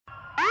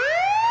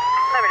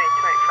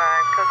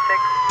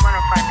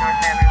105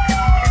 North Avenue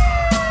 52.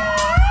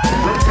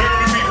 Prepare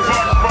to be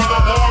fucked by the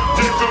long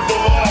dick of the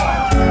law.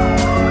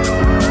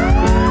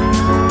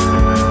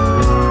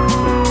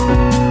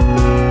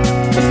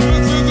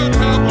 This isn't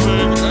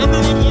happening.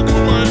 Everyone look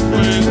away,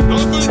 please.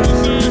 Nothing to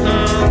see here.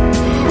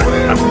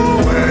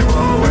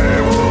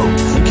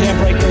 You can't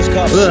break those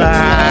cuffs.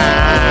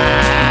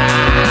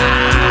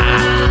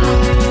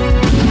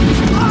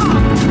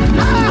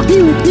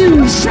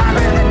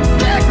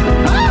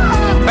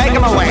 Take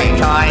him away,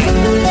 Toy.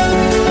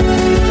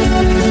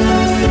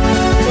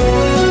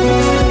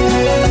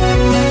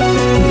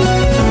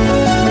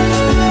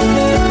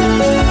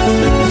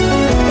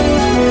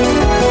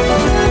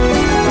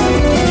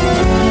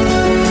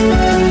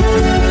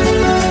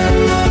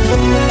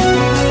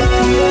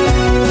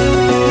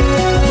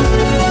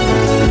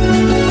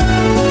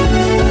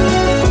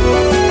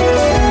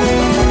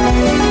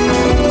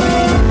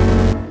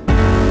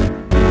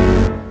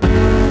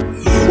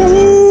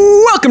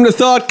 Welcome to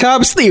Thought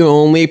Cops, the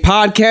only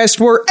podcast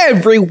where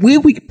every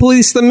week we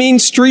police the mean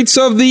streets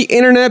of the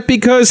internet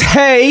because,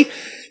 hey,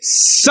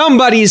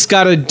 somebody's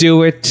got to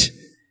do it.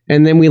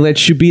 And then we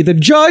let you be the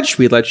judge,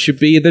 we let you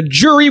be the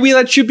jury, we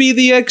let you be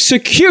the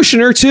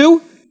executioner,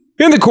 too.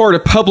 In the court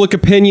of public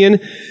opinion,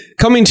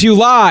 coming to you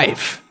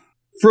live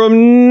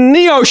from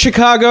Neo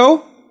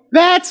Chicago.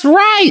 That's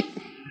right.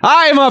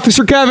 I am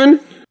Officer Kevin.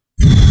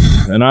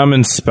 And I'm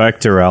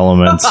Inspector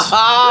Elements.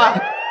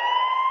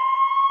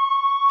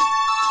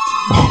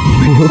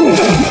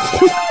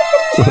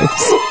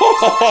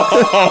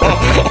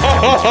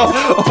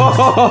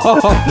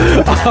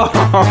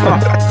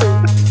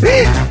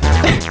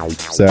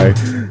 Sorry.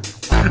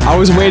 I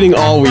was waiting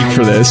all week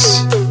for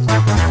this.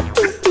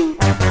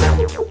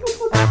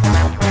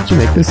 Did you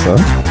make this song?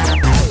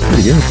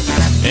 Pretty good.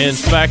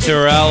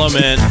 Inspector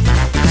Element.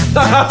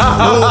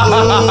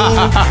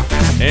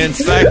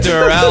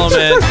 Inspector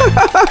Element.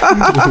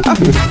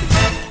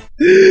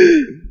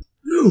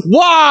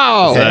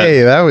 Wow!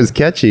 Hey, that was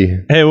catchy.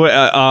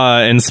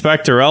 Hey,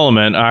 Inspector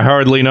Element, I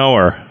hardly know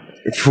her.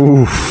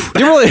 You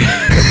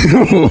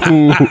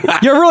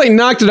really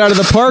knocked it out of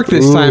the park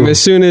this time.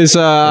 As soon as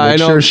I Make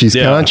know, sure she's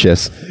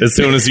conscious. As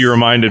soon as you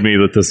reminded me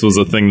that this was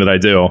a thing that I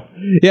do.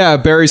 yeah,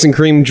 Berries and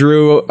Cream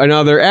drew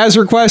another, as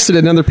requested,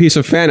 another piece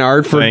of fan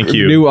art for Thank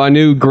you. a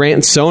new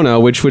Grant Sona,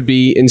 which would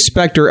be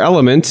Inspector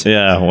Element.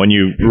 Yeah, when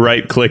you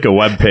right-click a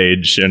web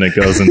page and it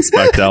goes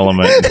Inspect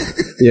Element.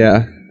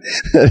 Yeah.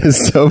 That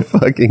is so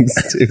fucking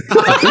stupid.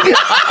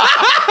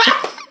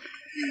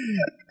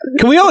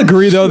 Can we all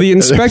agree though the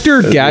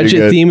Inspector Gadget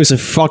good. theme is a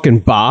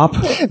fucking bop?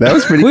 That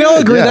was pretty We good. all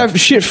agree yeah. that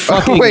shit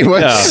fucking Wait,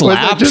 what? slaps. Was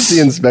that just the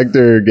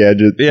Inspector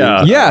Gadget?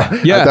 Yeah. Yeah, I,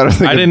 yeah. thought it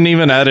was like I didn't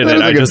even edit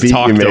it. I just beat you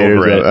talked made or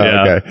over it. something.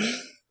 Yeah. Oh, okay.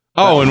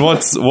 Oh, and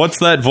what's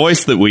that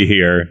voice that we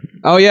hear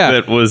Oh yeah.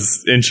 that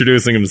was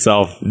introducing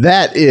himself?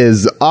 That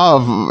is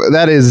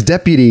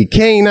Deputy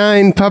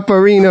K9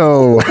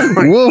 Paparino.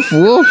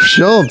 Wolf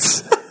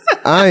Schultz.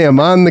 I am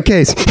on the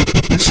case.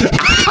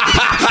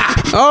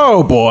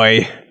 Oh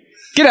boy.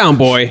 Get down,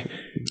 boy.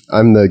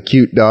 I'm the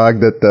cute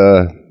dog that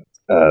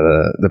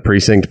the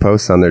precinct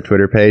posts on their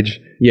Twitter page.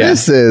 Yeah.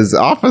 This is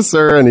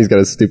Officer, and he's got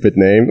a stupid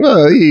name.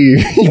 Oh,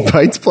 he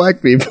bites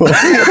black people.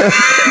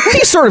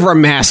 He's sort of our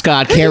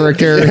mascot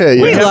character.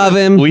 Yeah. We love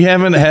him. We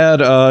haven't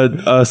had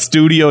a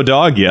studio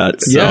dog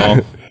yet, so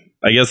Yeah.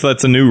 I guess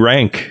that's a new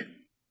rank.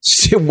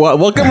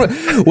 Welcome,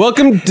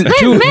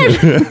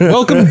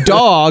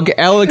 dog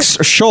Alex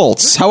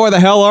Schultz. How the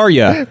hell are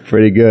you?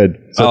 Pretty good.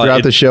 So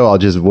throughout the show, I'll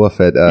just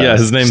woof at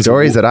his name's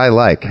stories that I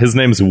like. His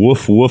name's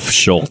Woof Woof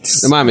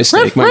Schultz. My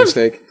mistake.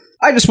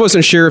 I just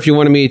wasn't sure if you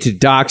wanted me to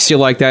dox you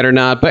like that or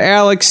not. But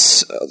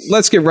Alex,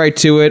 let's get right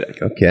to it.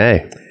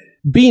 Okay.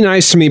 Be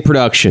Nice to Me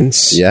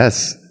Productions.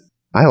 Yes.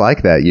 I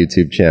like that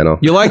YouTube channel.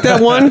 You like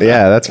that one?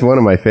 Yeah, that's one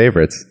of my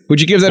favorites.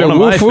 Would you give that One a of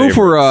my woof woof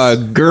or a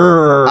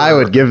grrr? I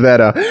would give that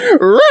a...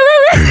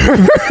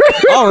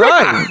 All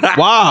right.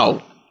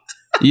 Wow.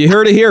 You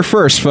heard it here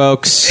first,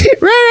 folks.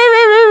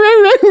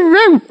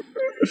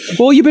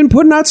 Well, you've been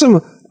putting out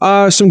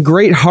some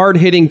great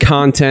hard-hitting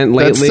content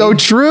lately. That's so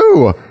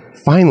true.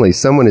 Finally,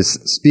 someone is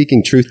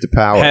speaking truth to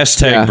power.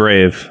 Hashtag Yeah.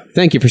 brave.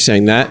 Thank you for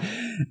saying that.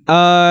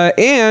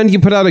 And you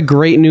put out a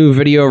great new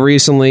video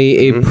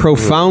recently, a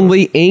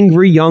profoundly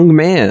angry young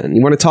man.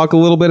 You want to talk a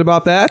little bit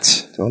about that? Do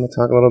you want to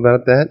talk a little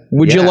about that?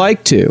 Would you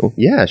like to?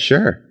 Yeah,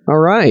 sure. All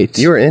right.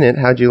 You were in it.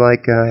 How'd you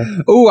like...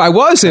 Oh, I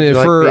was in it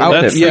like for... being in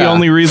That's the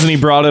only reason he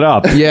brought it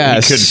up.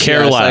 Yes, He could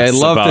care yes, less I'd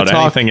love to about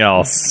talk anything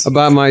else.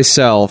 about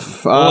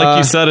myself. Well, like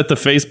you said at the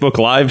Facebook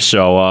Live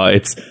show,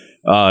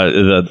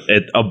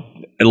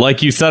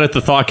 like you said at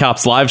the Thought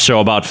Cops Live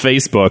show about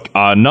Facebook,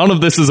 none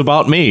of this is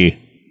about me.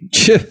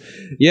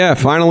 Yeah,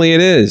 finally it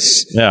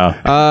is.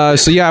 Yeah.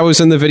 So yeah, I was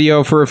in the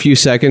video for a few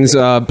seconds.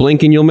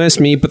 Blink and you'll miss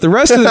me. But the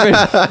rest of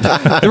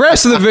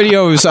the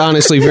video is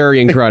honestly very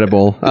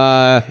incredible.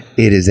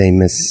 It is a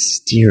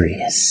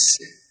mysterious...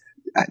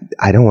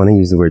 I don't want to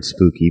use the word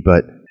spooky,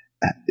 but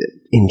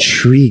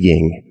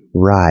intriguing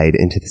ride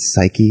into the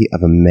psyche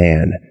of a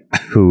man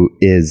who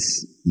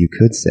is you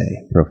could say,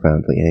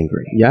 profoundly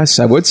angry. Yes,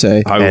 I would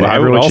say. I And would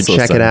everyone also should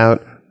check say. it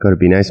out. Go to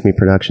Be Nice to Me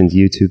Productions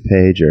YouTube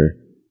page or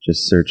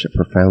just search A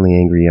Profoundly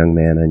Angry Young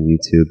Man on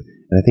YouTube.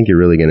 And I think you're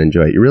really going to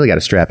enjoy it. You really got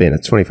to strap in.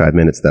 It's 25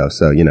 minutes, though.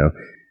 So,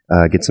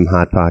 get some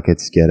Hot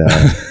Pockets, get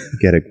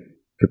a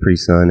Capri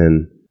Sun,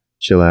 and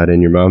chill out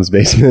in your mom's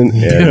basement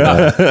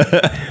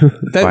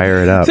and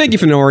fire it up. Thank you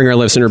for knowing our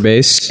listener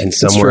base. And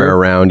It's somewhere true.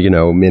 around,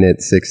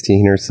 minute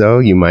 16 or so,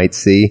 you might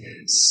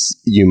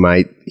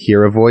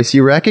hear a voice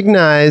you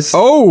recognize.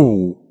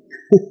 Oh!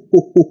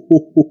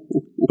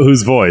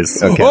 Whose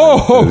voice? Okay. Oh,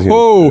 ho,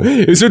 ho.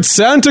 Is it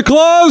Santa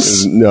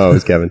Claus? No, it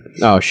was Kevin.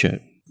 Oh,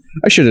 shit.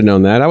 I should have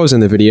known that. I was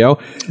in the video.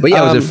 But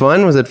yeah, was it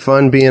fun? Was it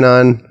fun being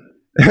on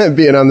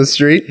the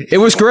street? It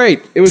was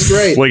great. It was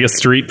great. Like a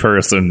street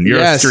person. You're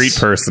Yes. a street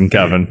person,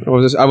 Kevin.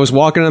 I was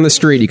walking on the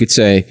street, you could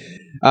say.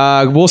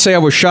 We'll say I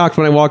was shocked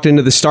when I walked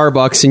into the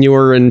Starbucks and you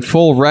were in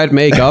full red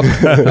makeup.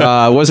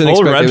 Wasn't Full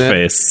expecting red that.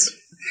 face.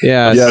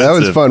 Yeah. Yeah, that was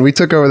Offensive. fun. We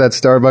took over that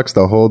Starbucks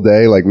the whole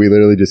day. Like, we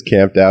literally just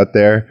camped out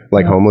there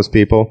like homeless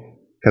people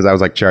because I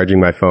was like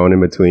charging my phone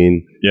in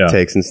between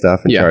takes and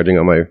stuff and Yeah. charging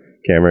all my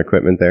camera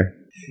equipment there.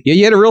 Yeah,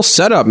 you had a real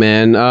setup,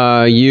 man.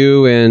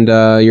 You and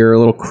your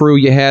little crew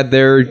you had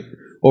there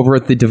over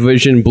at the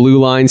Division Blue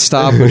Line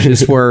stop, which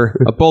is where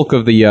a bulk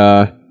of the,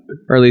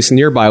 or at least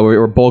nearby,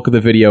 where bulk of the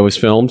video was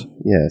filmed.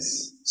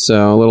 Yes.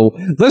 So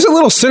there's a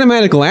little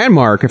cinematic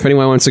landmark if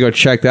anyone wants to go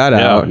check that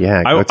out.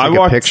 Yeah, go I take a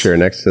walked- picture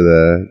next to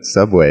the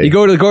subway. You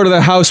go to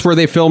the house where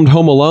they filmed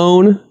Home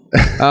Alone.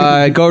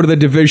 Go to the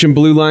Division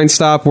Blue Line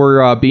stop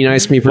where Be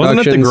Nice to Me Productions.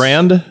 Wasn't it the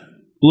Grand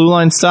Blue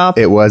Line stop?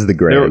 It was the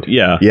Grand.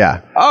 Yeah.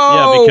 Yeah.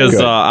 Oh, Yeah, because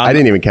Good. I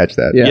didn't even catch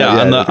that.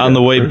 Yeah. on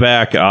the way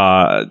back,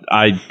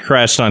 I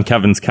crashed on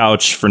Kevin's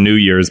couch for New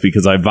Year's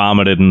because I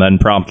vomited and then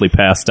promptly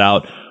passed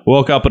out.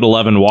 Woke up at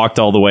 11, walked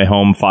all the way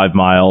home 5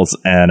 miles,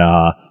 and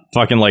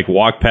fucking like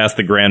walked past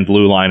the Grand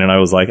Blue Line, and I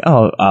was like,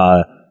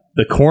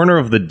 the corner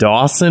of the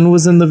Dawson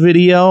was in the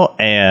video,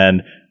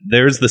 and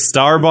there's the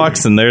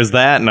Starbucks, and there's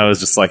that, and I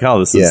was just like,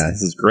 this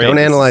is great. Don't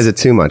analyze it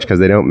too much because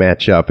they don't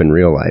match up in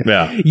real life.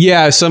 Yeah.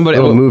 yeah, somebody.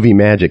 Little movie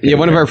magic. Yeah, in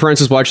one of there. our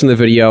friends was watching the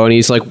video, and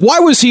he's like, "Why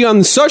was he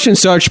on such and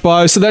such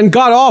bus, and then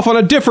got off on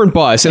a different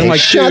bus?" And I'm Hey, like,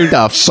 shut "Dude,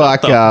 the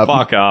fuck up.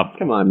 Fuck up.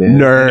 come on, man."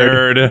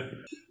 Nerd.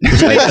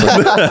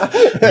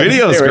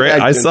 Video's They were great.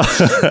 I acting- saw.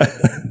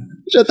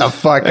 Shut the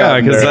fuck Yeah,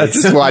 up. because nerd.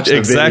 that's Just watch the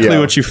exactly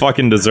video. what you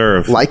fucking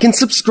deserve. Like and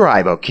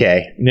subscribe,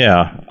 okay?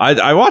 Yeah,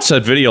 I watched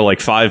that video like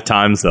 5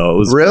 times though. It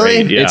was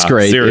Really? great. Yeah, It's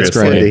great. It's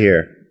Seriously. great. Good to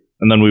hear.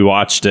 And then we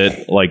watched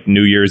it like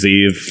New Year's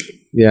Eve,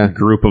 Yeah,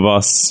 group of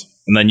us,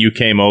 and then you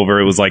came over.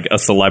 It was like a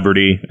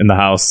celebrity in the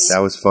house. That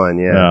was fun,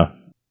 yeah. Yeah.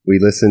 We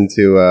listened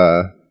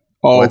to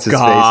what's his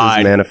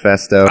face's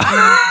manifesto.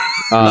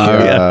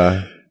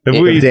 Have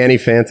we- Danny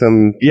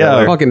Phantom. Yeah.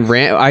 Killer. fucking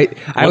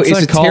What's is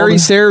that it called? Terry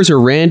Stairs or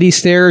Randy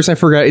Stairs? I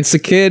forgot. It's the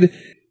kid.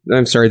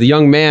 I'm sorry, the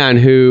young man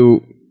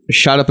who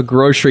shot up a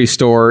grocery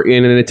store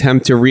in an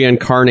attempt to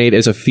reincarnate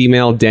as a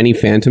female Danny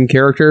Phantom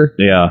character.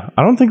 Yeah,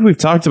 I don't think we've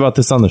talked about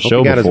this on the show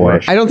he got his before.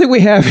 wish. I don't think we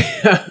have.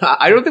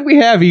 I don't think we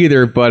have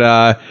either.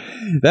 But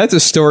that's a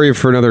story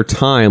for another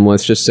time.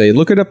 Let's just say,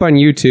 look it up on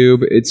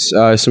YouTube. It's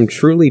some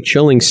truly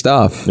chilling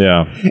stuff.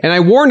 Yeah, And I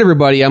warned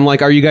everybody. I'm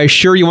like, "Are you guys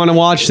sure you want to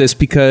watch this?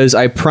 Because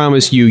I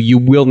promise you, you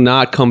will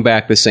not come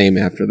back the same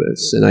after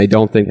this." And I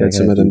don't think that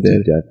some of them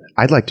did.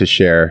 I'd like to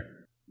share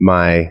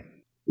my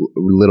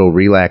little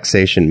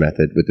relaxation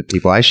method with the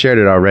people. I shared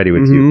it already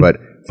with you, but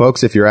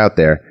folks, if you're out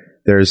there,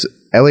 there's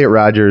Elliot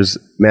Rodgers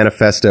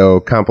manifesto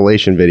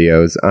compilation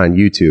videos on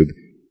YouTube.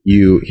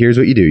 Here's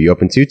what you do. You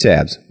open 2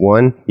 tabs.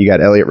 One, you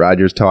got Elliot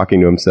Rodgers talking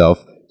to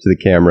himself to the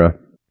camera.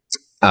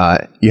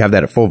 You have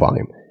that at full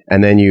volume.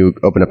 And then you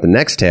open up the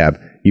next tab.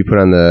 You put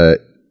on the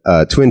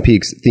Twin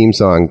Peaks theme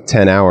song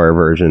 10-hour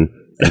version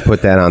and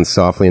put that on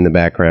softly in the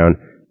background.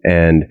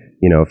 And,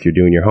 if you're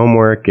doing your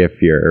homework,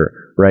 if you're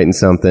writing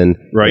something,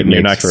 Writing it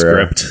your makes next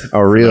for script a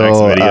for the next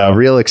video.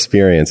 real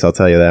experience. I'll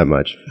tell you that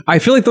much. I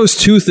feel like those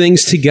two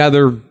things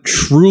together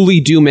truly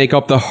do make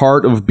up the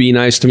heart of Be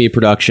Nice to Me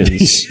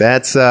Productions.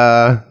 That's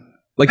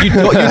Like you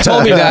told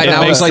me that, and it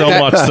I makes was like, so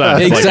that, much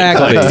sense.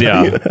 Exactly. Like,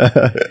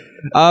 yeah.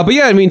 But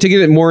yeah, I mean, to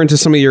get more into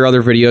some of your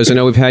other videos, I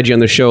know we've had you on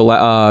the show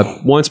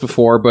once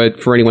before,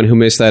 but for anyone who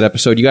missed that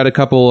episode, you got a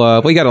couple.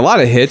 You got a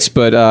lot of hits,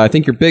 but I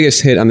think your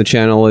biggest hit on the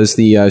channel is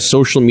the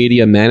social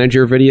media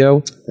manager video.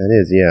 that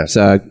is, yeah. It's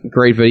a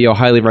great video.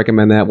 Highly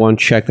recommend that one.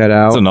 Check that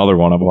out. That's another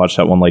one. I've watched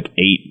that one like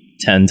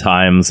 8-10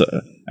 times.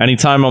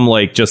 Anytime I'm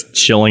like just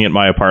chilling at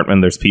my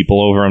apartment, there's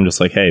people over. I'm just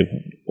like, hey,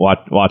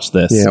 watch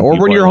this. Yeah, And or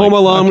people when are you're like, home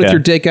alone with okay. your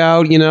dick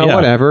out, Yeah,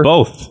 whatever.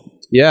 Both.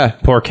 Yeah.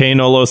 Porque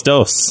no los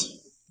dos.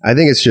 I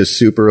think it's just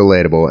super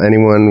relatable.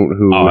 Anyone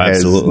who Oh, has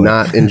absolutely.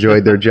 not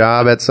enjoyed their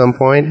job at some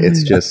point,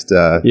 it's just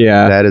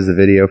Yeah. that is the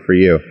video for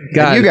you.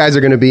 God. And you guys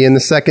are going to be in the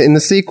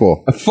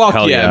sequel. Fuck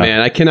Hell yeah, yeah.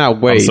 man. I cannot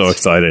wait. I'm so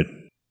excited.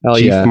 Hell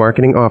Chief yeah.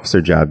 marketing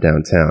officer job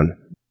downtown.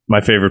 My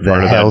favorite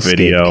part The of that hellscape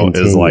video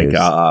is like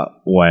continues.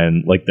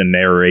 when like the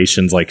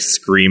narration's like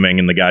screaming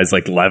and the guy's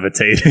like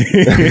levitating.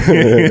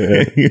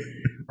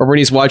 Or when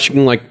he's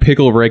watching like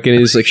Pickle Rick and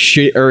he's like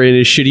shit, or in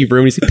his shitty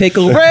room, he's like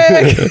Pickle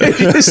Rick.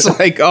 It's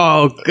like,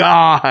 oh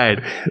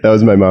god. That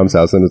was my mom's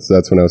house, and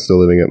that's when I was still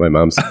living at my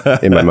mom's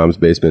in my mom's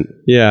basement.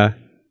 Yeah,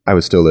 I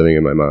was still living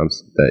in my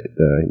mom's that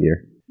year.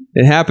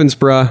 it happens,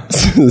 bruh.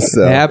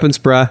 So, It happens,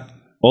 bruh.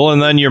 Well,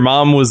 and then your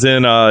mom was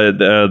in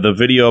the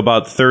video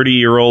about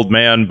 30-year-old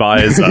man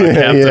buys a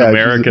Captain Yeah,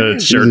 America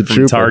she's shirt a from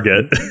trooper.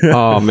 Target.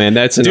 Oh man,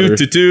 that's another.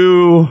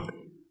 Do.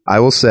 I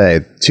will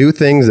say 2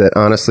 things that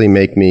honestly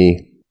make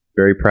me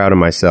very proud of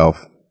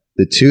myself.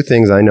 The 2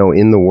 things I know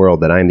in the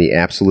world that I'm the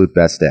absolute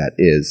best at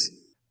is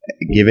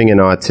giving an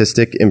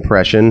autistic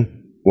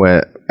impression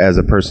as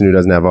a person who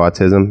doesn't have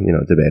autism. You know,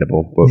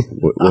 debatable.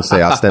 We'll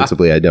say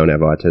ostensibly I don't have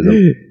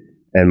autism.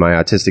 And my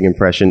autistic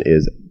impression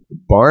is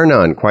bar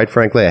none. Quite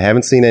frankly, I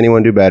haven't seen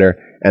anyone do better.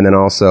 And then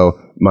also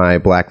my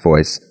black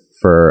voice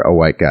for a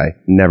white guy.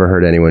 Never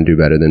heard anyone do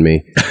better than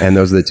me. And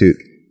those are the 2.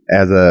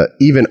 As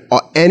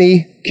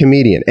any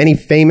comedian, any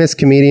famous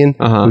comedian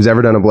who's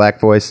ever done a black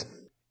voice,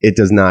 it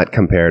does not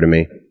compare to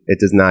me. It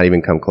does not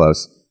even come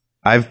close.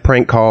 I've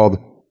prank called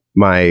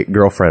my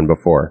girlfriend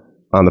before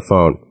on the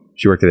phone.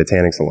 She worked at a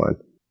tanning salon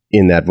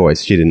in that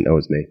voice. She didn't know it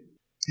was me.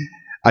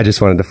 I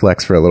just wanted to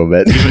flex for a little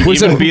bit.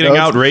 Even beating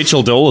out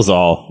Rachel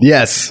Dolezal.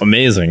 Yes.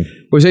 Amazing.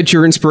 Was that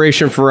your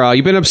inspiration for?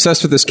 You've been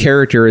obsessed with this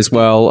character as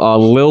well,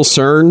 Lil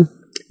Cern.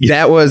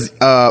 That was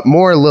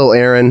more Lil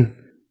Aaron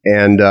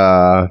and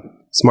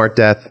Smart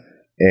Death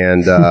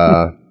and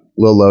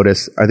Lil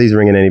Lotus. Are these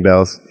ringing any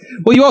bells?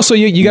 Well, you also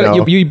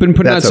you've been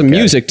putting out That's some okay.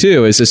 music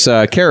too. As this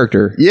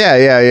character? Yeah.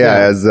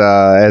 As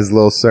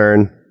Lil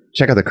Cern.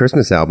 Check out the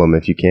Christmas album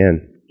if you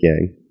can,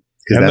 gang.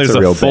 And That's there's a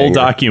real full banger.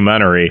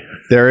 documentary.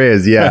 There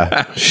is,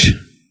 yeah.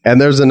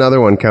 And there's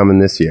another one coming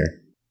this year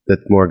that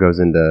more goes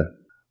into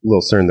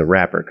Lil Cern the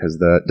rapper, because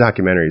the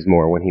documentary is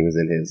more when he was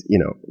in his,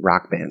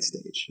 rock band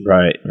stage.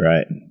 Right.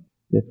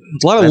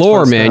 A lot of That's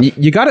lore, fun man. stuff.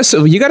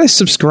 You gotta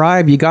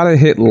subscribe. You gotta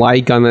hit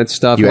like on that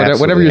stuff. You Whatever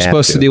absolutely you're have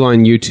supposed to to. do on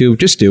YouTube,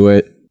 just do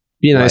it.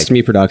 Be nice Like, to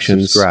me,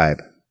 Productions. Subscribe,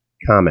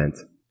 comment.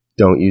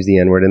 Don't use the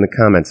N-word in the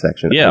comment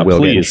section. Yeah, I will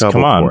get in please. trouble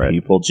Come on, for it.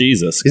 people.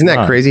 Jesus. Isn't come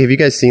that on. crazy? Have you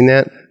guys seen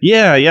that?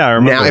 Yeah, I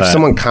remember Now, that. if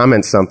someone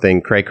comments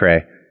something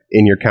cray-cray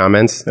in your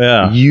comments,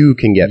 Yeah. you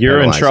can get You're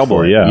in penalized trouble,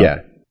 for it. yeah. Yeah.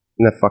 Isn't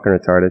that fucking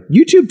retarded?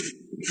 YouTube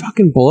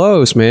fucking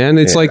blows, man.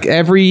 It's Yeah. like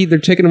they're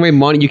taking away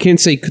money. You can't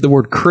say the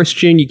word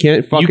Christian. You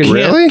can't You fucking can't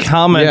Really?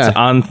 comment Yeah.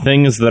 on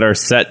things that are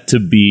set to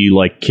be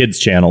like kids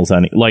channels.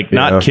 Yeah.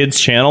 Not kids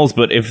channels,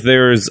 but if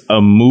there's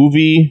a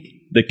movie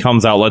that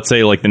comes out, let's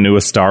say like the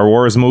newest Star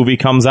Wars movie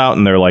comes out,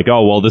 and they're like,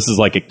 oh, well, this is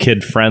like a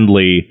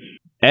kid-friendly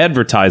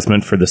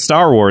advertisement for the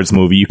Star Wars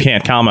movie, you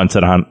can't comment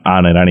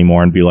on it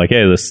anymore and be like,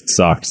 hey, this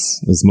sucks.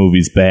 This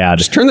movie's bad.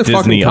 Just turn the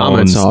Disney fucking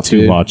comments owns off,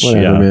 too dude. much.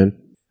 Whatever, Yeah. man.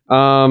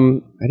 I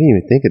didn't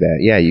even think of that.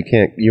 Yeah,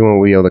 you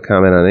won't be able to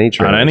comment on any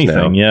trailers On anything,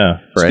 now. yeah.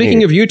 For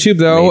Speaking any of YouTube,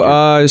 though,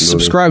 major movie.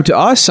 subscribe to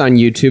us on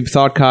YouTube,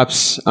 Thought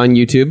Cops on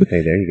YouTube.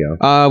 Hey, there you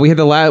go. We had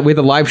the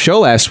live show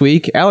last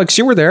week. Alex,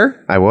 you were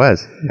there. I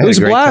was. It was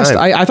a blast.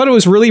 I thought it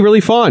was really,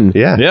 really fun.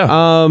 Yeah. Yeah.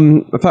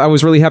 I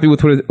was really happy with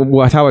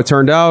how it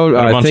turned out. a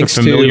bunch of Thanks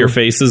familiar to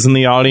faces in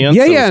the audience.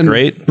 yeah, It was and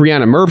great.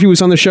 Brianna Murphy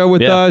was on the show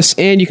with Yeah. us,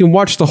 and you can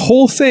watch the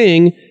whole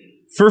thing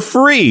For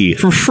free.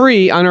 for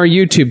free on our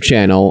YouTube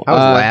channel. I was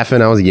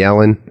laughing. I was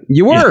yelling.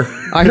 You were.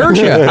 I heard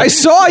you. I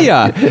saw you.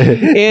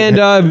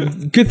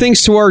 And good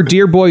thanks to our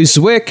dear boy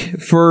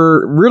Zwick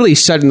for really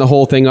setting the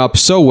whole thing up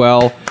so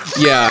well.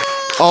 Yeah.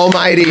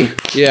 Almighty.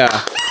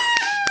 Yeah.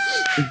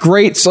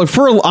 Great. So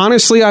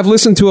honestly, I've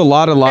listened to a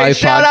lot of live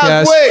shout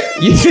out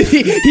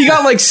podcasts. He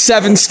got like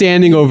 7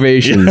 standing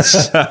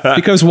ovations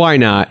because why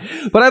not?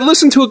 But I've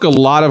listened to a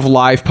lot of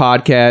live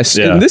podcasts,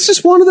 Yeah. and this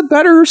is one of the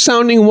better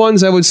sounding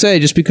ones, I would say,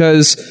 just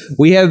because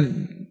we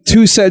had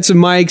 2 sets of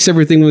mics.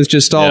 Everything was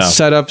just all Yeah.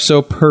 set up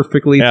so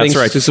perfectly. Yeah, Thanks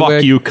that's right. to Fuck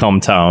Zwick. you,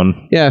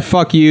 Cumtown. Yeah,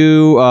 fuck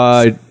you.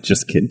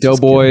 Just kidding.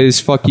 Doughboys,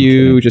 fuck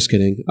you. Just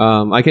kidding.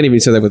 I can't even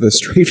say that with a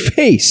straight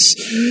face.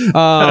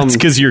 That's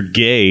because you're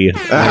gay.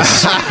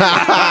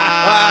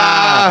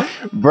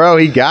 Bro,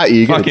 he got you.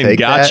 You gonna Fucking take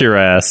got that? your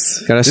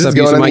ass. Gotta is stop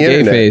going using on my the gay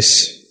internet.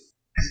 face.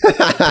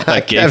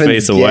 That gay Kevin's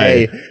face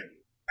away.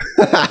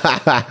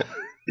 gay.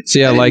 So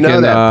yeah, like know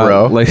in, that,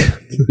 bro. like You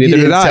neither didn't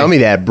did I. tell me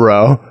that,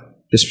 bro.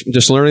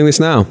 Just learning this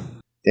now.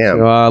 Damn.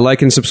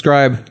 Like and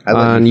subscribe I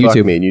let on you fuck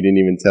YouTube. me and you didn't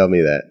even tell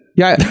me that.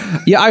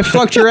 Yeah, I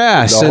fucked your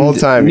ass. The and whole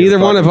time you neither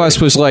were one of fucking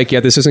us was like, yeah,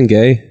 this isn't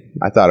gay.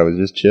 I thought it was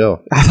just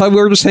chill. I thought we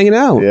were just hanging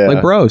out, Yeah.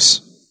 like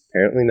bros.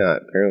 Apparently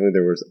not. Apparently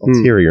there was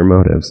ulterior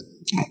motives.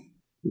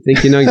 You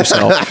think you know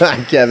yourself.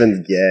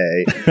 Kevin's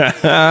gay.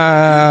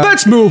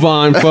 Let's move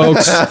on,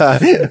 folks. I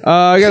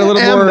got a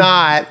little more.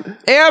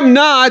 Am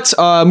not.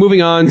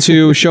 Moving on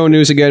to show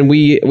news again.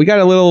 We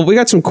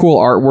got some cool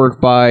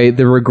artwork by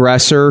The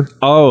Regressor.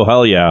 Oh,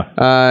 hell yeah.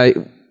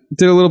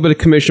 Did a little bit of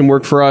commission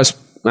work for us.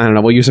 I don't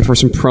know. We'll use it for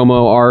some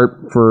promo art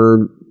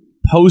for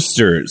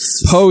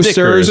posters,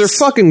 Posters or stickers,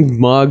 fucking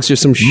mugs or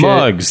some shit.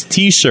 mugs,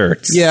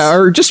 t-shirts. Yeah,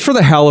 or just for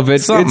the hell of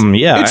it. Something,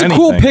 It's a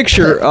cool anything.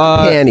 picture.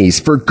 Panties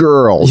for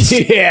girls.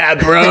 Yeah,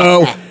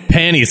 bro.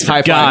 Panties for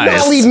High five.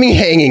 guys. Don't leave me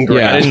hanging, Greg.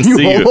 Yeah, I didn't you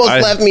see you. almost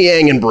left me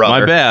hanging, brother.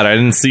 My bad. I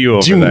didn't see you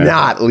over Do there.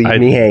 not leave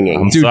me hanging.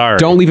 I'm Dude, sorry.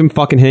 don't leave him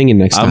fucking hanging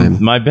next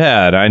time. My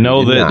bad. I know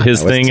You did that not. his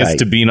That was thing is tight.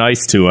 to be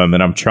nice to him,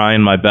 and I'm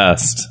trying my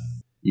best.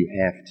 You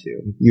have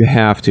to. You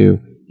have to.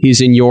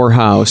 He's in your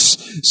house.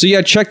 So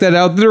yeah, check that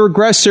out. The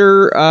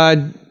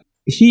Regressor,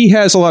 he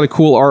has a lot of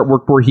cool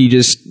artwork where he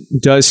just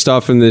does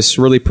stuff in this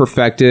really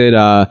perfected,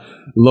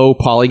 low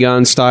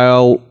polygon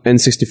style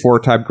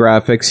N64 type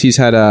graphics. He's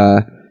had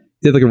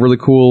did like a really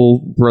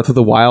cool Breath of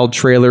the Wild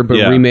trailer, but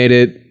Yeah. remade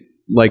it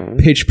like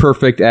pitch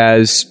perfect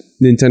as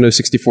Nintendo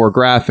 64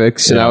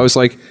 graphics. And Yeah. I was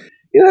like,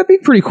 yeah, that'd be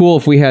pretty cool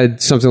if we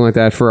had something like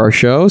that for our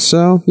show.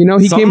 So, he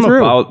Something came through.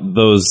 about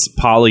those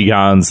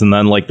polygons and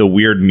then like the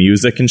weird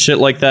music and shit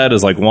like that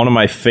is like one of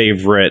my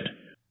favorite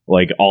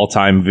like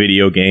all-time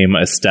video game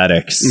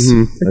aesthetics.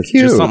 It's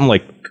cute. just something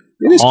like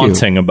It is cute.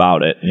 haunting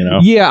about it, you know?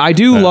 Yeah, I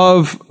do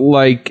love,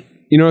 like,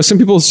 some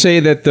people say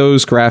that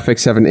those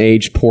graphics haven't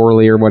aged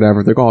poorly or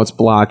whatever. They're like, oh, it's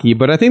blocky.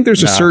 But I think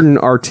there's a certain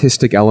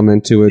artistic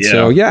element to it.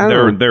 So, yeah, I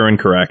don't know. they're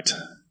incorrect.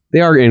 They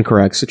are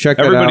incorrect. So check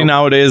that Everybody out.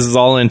 nowadays is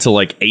all into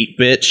like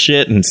 8-bit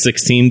shit and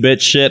 16-bit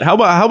shit. How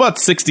about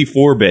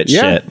 64-bit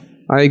Yeah, shit?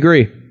 I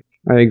agree.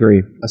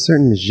 A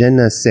certain je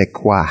ne sais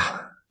quoi.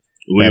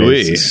 Oui, That oui.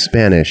 is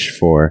Spanish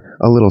for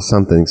a little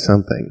something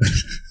something.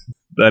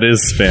 That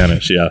is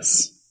Spanish,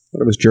 yes.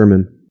 But it was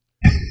German.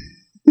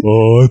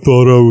 Oh, I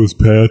thought I was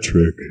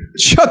Patrick.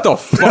 Shut the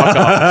fuck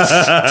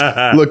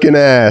up. Looking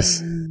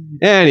ass.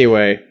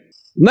 Anyway,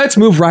 let's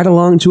move right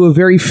along to a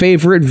very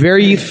favorite,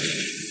 very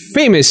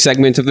famous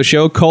segment of the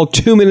show called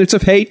 2 Minutes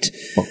of Hate.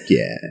 Fuck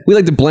yeah. We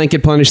like to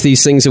blanket punish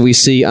these things that we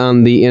see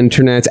on the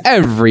internet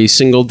every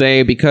single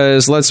day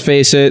because, let's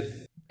face it,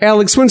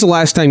 Alex, when's the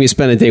last time you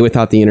spent a day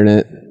without the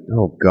internet?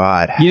 Oh,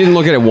 God. You didn't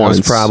look at it I once.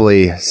 was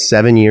probably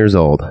 7 years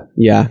old.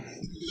 Yeah.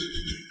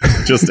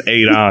 Just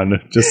 8 on.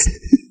 Just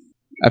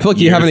I feel like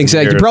you Years have an and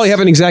exact. You years. probably have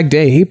an exact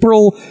day.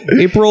 April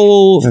It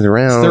was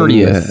around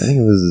 30th, I think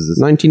it was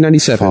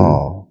 1997.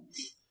 fall.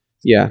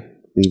 Yeah,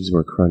 Leaves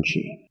were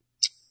crunchy.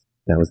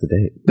 That was the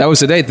date. that was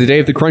the day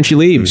of the crunchy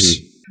leaves.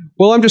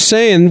 Well, I'm just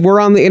saying, we're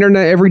on the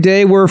internet every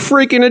day. We're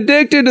freaking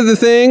addicted to the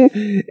thing,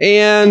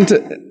 and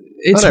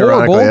it's Unironically,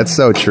 horrible. that's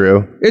so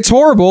true. It's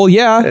horrible.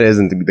 Yeah, It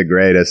isn't the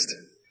greatest.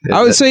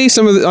 I would say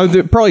some of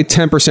probably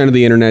 10% of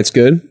the internet's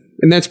good,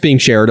 and that's being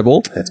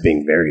charitable. That's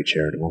being very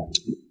charitable.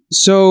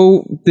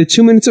 So the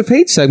 2 Minutes of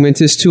Hate segment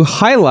is to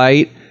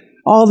highlight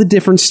all the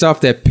different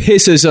stuff that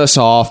pisses us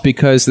off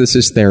because this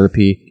is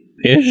therapy.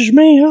 piss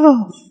me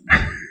off.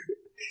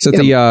 Is that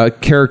the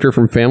character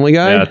from Family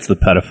Guy? Yeah, it's the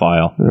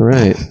pedophile. All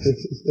right.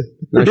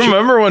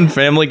 Remember when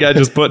Family Guy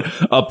just put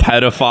a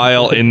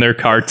pedophile in their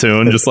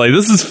cartoon? Just like,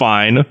 this is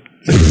fine.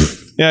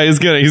 Yeah, he's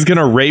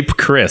gonna rape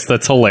Chris.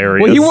 That's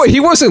hilarious. Well,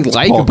 he wasn't Paul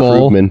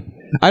likable. Krugman.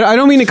 I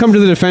don't mean to come to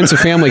the defense of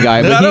Family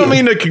Guy, but I don't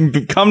mean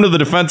to come to the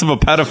defense of a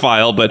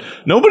pedophile, but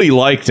nobody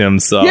liked him.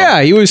 So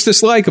yeah, he was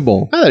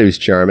dislikable. I thought he was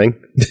charming.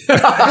 I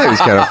thought he was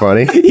kind of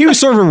funny. He was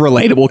sort of a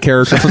relatable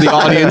character for the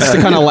audience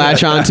to kind of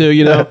latch onto,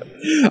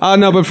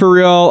 No, but for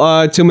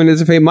real, 2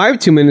 Minutes of Hate. My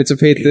 2 Minutes of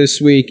Hate this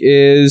week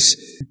is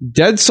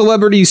dead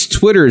celebrities'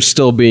 Twitter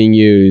still being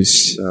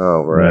used.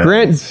 Oh, right.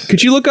 Grant,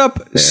 could you look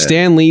up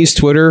Stan Lee's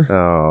Twitter?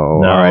 Oh,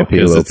 no, R.I.P.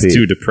 because Lil it's Peep.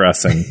 too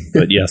depressing.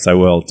 But yes, I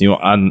will. Do you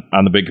want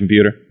on the big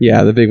computer?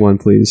 Yeah, the big one,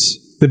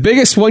 please. The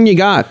biggest one you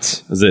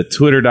got. Is it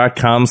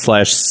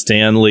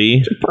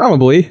twitter.com/Stanley?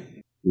 Probably.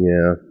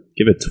 Yeah.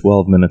 Give it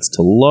 12 minutes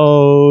to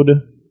load.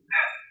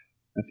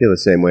 I feel the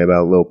same way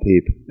about Lil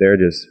Peep. They're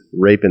just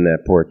raping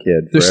that poor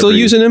kid. They're still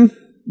using him?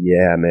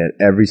 Yeah, man.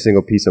 Every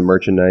single piece of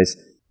merchandise.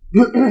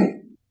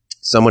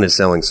 Someone is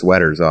selling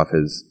sweaters off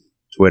his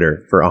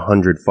Twitter for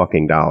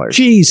 $100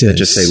 Jesus. that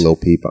just say Lil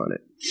Peep on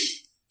it.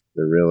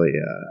 They're really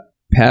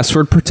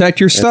Password protect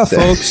your stuff,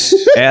 That's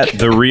folks. At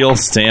the real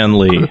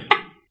Stanley.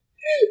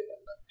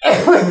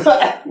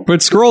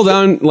 But scroll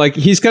down, like,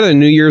 he's got a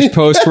New Year's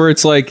post where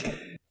it's like,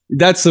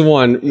 that's the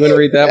one. You want to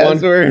read that one?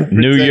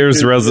 New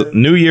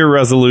Year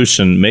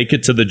resolution: make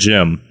it to the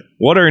gym.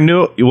 What are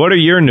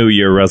your New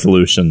Year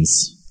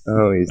resolutions?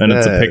 Oh, he's And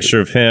it's a dead.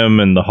 picture of him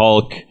and the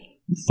Hulk,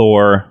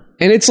 Thor,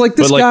 And it's like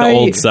this but like guy, the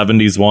old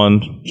 70s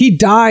one. he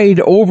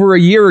died over a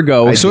year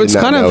ago. I so did it's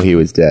not kind know of, he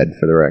was dead,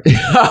 for the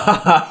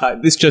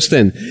record. this just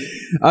in.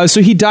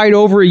 So he died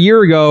over a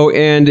year ago,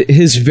 and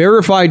his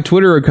verified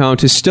Twitter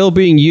account is still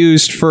being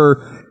used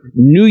for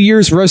New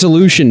Year's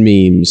resolution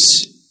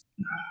memes.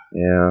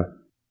 Yeah.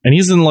 And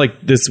he's in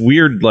like this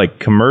weird like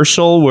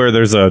commercial where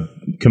there's a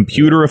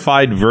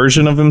computerified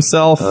version of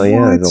himself. Oh, yeah,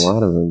 What? there's a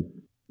lot of them.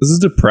 This is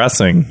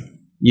depressing.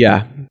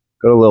 Yeah.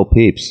 Go to Lil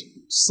Peeps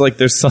It's like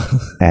there's some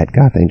at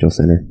Goth Angel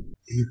Center.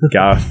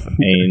 Goth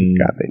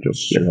Angel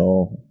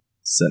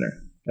Center.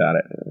 Got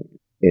it.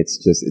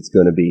 It's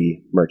going to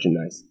be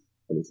merchandise.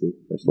 Let me see.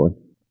 First one.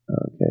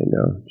 Okay,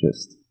 no,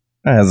 just...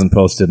 That hasn't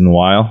posted in a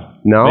while.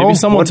 No? Maybe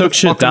someone What took the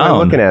shit fuck am I down.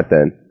 looking at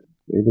then?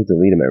 Maybe they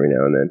delete him every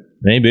now and then.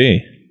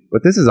 Maybe.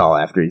 But this is all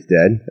after he's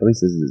dead. At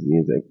least this is his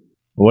music.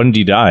 When did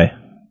he die?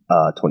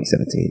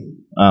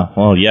 2017. Oh,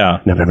 well, yeah.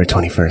 November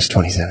 21st,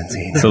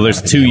 2017. So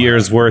there's 2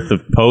 years worth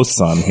of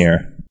posts on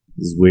here.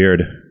 This is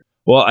weird.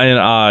 Well,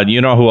 and you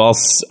know who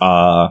else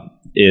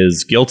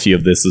is guilty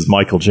of this is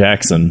Michael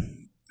Jackson.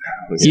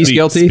 He's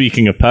guilty?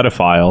 Speaking of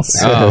pedophiles.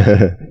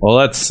 Oh. Well,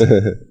 that's...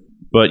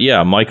 But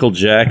yeah, Michael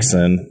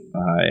Jackson,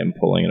 I am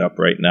pulling it up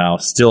right now,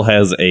 still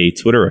has a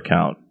Twitter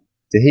account.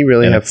 Did he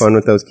really have fun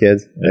with those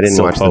kids? I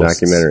didn't watch the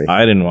documentary. I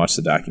didn't watch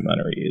the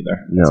documentary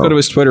either. No. Let's go to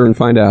his Twitter and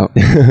find out.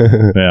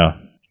 Yeah.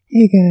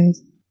 Hey,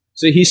 guys.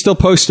 So he's still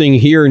posting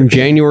here in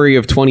January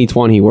of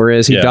 2020,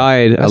 whereas he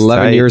died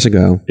 11 tight. years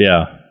ago.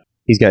 Yeah.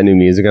 He's got new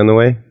music on the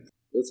way?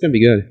 It's going to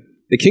be good.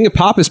 The King of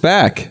Pop is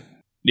back.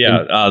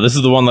 Yeah, this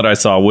is the one that I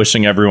saw,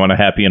 wishing everyone a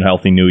happy and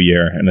healthy new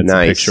year. And it's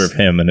a picture of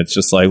him, and it's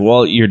just like,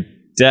 well, you're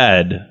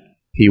dead.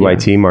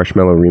 PYT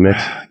Marshmallow Remix.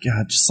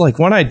 God, just like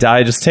when I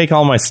die, just take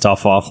all my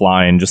stuff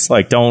offline. Just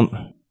like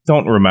don't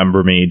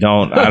remember me. I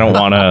don't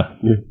want to.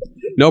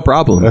 No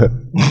problem.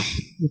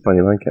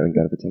 Funny line, Kevin.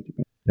 Gotta protect your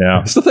back.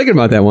 Yeah. Still thinking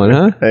about that one,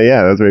 huh?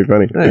 Yeah, that's very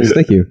funny. Nice,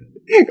 thank you.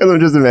 Because I'm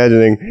just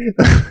imagining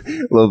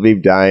Lil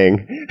Beep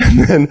dying, and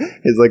then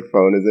his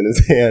phone is in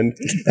his hand,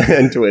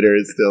 and Twitter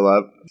is still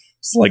up.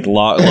 Just like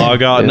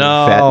log on.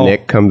 No. Fat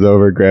Nick comes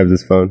over, grabs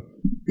his phone.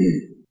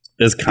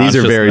 These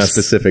are very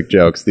specific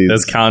jokes.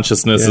 As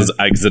consciousness is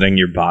exiting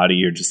your body,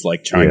 you're just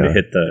like trying to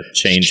hit the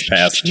change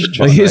password.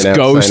 Like his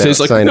ghost is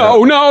like, no.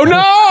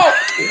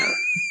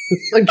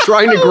 Like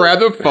trying to grab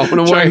the phone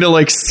away. Trying to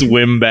like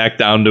swim back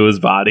down to his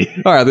body.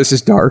 All right, this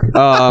is dark.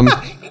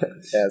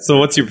 So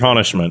what's your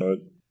punishment?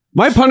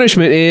 My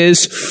punishment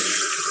is...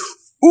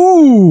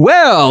 Ooh,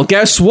 well,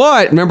 guess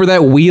what? Remember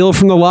that wheel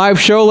from the live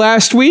show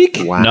last week?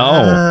 Wow.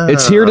 No.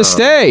 It's here to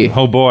stay.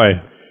 Oh,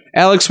 boy.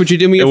 Alex, would you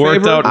do me a favor?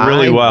 It worked out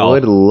really well. I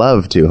would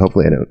love to.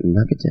 Hopefully I don't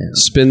knock it down.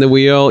 Spin the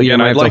wheel. Yeah,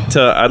 and I'd like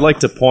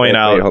to point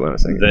out hold on a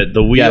second. that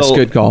the wheel... Yes,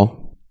 good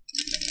call.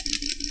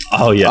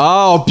 Oh, yeah.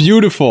 Oh,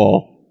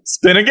 beautiful.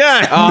 Spin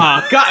again.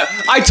 Oh, God.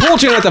 I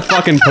told you not to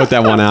fucking put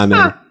that one on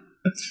there.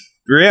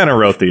 Brianna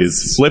wrote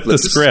these. Flip the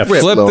script.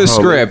 Flip the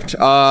script.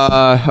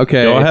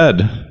 Okay. Go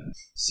ahead.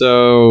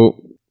 So...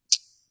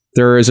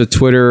 There is a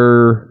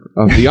Twitter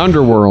of the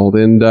underworld,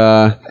 and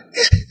I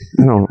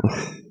don't,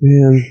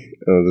 man.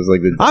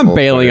 I'm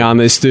bailing on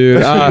this,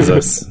 dude.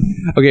 Jesus.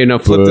 Okay, no,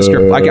 flip the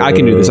script. I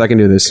can do this. I can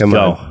do this. Come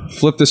on.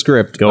 Flip the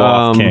script. Go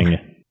off, King.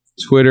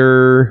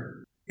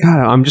 Twitter. God,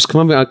 I'm just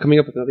coming up with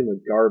nothing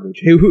but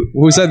garbage. Hey,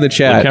 who's that in the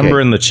chat? Lakember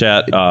in the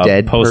chat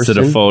posted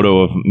a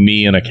photo of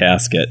me in a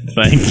casket.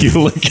 Thank you,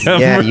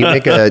 Lakember. Yeah, you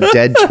make a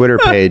dead Twitter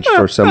page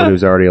for someone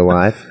who's already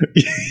alive.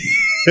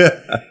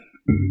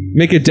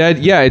 Make it dead.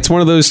 Yeah, it's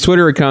one of those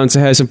Twitter accounts that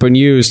hasn't been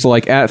used,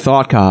 like at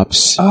Thought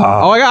Cops. Oh,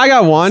 I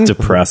got one. It's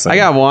depressing. I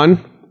got one.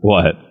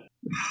 What?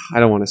 I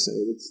don't want to say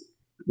it.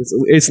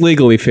 It's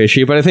legally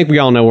fishy, but I think we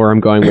all know where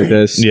I'm going with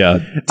this. Yeah,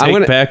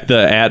 take back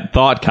the at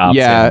Thought Cops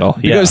handle.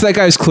 Because that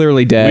guy's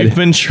clearly dead. We've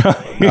been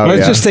trying.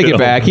 Let's just take it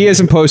back. He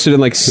hasn't posted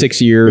in like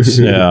 6 years.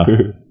 Yeah.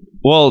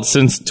 Well,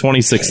 since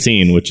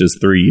 2016, which is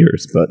 3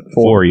 years, but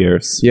 4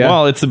 years. Yeah.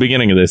 Well, it's the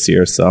beginning of this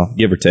year, so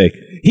give or take.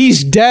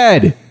 He's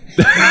dead.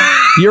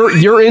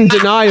 You're in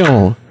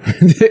denial.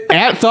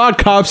 At Thought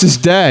Cops is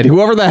dead.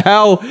 Whoever the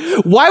hell.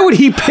 Why would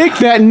he pick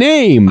that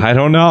name? I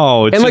don't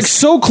know. It's like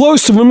so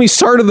close to when we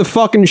started the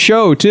fucking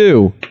show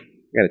too.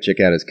 Gotta check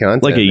out his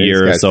content. Like a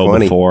year or so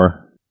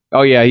before.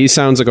 Oh yeah, he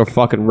sounds like a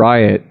fucking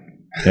riot.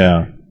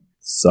 Yeah.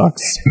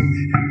 Sucks.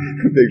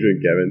 I'm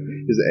picturing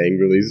Kevin just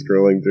angrily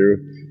scrolling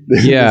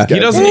through. Yeah. He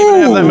doesn't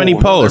even have that many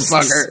posts.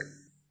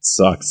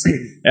 Sucks.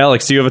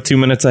 Alex, do you have a 2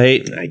 minutes of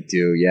hate? I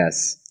do,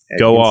 yes.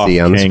 Go off, see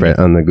on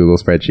the Google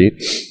spreadsheet.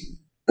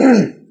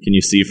 Can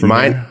you see from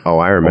mine? here? Oh,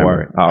 I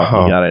remember.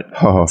 You got it.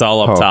 It's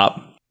all up top.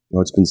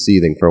 Oh, it's been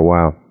seething for a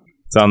while.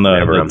 It's on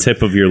the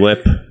tip of your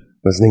lip.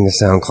 Listening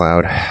to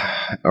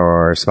SoundCloud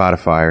or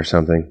Spotify or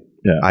something.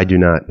 Yeah. I do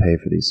not pay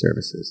for these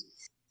services,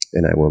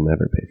 and I will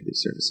never pay for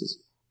these services.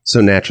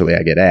 So naturally,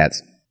 I get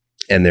ads.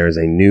 And there is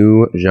a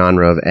new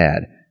genre of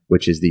ad,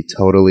 which is the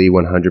totally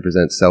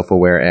 100%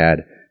 self-aware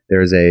ad.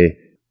 There's a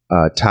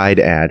Tide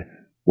ad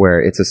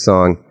where it's a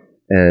song,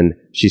 and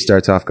she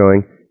starts off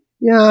going,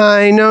 "Yeah,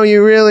 I know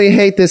you really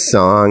hate this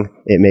song.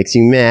 It makes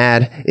you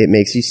mad. It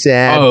makes you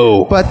sad.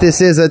 Oh. But this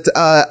is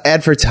a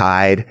ad for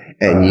Tide."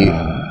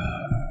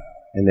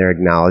 And they're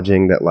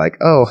acknowledging that, like,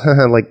 oh,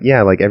 like,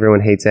 yeah, like everyone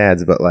hates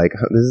ads, but like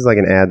this is like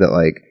an ad that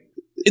like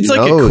it's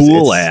like a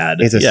cool ad.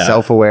 It's a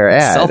self-aware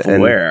ad.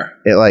 Self-aware.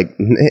 And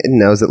it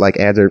knows that like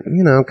ads are,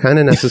 kind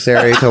of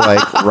necessary to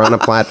like run a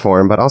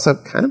platform, but also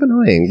kind of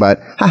annoying. But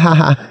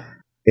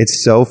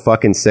it's so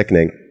fucking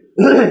sickening.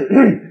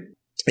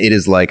 It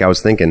is like, I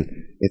was thinking,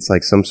 it's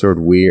like some sort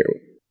of weird,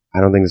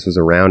 I don't think this was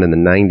around in the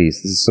 90s.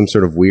 This is some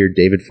sort of weird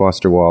David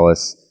Foster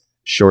Wallace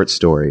short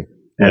story.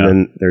 And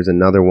then there's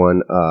another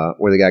one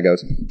where the guy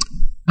goes,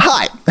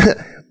 "Hi,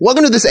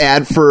 welcome to this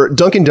ad for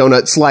Dunkin'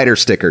 Donut slider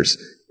stickers."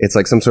 It's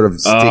like some sort of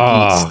sticky,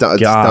 God.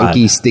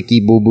 stunky,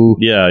 sticky boo boo.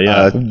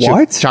 Yeah.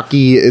 What?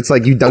 Chucky. It's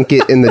like you dunk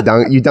it in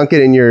the you dunk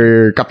it in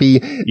your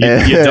cuppy.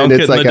 You dunk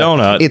it it's in like the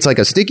donut. It's like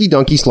a sticky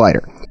donkey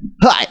slider.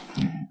 Hi,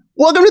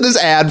 welcome to this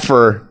ad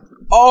for.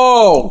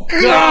 Oh,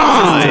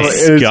 God.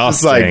 It's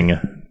just Disgusting.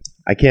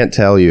 I can't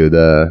tell you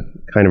the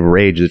kind of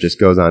rage that just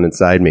goes on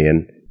inside me,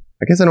 and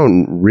I guess I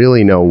don't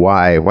really know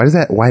why. Why does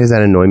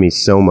that annoy me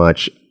so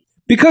much?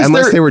 Because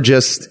Unless they were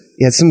just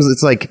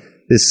it's like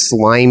this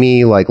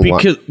slimy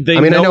Because they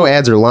I know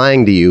ads are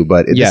lying to you,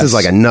 but Yes. this is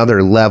like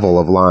another level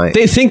of lying.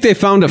 they think they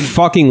found a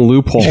fucking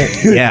loophole.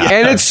 Yeah.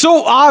 And it's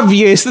so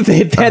obvious that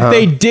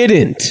they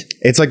didn't.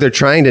 It's like they're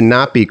trying to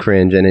not be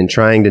cringe, and in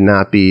trying to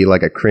not be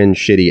like a cringe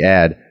shitty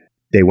ad,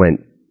 they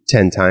went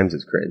 10 times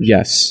as cringe.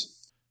 Yes.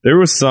 There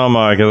was some,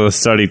 because I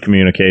studied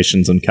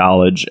communications in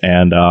college,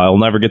 and I'll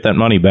never get that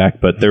money back,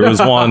 but there was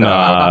one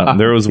I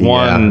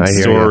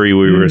hear story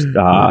we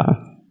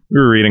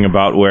were reading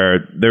about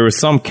where there was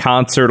some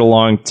concert a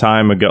long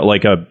time ago,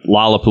 like a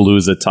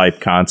Lollapalooza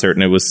type concert,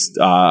 and it was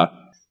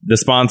the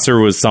sponsor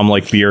was some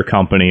like beer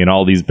company, and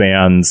all these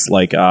bands,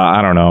 like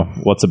I don't know,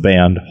 what's a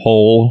band?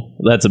 Hole,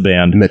 that's a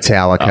band.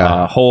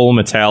 Metallica. Hole,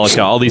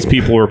 Metallica, all these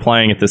people were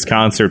playing at this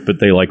concert, but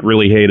they like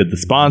really hated the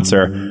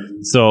sponsor,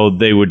 so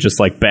they would just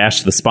like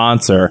bash the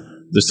sponsor.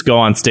 Just go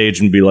on stage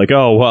and be like,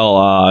 "Oh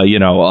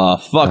well,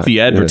 fuck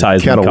the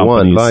advertisement Kettle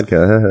One companies.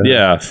 vodka.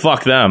 Yeah,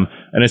 fuck them."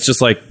 And it's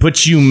just like,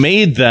 but you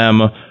made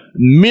them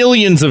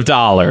millions of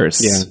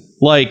dollars. Yeah.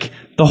 Like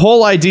the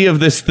whole idea of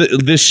this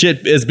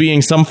shit as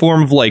being some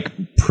form of like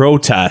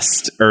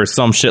protest or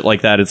some shit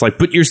like that. It's like,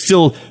 but you're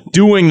still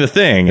doing the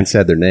thing. And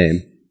said their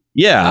name.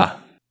 Yeah.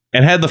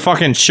 And had the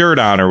fucking shirt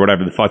on or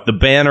whatever the fuck, the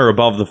banner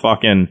above the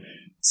fucking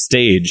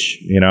stage,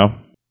 you know?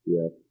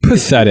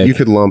 Pathetic. You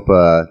could lump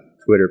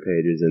Twitter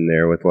pages in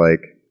there with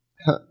like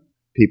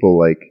people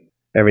like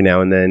every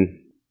now and then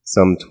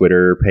some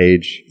Twitter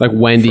page like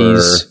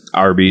Wendy's.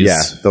 Arby's.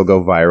 Yeah, they'll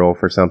go viral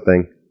for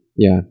something.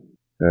 Yeah.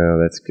 Oh,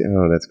 that's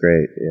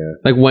great.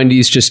 Yeah. Like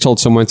Wendy's just told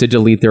someone to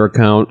delete their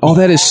account. Oh,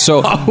 that is so...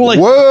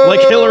 like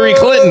Hillary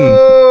Clinton.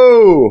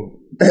 Whoa!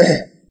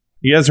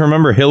 You guys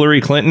remember Hillary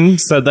Clinton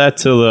said that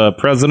to the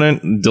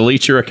president?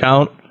 Delete your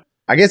account.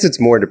 I guess it's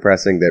more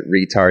depressing that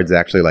retards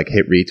actually like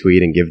hit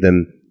retweet and give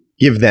them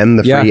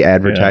the free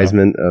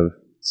advertisement of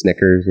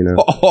Snickers, you know.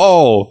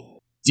 Oh,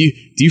 do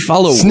you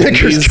follow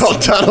Snickers Wendy's?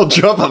 called Donald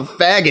Trump a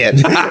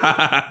faggot.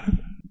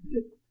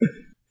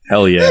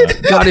 Hell yeah.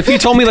 God, if you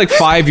told me like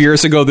 5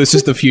 years ago this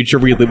is the future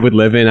we would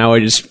live in, I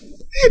would just...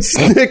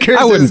 Snickers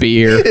I wouldn't be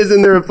here. Is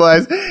in the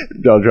replies.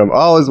 Donald Trump,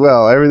 all is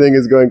well. Everything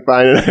is going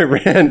fine in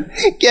Iran.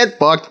 Get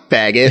fucked,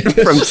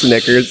 faggot, from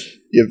Snickers,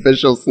 the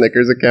official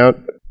Snickers account.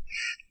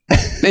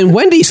 And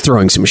Wendy's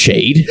throwing some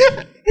shade.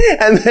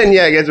 And then,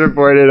 it gets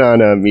reported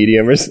on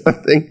Medium or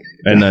something.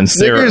 And then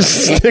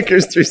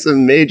Snickers threw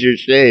some major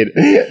shade.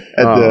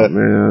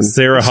 Man.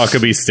 Sarah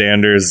Huckabee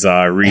Sanders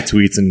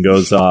retweets and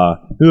goes,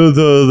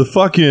 the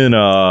fucking,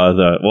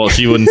 well,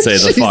 she wouldn't say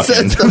the She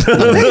fucking.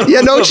 said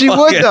yeah, no, she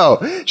would,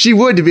 though. She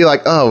would, to be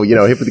like, oh,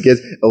 hip with the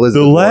kids.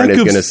 Elizabeth Warren is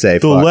going to say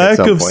fuck at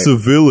some point.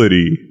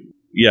 civility.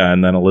 Yeah,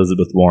 and then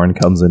Elizabeth Warren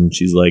comes in and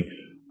she's like,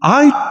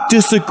 I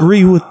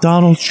disagree with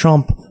Donald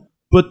Trump,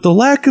 but the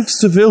lack of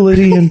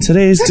civility in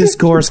today's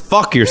discourse,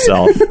 fuck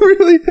yourself.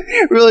 really,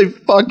 really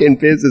fucking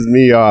pisses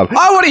me off.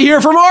 I want to hear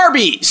from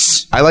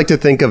Arby's. I like to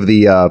think of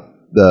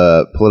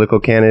the political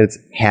candidates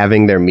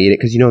having their meeting,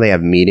 because they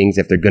have meetings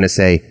if they're going to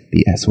say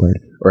the S word,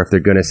 or if they're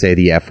going to say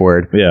the F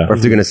word, or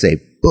if they're going to say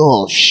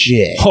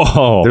bullshit.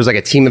 Oh. There's like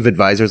a team of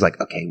advisors like,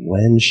 okay,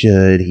 when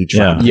should he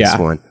drop this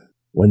one?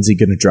 When's he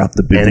going to drop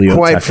the biblioteca? And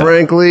quite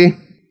frankly,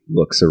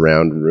 looks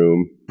around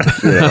room,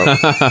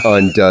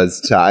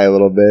 undoes tie a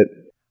little bit.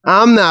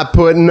 I'm not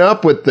putting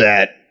up with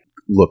that.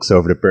 Looks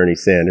over to Bernie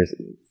Sanders.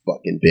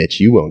 Fucking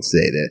bitch, you won't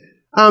say that.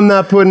 I'm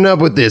not putting up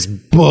with this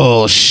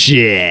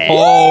bullshit.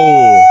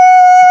 Oh.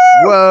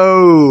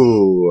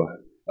 Whoa.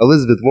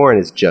 Elizabeth Warren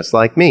is just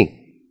like me.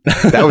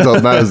 That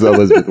was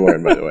Elizabeth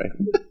Warren, by the way.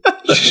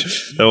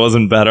 That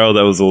wasn't Beto,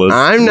 that was Elizabeth.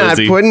 I'm not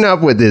putting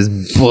up with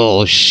this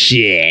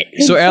bullshit.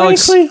 So,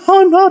 Alex...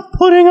 I'm not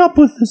putting up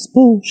with this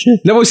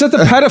bullshit. Now, was that the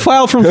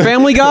pedophile from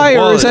Family Guy,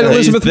 or is that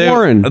Elizabeth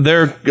Warren?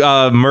 They're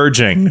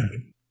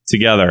merging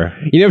together.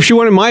 If she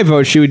wanted my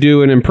vote, she would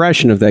do an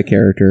impression of that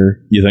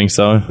character. You think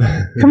so?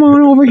 Come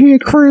on over here,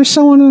 Chris.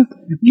 I want to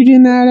get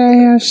in that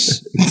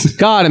ass.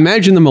 God,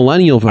 imagine the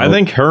millennial vote. I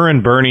think her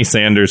and Bernie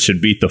Sanders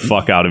should beat the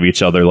fuck out of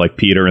each other like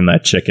Peter and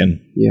that chicken.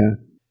 Yeah.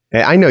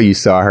 Hey, I know you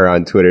saw her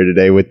on Twitter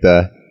today with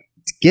the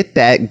get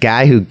that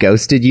guy who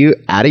ghosted you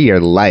out of your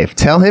life.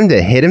 Tell him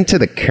to hit him to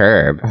the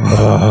curb.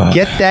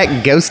 Get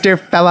that ghoster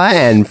fella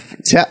and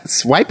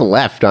swipe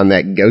left on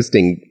that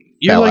ghosting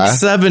You're fella. like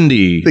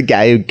 70. The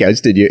guy who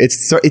ghosted you.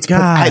 It's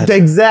God.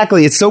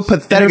 Exactly. It's so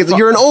pathetic.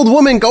 You're an old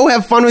woman. Go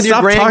have fun with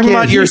Stop your grandkids. talking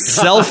about your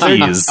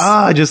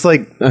selfies. Just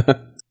like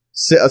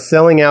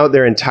selling out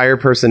their entire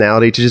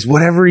personality to just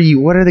what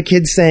are the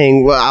kids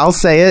saying? Well, I'll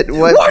say it.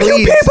 What do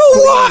people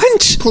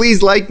want?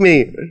 Please like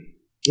me.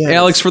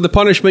 Alex, for the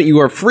punishment, you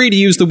are free to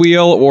use the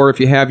wheel, or if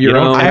you have your You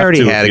don't own, I already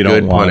to if had a you don't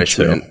good want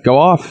punishment. go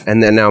off.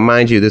 And then now,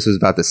 mind you, this was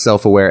about the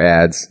self-aware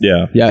ads.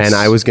 Yeah. Yes. And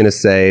I was going to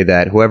say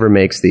that whoever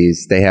makes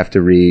these, they have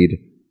to read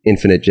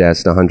Infinite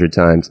Jest 100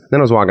 times. Then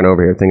I was walking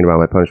over here thinking about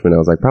my punishment. I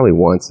was like, probably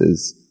once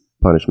is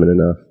punishment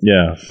enough.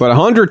 Yeah. But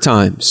 100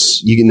 times.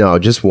 No,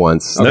 just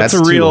once. That's a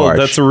too real harsh.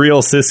 that's a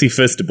real sissy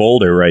fist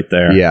boulder right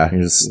there. Yeah.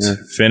 You just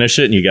finish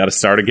it and you got to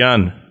start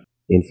again.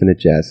 Infinite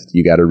Jest.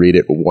 You got to read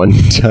it one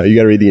time. You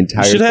got to read the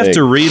entire You should have thing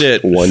to read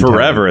it one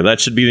forever. That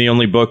should be the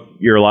only book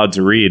you're allowed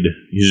to read.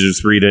 You should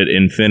just read it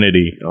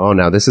infinity. Oh,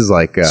 now this is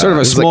like Sort of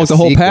a this is like smoke the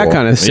whole sequel. pack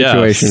kind of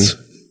situation. Yes.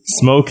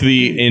 Smoke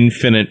the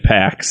infinite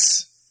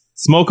packs.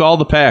 Smoke all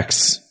the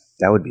packs.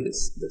 That would be the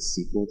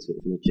sequel to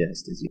Infinite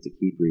Jest. Is you have to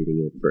keep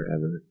reading it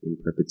forever in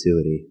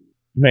perpetuity.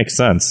 Makes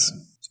sense.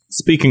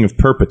 Speaking of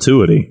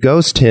perpetuity,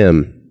 Ghost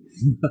him.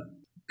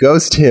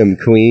 Ghost him,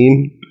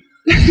 Queen.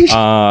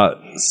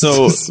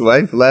 so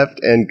Swipe left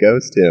and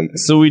ghost him.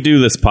 so we do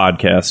this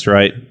podcast,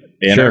 right?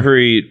 And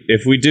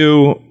we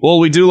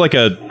do like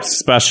a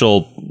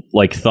special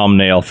like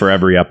thumbnail for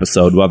every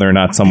episode, whether or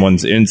not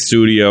someone's in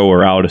studio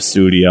or out of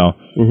studio.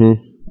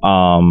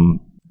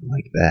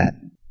 Like that.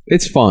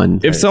 It's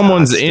fun. If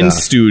someone's in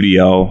stuff.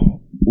 studio,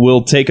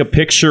 we'll take a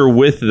picture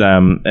with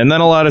them, and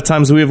then a lot of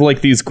times we have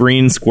like these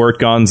green squirt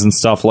guns and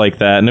stuff like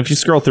that. And if you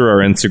scroll through our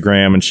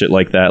Instagram and shit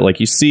like that, like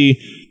you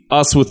see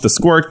us with the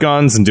squirt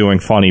guns and doing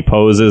funny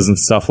poses and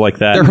stuff like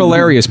that. They're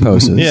hilarious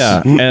poses.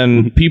 Yeah,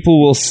 and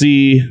people will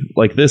see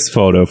like this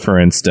photo, for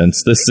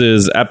instance. This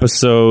is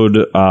episode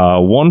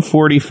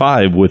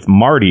 145 with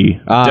Marty,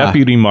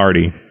 Deputy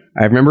Marty.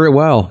 I remember it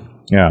well.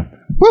 Yeah,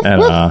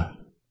 and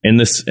in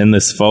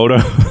this photo,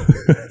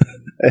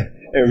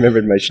 I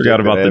remembered my shit. Forgot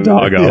about the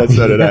doggo. Yeah,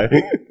 so did I.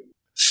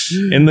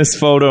 in this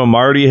photo,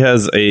 Marty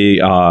has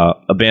a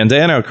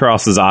bandana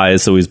across his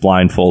eyes, so he's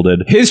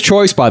blindfolded. His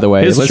choice, by the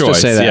way. His Let's choice,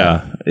 just say that.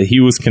 yeah, he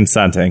was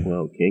consenting.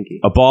 Well, kinky.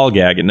 A ball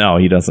gag. No,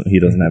 he doesn't. He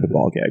doesn't have a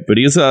ball gag, but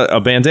he's a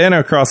bandana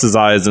across his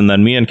eyes, and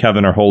then me and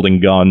Kevin are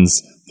holding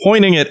guns,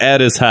 pointing it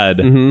at his head.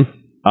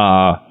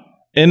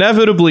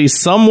 Inevitably,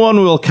 someone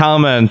will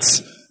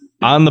comment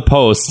on the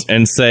post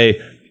and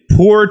say,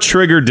 "Poor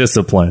trigger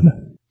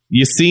discipline."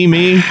 You see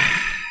me?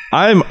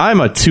 I'm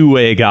a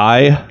two-way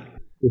guy.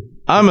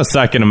 I'm a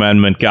Second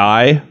Amendment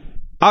guy.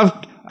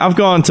 I've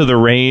gone to the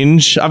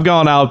range. I've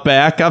gone out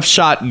back. I've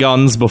shot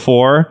guns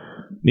before.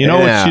 You know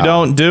what you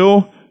don't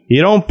do?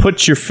 You don't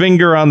put your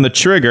finger on the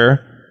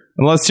trigger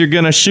unless you're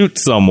going to shoot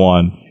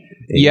someone.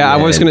 Yeah, I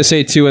was going to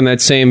say, too, in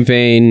that same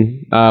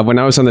vein, when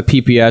I was on the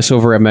PPS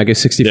over at Mega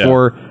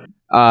 64,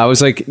 I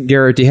was like,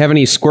 Garrett, do you have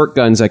any squirt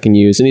guns I can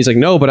use? And he's like,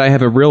 no, but I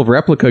have a real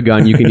replica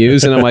gun you can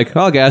use. And I'm like,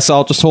 oh, I guess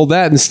I'll just hold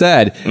that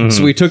instead.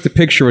 So we took the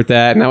picture with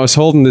that, and I was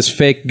holding this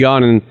fake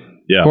gun, and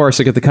of course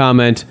I get the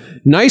comment,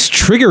 nice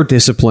trigger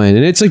discipline.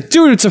 And it's like,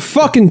 dude, it's a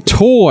fucking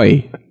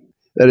toy.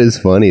 That is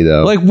funny,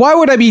 though. Like, why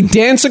would I be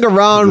dancing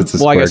around? It's a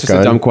Well, I guess squirt it's a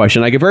gun. dumb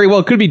question. I very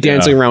well could be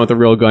dancing around with a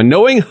real gun,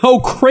 knowing how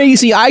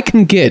crazy I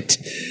can get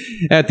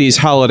at these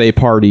holiday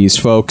parties,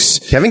 folks.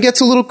 Kevin gets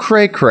a little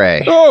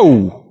cray-cray.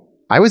 Oh!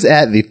 I was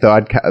at the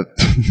Thought Cop.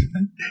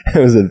 I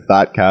was in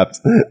Thought Cops.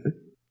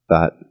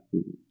 Thought.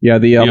 Yeah,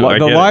 the I get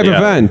it, live yeah.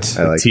 event.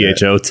 I like that.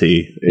 THOT.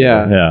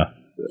 Yeah. Yeah.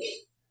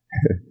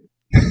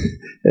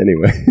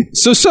 Anyway.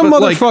 So some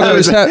But, like, motherfucker I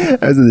was at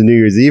the New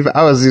Year's Eve.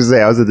 I was going to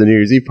say I was at the New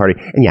Year's Eve party.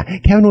 And yeah,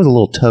 Kevin was a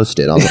little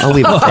toasted. I'll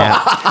leave it at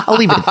that. I'll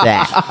leave it at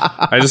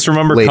that. I just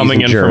remember Ladies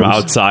coming and in from germs.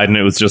 outside and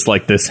it was just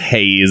like this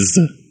haze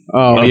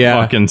Oh, of yeah.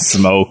 fucking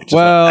smoke. Just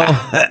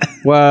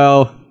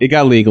Well, it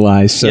got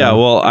legalized. So. yeah,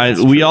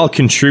 well, we all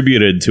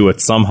contributed to it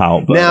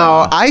somehow. But,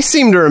 Now, I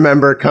seem to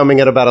remember coming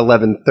at about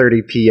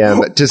 11:30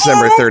 p.m.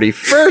 December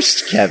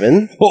 31st,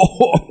 Kevin.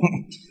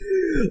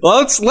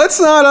 let's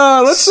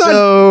not.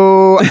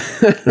 So,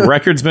 the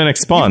record's been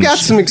expunged. got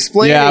some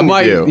explaining Yeah,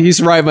 to do.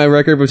 he's right. My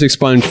record was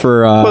expunged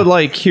for. But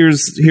like,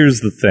 here's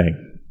the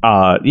thing.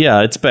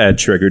 Yeah, it's bad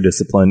trigger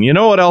discipline. You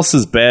know what else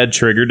is bad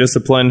trigger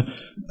discipline?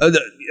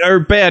 Or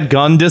bad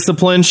gun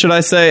discipline, should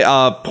I say?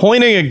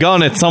 Pointing a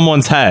gun at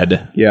someone's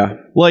head. yeah,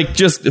 Like,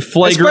 just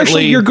flagrantly.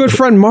 especially your good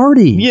friend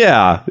Marty.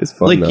 Yeah, It's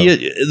fun, like though.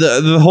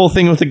 the whole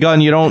thing with the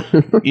gun. You don't,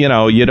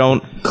 you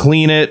don't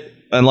clean it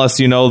unless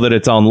you know that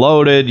it's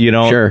unloaded. You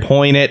don't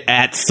point it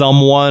at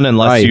someone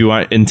unless Right. you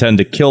intend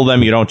to kill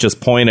them. You don't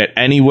just point it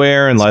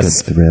anywhere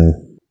unless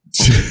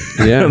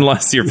Yeah.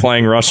 unless you're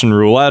playing Russian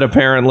roulette,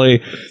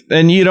 apparently.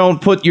 And you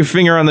don't put your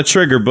finger on the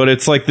trigger. But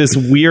it's like this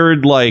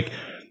weird, like,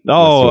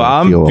 oh, I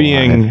I'm feel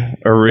being alive.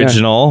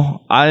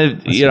 original.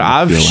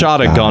 I've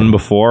shot a gun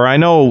before. I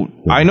know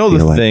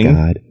the thing.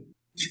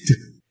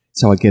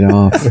 That's how I get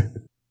off.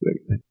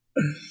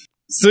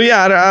 So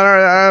yeah,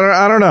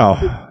 I don't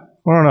know.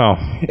 I don't know.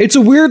 It's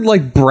a weird,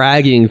 like,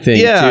 bragging thing.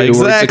 Yeah, too, where it's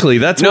like, exactly.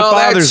 That's what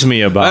bothers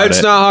me about That's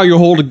it. not how you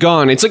hold a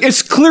gun. It's like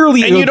it's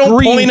clearly And a you don't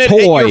green point it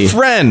toy. at your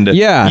friend.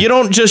 Yeah. You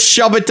don't just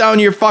shove it down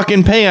your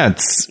fucking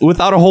pants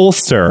without a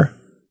holster.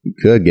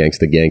 Good,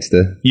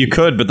 gangsta. You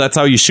could, but that's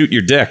how you shoot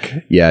your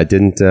dick. Yeah,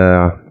 didn't...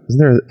 Isn't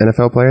there an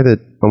NFL player that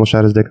almost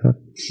shot his dick off?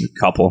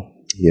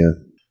 Couple. Yeah.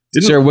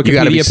 Is there a Wikipedia You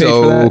got to be page for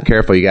so that?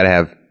 careful. You got to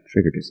have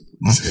trigger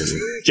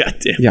discipline. God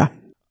damn. Yeah.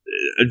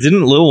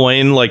 Didn't Lil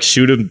Wayne like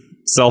shoot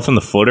himself in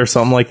the foot or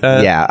something like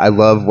that? Yeah, I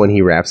love when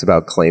he raps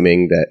about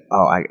claiming that.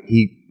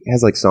 He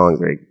has like songs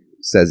where he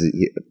says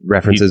he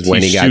references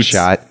when he got shoots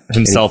shot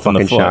himself and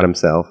in he the fucking foot. shot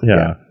himself.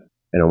 Yeah.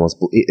 And almost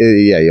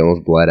he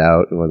almost bled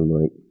out. It wasn't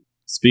like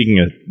Speaking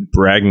of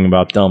bragging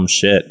about dumb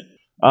shit,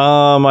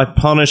 my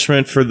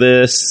punishment for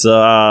this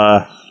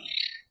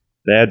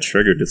bad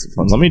trigger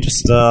discipline. Let me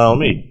just let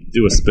me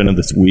do a spin of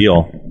this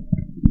wheel.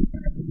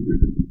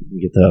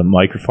 Get the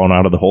microphone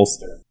out of the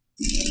holster.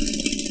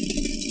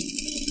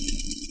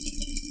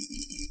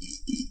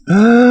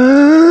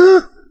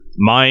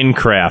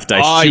 Minecraft.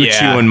 I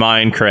shoot you in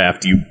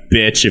Minecraft, you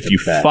bitch. If you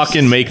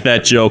fucking make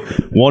that joke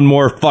one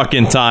more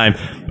fucking time,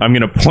 I'm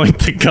going to point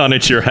the gun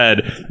at your head,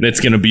 and it's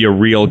going to be a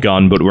real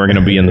gun, but we're going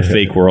to be in the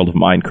fake world of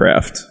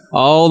Minecraft.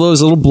 All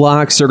those little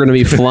blocks are going to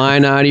be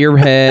flying out of your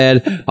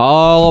head.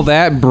 All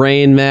that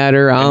brain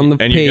matter on the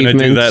And pavement. you're going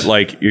to do that,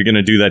 like, you're going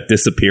to do that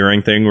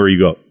disappearing thing where you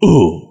go,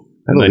 ooh,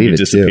 and then believe you it,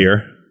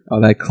 disappear.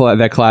 Oh,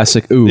 that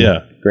classic. Ooh. Yeah.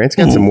 Grant's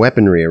got some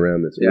weaponry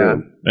around this Yeah.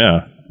 room. Yeah.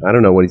 I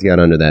don't know what he's got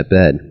under that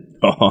bed.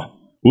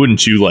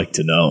 Wouldn't you like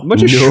to know? A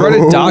bunch of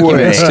shredded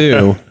documents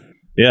too.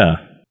 Yeah.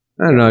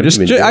 I don't know. I just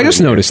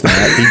noticed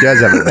that. He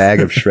does have a bag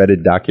of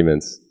shredded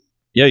documents.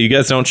 Yeah, you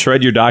guys don't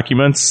shred your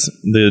documents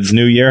the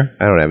new year?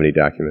 I don't have any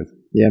documents.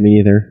 Yeah, me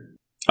either.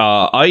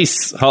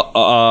 ICE,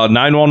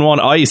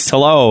 911 ICE,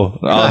 hello.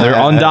 They're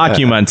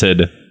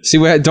undocumented. See,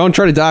 don't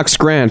try to dox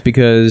Grant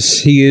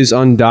because he is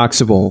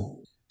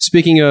undoxable.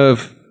 Speaking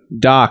of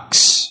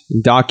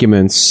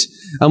documents,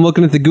 I'm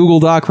looking at the Google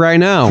Doc right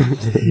now.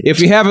 If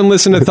you haven't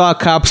listened to Thought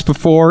Cops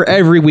before,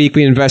 every week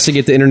we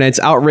investigate the internet's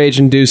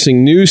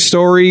outrage-inducing news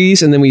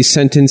stories, and then we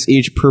sentence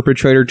each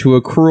perpetrator to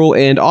a cruel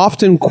and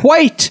often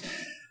quite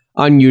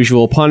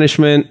unusual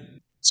punishment.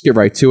 Let's get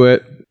right to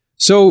it.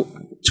 So,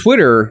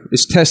 Twitter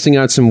is testing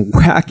out some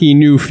wacky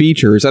new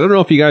features. I don't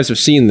know if you guys have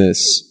seen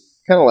this.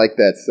 Kind of like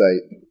that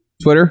site.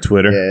 Twitter?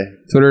 Twitter. Yeah,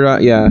 Twitter,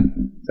 yeah.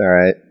 it's all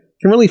right.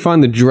 You can really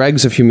find the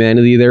dregs of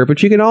humanity there,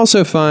 but you can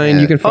also find,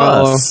 you can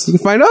follow, us. you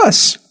can find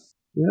us.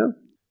 Yeah.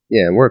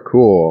 Yeah, and we're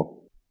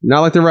cool.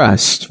 Not like the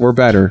rest. We're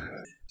better.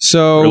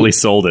 So, Really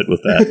sold it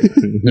with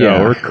that.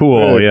 Yeah. We're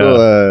cool, We're yeah.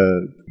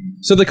 cool,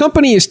 so the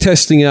company is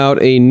testing out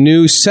a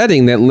new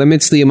setting that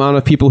limits the amount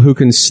of people who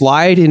can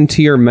slide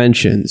into your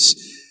mentions.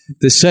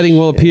 The setting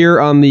will appear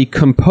on the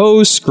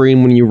compose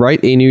screen when you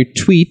write a new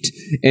tweet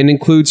and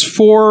includes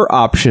 4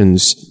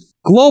 options: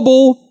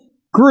 global,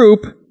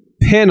 group,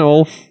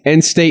 panel,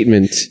 and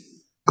statement.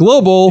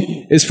 Global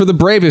is for the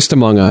bravest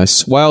among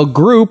us, while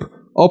group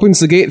opens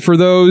the gate for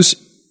those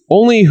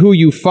only who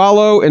you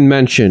follow and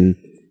mention.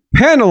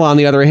 Panel, on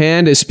the other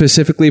hand, is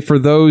specifically for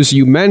those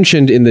you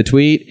mentioned in the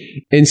tweet,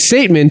 and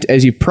statement,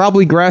 as you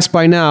probably grasp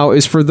by now,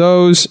 is for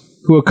those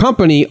who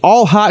accompany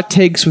all hot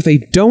takes with a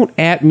 "don't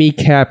at me"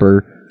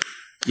 capper.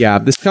 Yeah,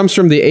 this comes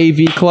from the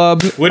AV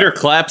Club. Twitter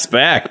claps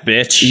back,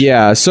 bitch.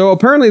 Yeah, so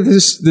apparently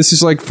this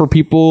is like for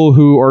people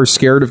who are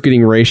scared of getting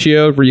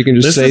ratioed, where you can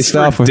just This say is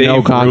stuff for with Dave no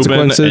Rubin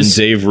consequences.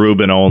 and Dave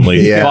Rubin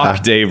only. Yeah.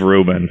 Fuck Dave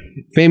Rubin.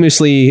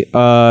 Famously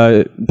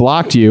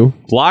blocked you.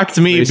 Blocked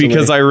me Recently.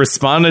 because I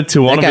responded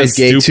to one of guy's his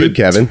gay stupid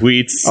too, Kevin.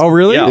 tweets. Oh,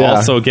 really? Yeah, Yeah.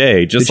 also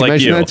gay, just Did you like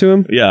mention you. that to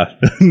him? Yeah.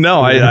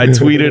 No, I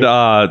tweeted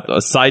a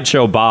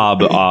Sideshow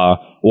Bob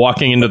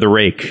walking into the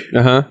rake.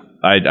 Uh-huh.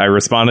 I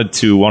responded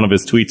to one of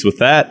his tweets with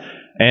that,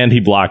 and he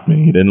blocked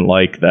me. He didn't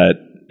like that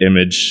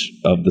image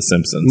of The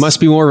Simpsons. Must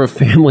be more of a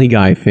Family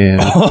Guy fan.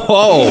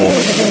 Oh,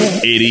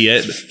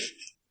 idiot.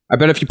 I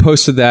bet if you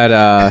posted that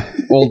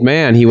old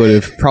man, he would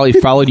have probably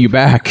followed you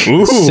back.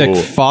 Ooh. Sick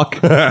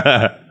fuck. Really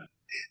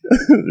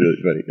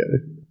funny guy.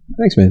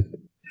 Thanks, man.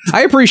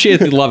 I appreciate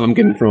the love I'm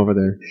getting from over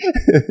there.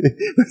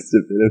 Must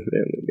have been a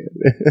family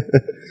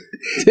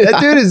guy. That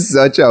dude is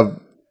such a,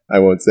 I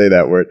won't say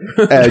that word,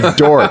 a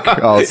dork,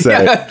 I'll say.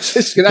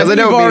 Because Because I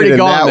don't mean it in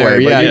that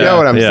way, but you know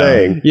what I'm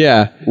saying.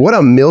 Yeah. What a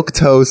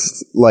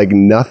milquetoast, like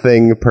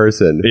nothing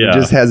person Yeah. who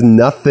just has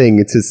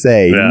nothing to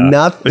say, Yeah.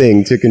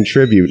 nothing to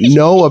contribute,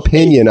 no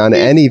opinion on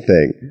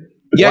anything.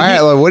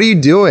 Yeah, Why, what are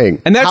you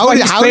doing? And that's why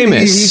he's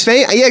famous. He's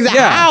famous. Yeah, exactly.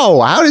 Yeah.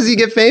 How? How does he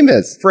get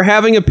famous? For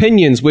having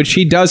opinions, which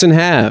he doesn't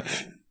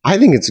have. I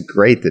think it's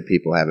great that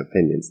people have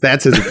opinions.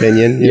 That's his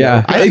opinion. you Yeah.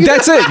 know? I think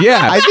That's it.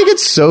 Yeah. I think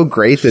it's so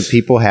great that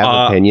people have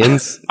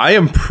opinions. I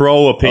am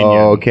pro opinion.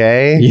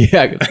 Okay.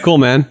 Yeah. Cool,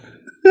 man.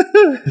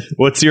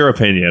 What's your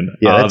opinion?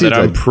 Yeah, that dude's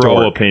I'm a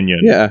pro dork.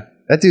 opinion. Yeah.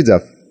 That dude's a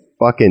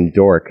fucking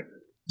dork.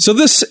 So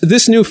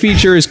this new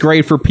feature is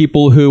great for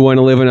people who want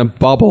to live in a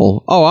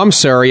bubble. Oh, I'm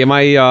sorry. Am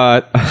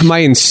I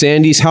in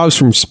Sandy's house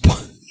from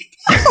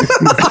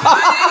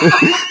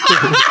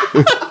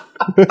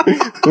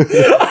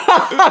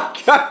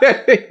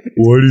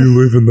Why do you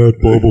live in that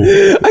bubble?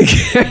 I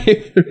can't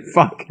even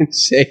fucking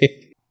say it.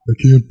 I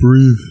can't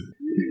breathe.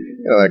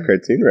 Oh, that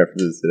cartoon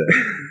references today.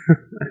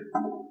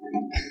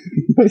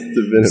 Must have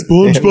been a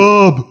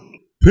SpongeBob!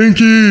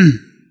 Pinky!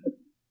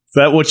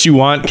 that what you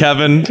want,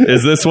 Kevin?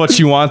 Is this what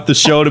you want the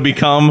show to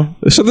become?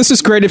 So this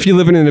is great if you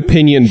live in an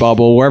opinion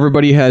bubble where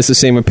everybody has the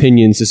same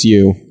opinions as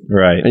you.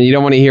 Right. And you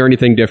don't want to hear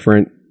anything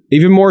different.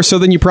 Even more so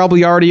than you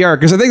probably already are.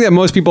 Because I think that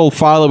most people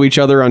follow each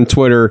other on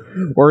Twitter,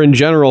 or in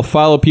general,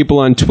 follow people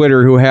on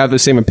Twitter who have the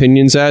same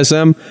opinions as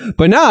them.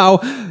 But now,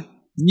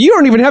 you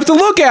don't even have to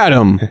look at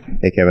them.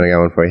 Hey, Kevin, I got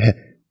one for you.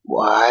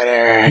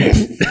 Water.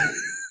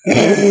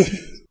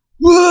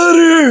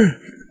 Water!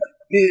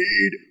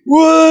 Need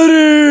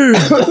water!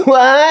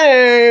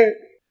 Water!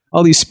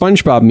 All these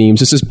SpongeBob memes.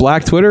 This is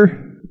Black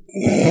Twitter?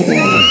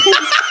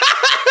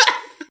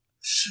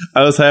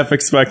 I was half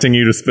expecting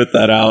you to spit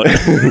that out. I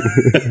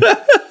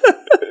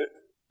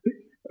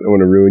don't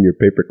want to ruin your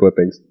paper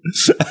clippings.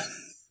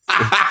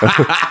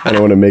 I don't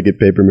want to make it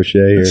paper mache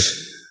here.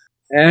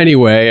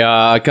 Anyway,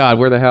 God,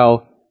 where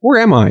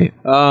am I?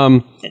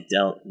 I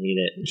don't need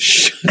it.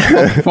 Shut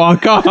the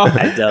fuck up.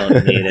 I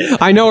don't need it.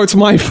 I know it's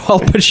my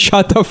fault, but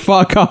shut the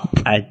fuck up.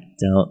 I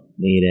don't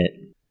need it.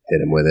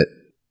 Hit him with it.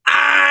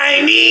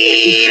 I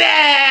need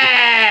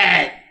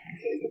it!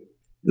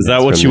 Is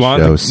that what from you the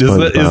want? show, Is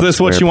SpongeBob this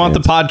what you want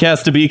the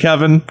podcast to be,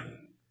 Kevin?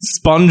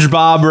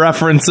 SpongeBob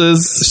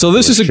references? So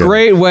this is a Sure.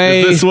 great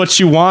way. Is this what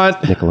you want?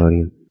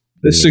 Nickelodeon.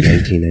 This is,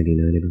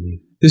 1999, I believe.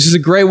 this is a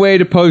great way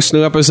to post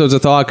new episodes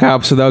of Thought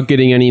Cops without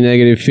getting any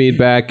negative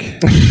feedback.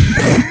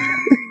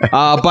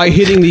 By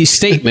hitting the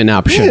statement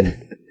option.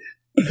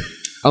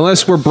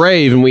 Unless we're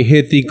brave and we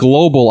hit the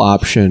global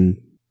option.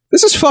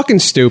 This is fucking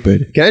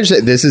stupid. Can I just say,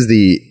 this is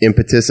the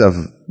impetus of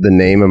the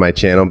name of my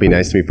channel, Be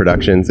Nice to Me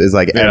Productions, is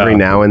like every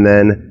now and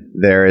then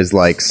there is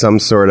like some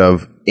sort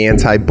of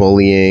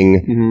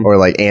anti-bullying or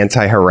like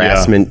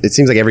anti-harassment. It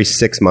seems like every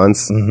 6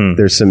 months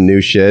there's some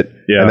new shit.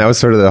 Yeah. And that was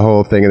sort of the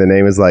whole thing of the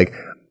name is like,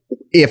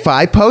 if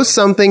I post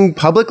something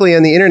publicly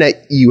on the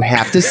internet, you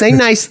have to say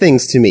nice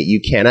things to me.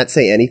 You cannot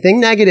say anything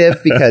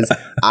negative because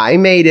I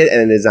made it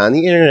and it is on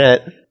the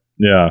internet.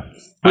 Yeah.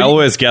 I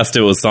always guessed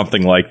it was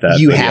something like that.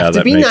 You but have yeah, to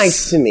that be makes-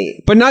 nice to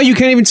me. But now you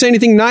can't even say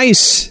anything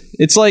nice.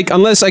 It's like,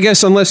 unless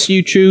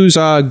you choose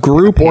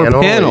group or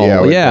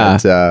panel. with Yeah.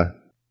 that,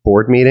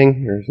 board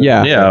meeting or something.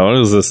 Yeah. Yeah, what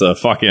is this? A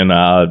fucking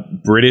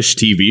British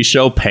TV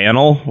show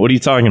panel? What are you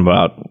talking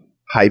about?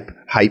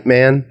 Hype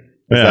man.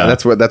 Yeah.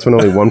 That's when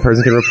only one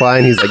person can reply,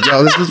 and he's like,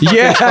 "Yo, this is fucking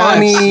Yes.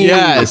 funny.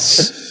 Yes.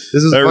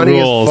 This is That funny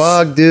rules. as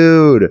fuck,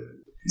 dude.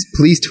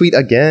 Please tweet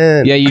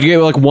again." Yeah, you get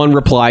like one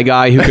reply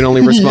guy who can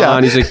only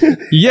respond. Yeah. He's like,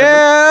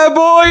 yeah,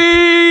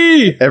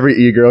 boy! Every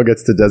e-girl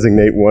gets to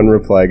designate one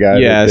reply guy.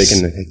 That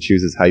Yes. they can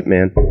choose as hype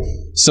man.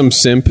 Some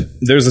simp.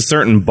 There's a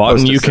certain button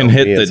Post a you can selfie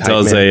hit as that hype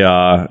does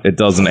man. it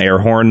does an air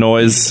horn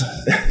noise.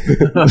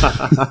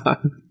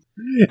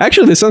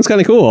 Actually, this sounds kind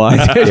of cool. I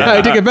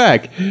take it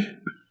back.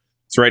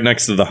 It's right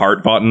next to the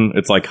heart button.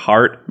 It's like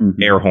heart,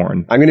 air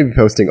horn. I'm going to be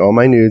posting all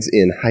my nudes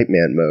in hype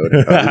man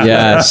mode.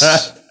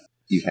 Yes.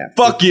 You have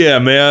to. Fuck yeah,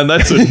 man.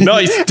 That's a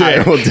nice I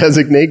dick. will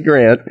designate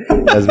Grant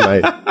as my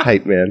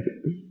hype man.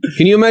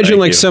 Can you imagine Thank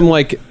like you. some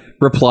like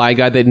reply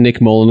guy that Nick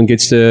Mullen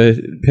gets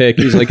to pick?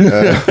 He's like,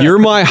 you're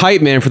my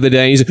hype man for the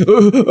day. He's like,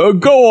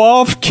 go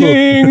off,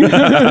 king.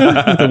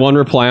 The one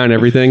reply on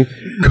everything.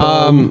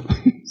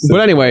 But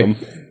anyway,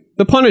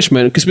 the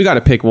punishment, because we got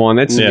to pick one.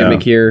 That's the Yeah.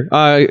 gimmick here.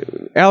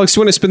 Alex, you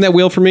want to spin that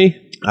wheel for me?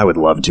 I would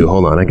love to.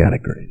 Hold on, I got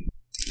it, Grant.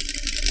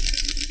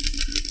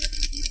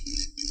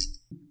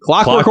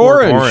 Clockwork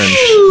Orange.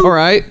 All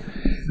right.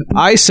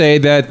 I say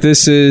that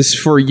this is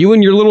for you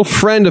and your little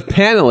friend of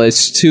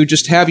panelists to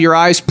just have your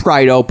eyes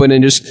pried open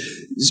and just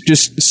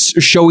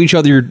show each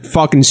other your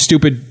fucking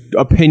stupid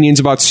opinions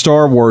about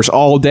Star Wars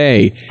all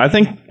day. I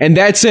think And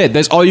that's it.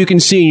 That's all you can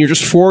see. And you're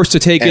just forced to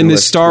take in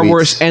this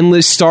Endless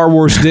endless Star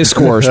Wars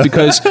discourse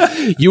because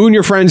you and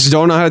your friends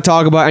don't know how to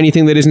talk about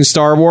anything that isn't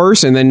Star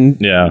Wars, and then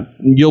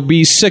you'll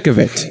be sick of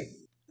it.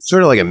 It's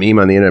sort of like a meme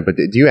on the internet, but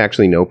do you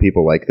actually know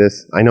people like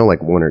this? I know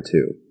like one or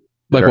two.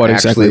 Like that are what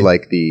actually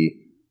exactly?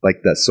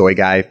 like the soy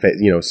guy,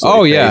 soy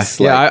Oh yeah,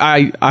 face, yeah.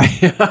 like-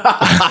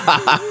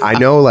 I I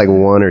know like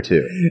one or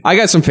two I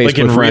got some Facebook like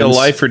in friends. real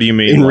life, or do you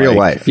mean in real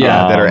like- life,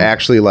 Yeah. that are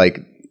actually like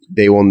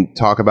they will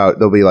talk about.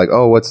 They'll be like,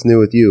 "Oh, what's new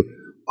with you?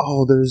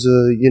 Oh, there's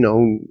a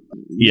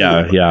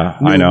Yeah,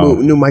 I know.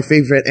 my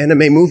favorite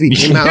anime movie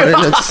came out,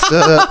 and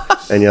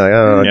it's and you're like,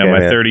 oh, okay, Yeah, my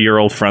man.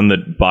 30-year-old friend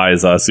that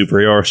buys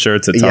superhero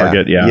shirts at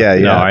Target. Yeah, yeah.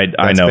 No, I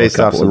That's know a based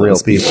off couple some of real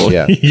those people.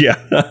 Yeah.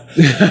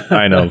 Yeah,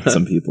 I know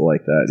some people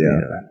like that.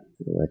 Yeah.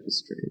 Life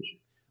is strange.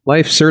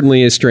 Life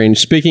certainly is strange.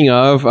 Speaking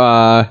of,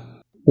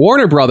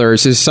 Warner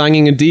Brothers is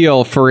signing a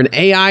deal for an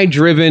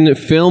AI-driven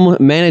film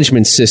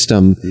management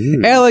system.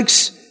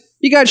 Alex,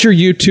 you got your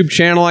YouTube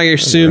channel. I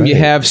assume you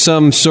have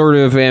some sort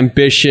of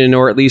ambition,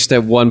 or at least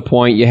at one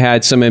point you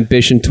had some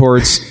ambition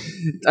towards...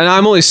 And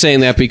I'm only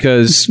saying that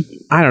because,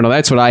 I don't know,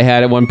 that's what I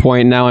had at one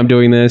point, and now I'm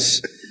doing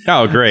this.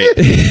 Oh, great.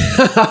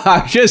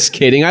 Just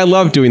kidding. I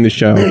love doing the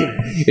show.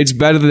 It's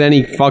better than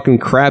any fucking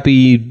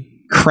crappy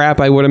crap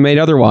I would have made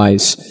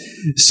otherwise.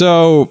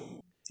 So...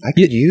 I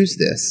could use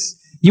this.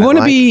 You want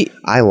to be...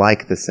 I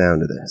like the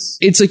sound of this.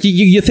 It's like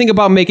you think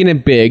about making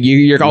it big.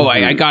 You're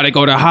I gotta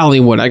go to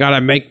Hollywood. I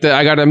gotta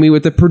meet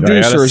with the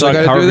producers. I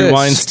gotta Harvey do this.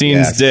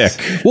 Weinstein's dick.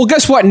 Well,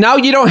 guess what? Now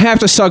you don't have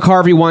to suck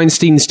Harvey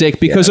Weinstein's dick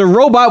because a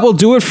robot will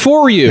do it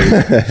for you.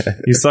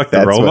 You suck the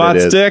That's what it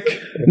robot's is.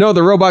 dick? No,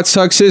 the robot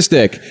sucks his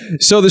dick.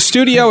 So the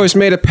studio has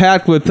made a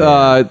pact with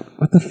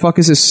what the fuck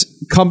is this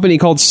company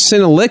called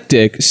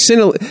Synalytic?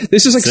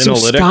 This is like some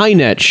Synalytic?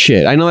 Skynet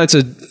shit. I know that's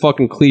a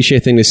fucking cliche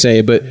thing to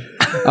say, but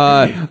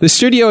the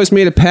studio has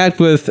made a pact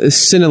with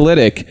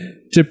Synalytic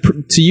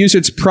to use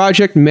its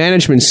project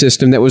management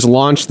system that was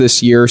launched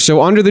this year.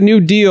 So under the new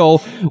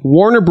deal,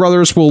 Warner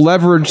Brothers will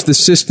leverage the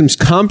system's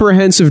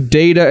comprehensive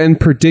data and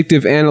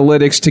predictive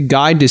analytics to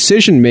guide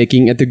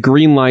decision-making at the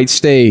green light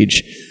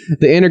stage.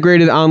 The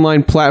integrated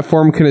online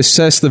platform can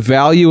assess the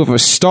value of a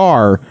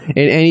star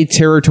in any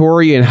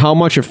territory and how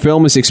much a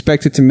film is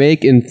expected to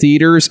make in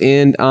theaters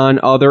and on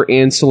other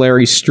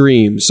ancillary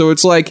streams. So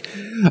it's like,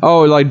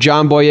 like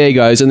John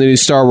Boyega is in the new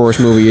Star Wars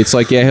movie. It's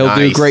like, yeah, he'll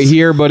do great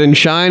here, but in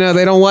China,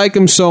 they don't like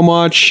him so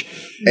much.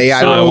 AI.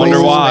 I wonder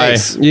replaces why.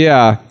 face.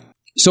 Yeah.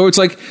 So it's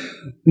like,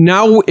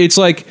 now it's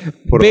like...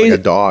 Put it like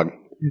a dog.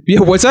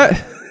 Yeah, what's that?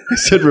 I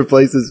said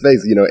replace his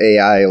face. You know,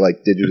 AI like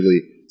digitally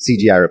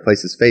CGI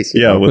replace his face.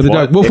 you Yeah, know? with the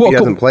what? dog. Well, if he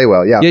doesn't play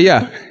well. Yeah.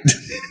 Yeah.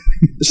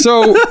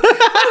 So...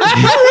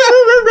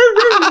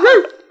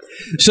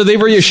 So they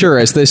reassure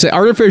us. They say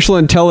artificial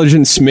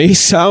intelligence may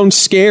sound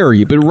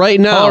scary, but right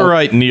now... All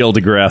right, Neil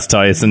deGrasse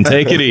Tyson,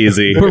 take it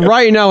easy. But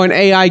right now, an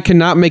AI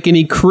cannot make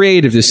any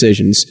creative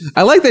decisions.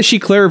 I like that she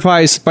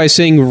clarifies by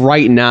saying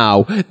right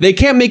now. They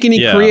can't make any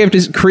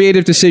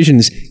creative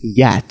decisions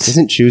yet.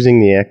 Isn't choosing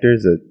the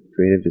actors a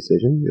creative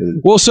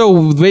decision? Well,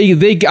 so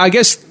they I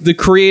guess the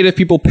creative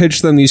people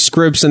pitch them these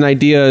scripts and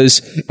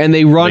ideas, and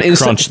they run They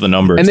crunch the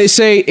numbers. and they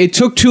say it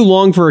took too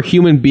long for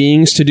human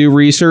beings to do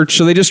research,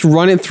 so they just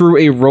run it through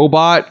a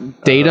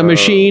robot data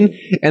machine,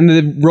 and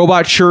the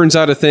robot churns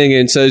out a thing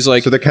and says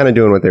like, So they're kind of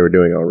doing what they were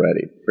doing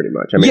already, pretty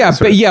much. I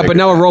mean, but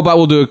now a robot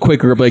will do it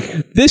quicker.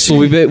 Like this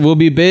will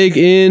be big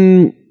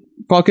in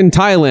fucking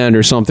Thailand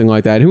or something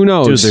like that. Who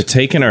knows? Dude, they're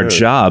taking our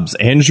jobs.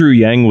 Andrew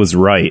Yang was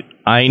right.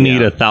 I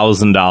need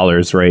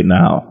 $1,000 right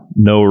now.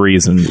 No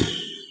reason.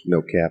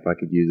 No cap. I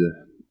could use a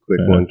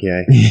quick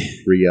 1K.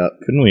 Re-up.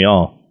 Couldn't we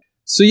all?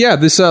 So yeah,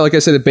 this like I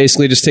said, it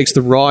basically just takes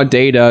the raw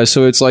data.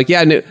 So it's like,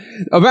 I mean,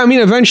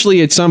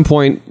 eventually at some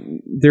point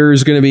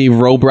there's going to be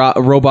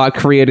robot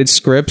created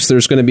scripts.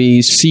 There's going to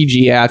be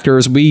CG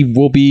actors. We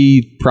will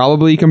be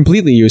probably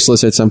completely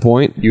useless at some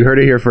point. You heard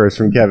it here first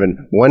from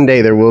Kevin. One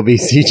day there will be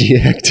CG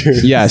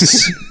actors.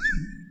 Yes.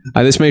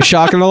 This may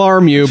shock and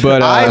alarm you,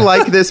 but I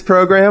like this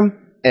program,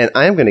 and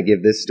I'm going to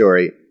give this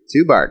story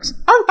 2 barks.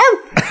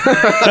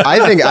 I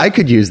think I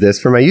could use this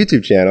for my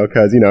YouTube channel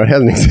because, it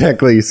hasn't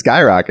exactly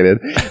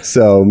skyrocketed.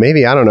 So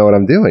maybe I don't know what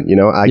I'm doing.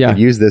 I could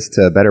use this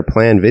to better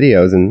plan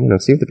videos and,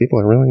 see what the people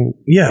are really...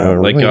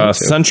 like really into.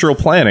 central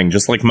planning,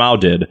 just like Mao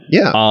did.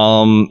 Yeah.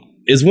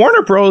 Is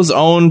Warner Bros.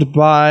 Owned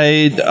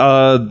by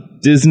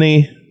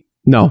Disney?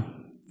 no,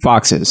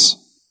 Fox is.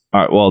 All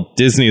right, well,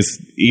 Disney's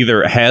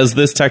either has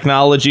this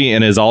technology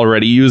and is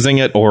already using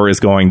it or is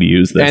going to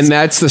use this. And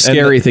that's the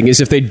scary thing is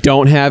if they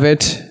don't have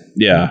it,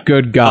 yeah.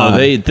 good God.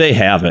 They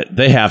have it.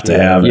 They have to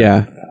have it.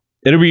 Yeah.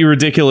 It'll be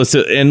ridiculous.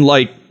 And,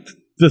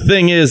 the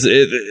thing is,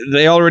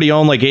 they already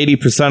own,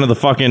 80% of the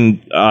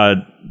fucking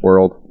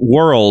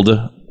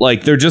world.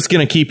 They're just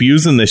going to keep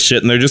using this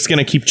shit, and they're just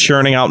going to keep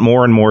churning out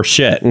more and more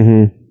shit.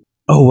 Mm-hmm.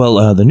 Oh,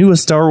 well, the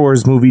newest Star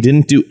Wars movie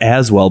didn't do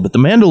as well, but The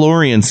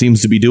Mandalorian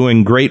seems to be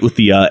doing great with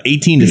the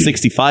 18 to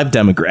 65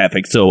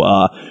 demographic. So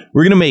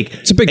we're going to make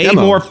a big 8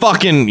 demo. more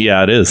fucking...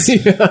 Yeah, it is.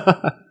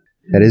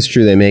 That is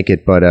true. They make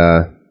it, but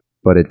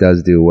it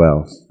does do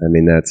well. I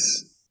mean,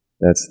 that's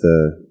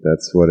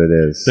what it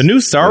is. The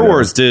new Star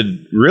Wars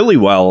did really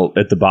well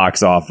at the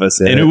box office,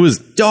 and it was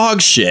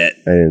dog shit.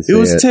 I didn't see it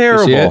was it.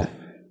 terrible. Did you see it?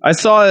 I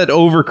saw it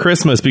over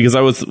Christmas because I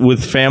was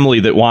with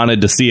family that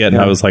wanted to see it, and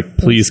I was like,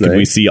 please, could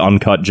we see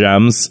Uncut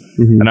Gems?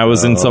 And I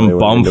was in some they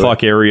weren't into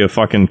bumfuck area of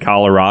fucking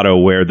Colorado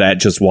where that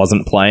just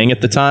wasn't playing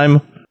at the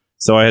time.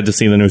 So I had to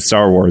see the new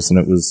Star Wars, and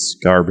it was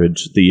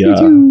garbage.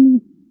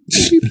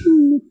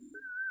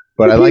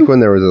 But I like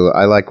when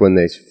I like when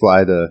they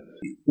fly the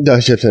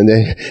ships and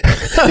they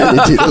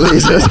do the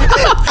lasers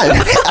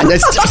and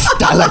there's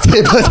starlight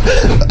papers.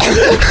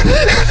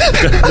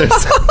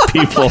 There's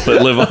people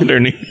that live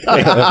underneath.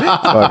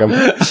 Fuck 'em.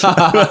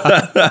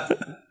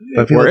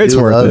 But people It's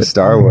do worth love it.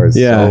 Star Wars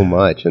Yeah. so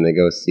much, and they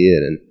go see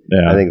it, and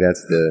Yeah. I think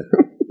that's the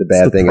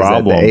bad the thing is that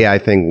problem. the AI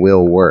thing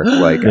will work.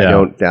 I Yeah.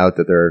 don't doubt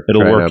that they're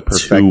It'll trying work to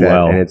perfect too that,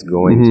 well. and it's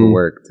going Mhm. to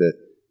work.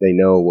 They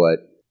know what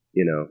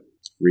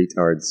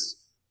retards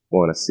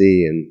want to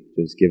see, and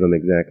just give them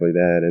exactly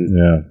that. And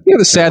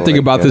The sad thing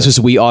about this is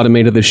we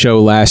automated the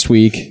show last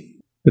week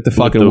with the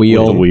fucking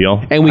wheel. With the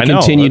wheel. And we I know,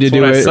 continue to that's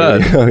do what I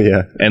it. said. oh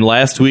yeah, And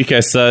last week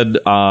I said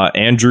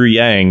Andrew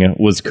Yang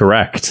was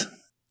correct.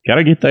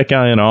 Gotta get that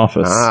guy in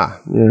office.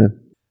 Yeah.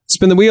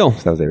 Spin the wheel.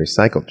 that was a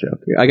recycled joke.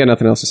 I got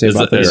nothing else to say Is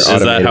about that this. how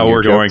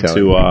we're automating your going joke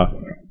to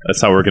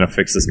That's how we're gonna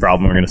fix this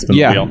problem. We're gonna spin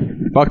Yeah. the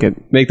wheel. Fuck it.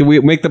 Make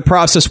the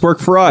process work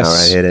for us. All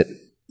right, hit it.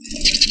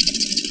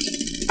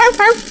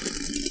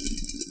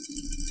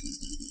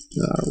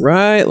 All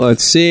right,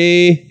 let's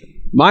see.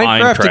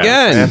 Minecraft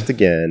again. Minecraft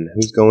again.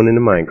 Who's going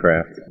into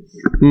Minecraft?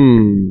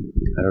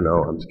 I don't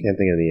know. I can't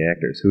think of the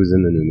actors. Who's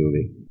in the new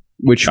movie?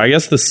 Which I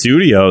guess the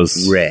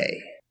studios.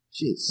 Ray.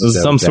 This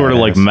is some sort of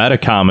like meta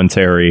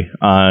commentary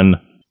on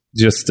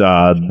just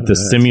the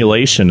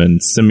simulation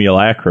and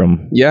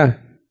simulacrum. Yeah.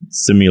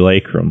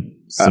 Simulacrum.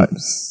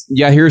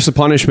 Yeah, here's the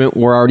punishment.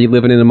 We're already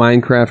living in a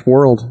Minecraft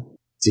world.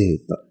 Dude,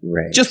 but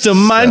Ray. Just a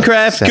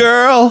Minecraft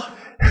girl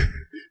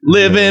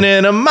living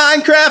in a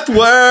Minecraft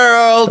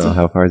world. So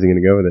how far is he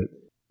going to go with it?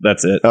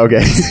 That's it.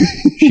 Okay.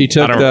 She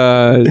took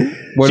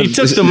the... She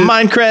took the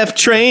Minecraft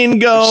train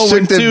going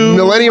Took the to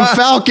Millennium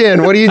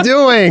Falcon. What are you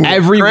doing?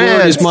 Every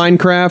Grant. word is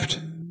Minecraft.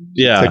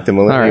 Yeah. Took the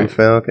Millennium All right.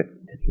 Falcon.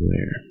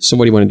 So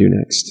what do you want to do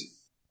next?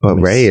 But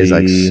me Ray is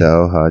like see.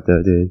 so hot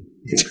though, dude.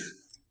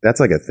 That's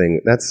like a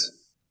thing. That's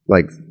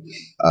like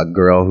a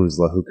girl who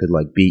could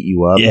like beat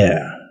you up.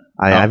 Yeah.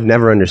 I've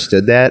never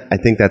understood that. I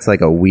think that's like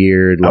a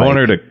weird. I Like, want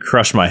her to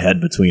crush my head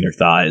between her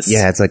thighs.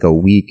 Yeah, it's like a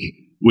weak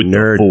With the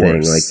nerd force.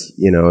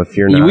 thing. Like if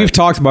you're not, We've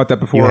talked about that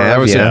before. You have? That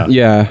was Yeah.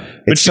 yeah.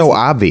 it's so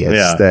obvious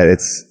Yeah. that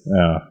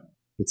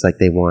it's like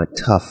they want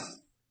tough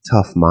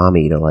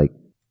mommy to like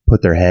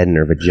put their head in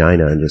her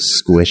vagina and just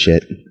squish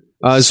it.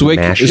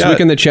 Smash it. Zwick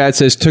in the chat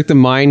says, took the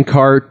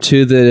minecart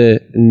to the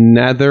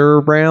nether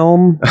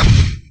realm.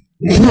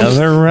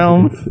 Nether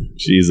realm?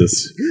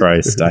 Jesus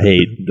Christ, I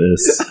hate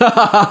this.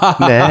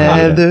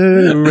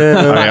 Nether All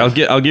realm. right,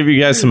 I'll give you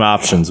guys some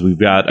options. We've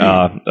got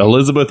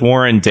Elizabeth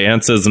Warren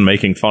dances and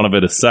making fun of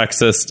it as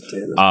sexist.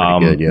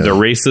 good, yeah. The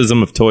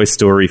racism of Toy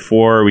Story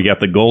 4. We got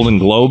the Golden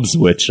Globes,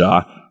 which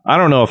I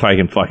don't know if I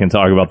can fucking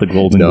talk about the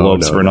Golden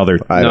Globes for another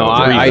I don't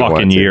think three I fucking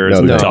want to. years.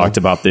 No, We've no. talked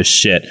about this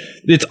shit.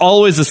 It's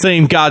always the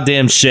same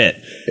goddamn shit.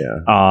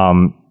 Yeah.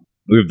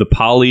 We have the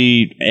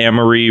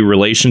polyamory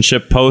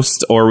relationship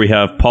post, or we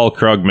have Paul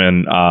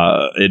Krugman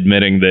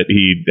admitting that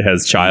he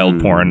has child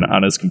porn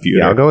on his computer.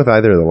 Yeah, I'll go with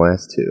either of the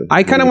last two.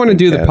 I kind of want to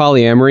do the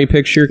polyamory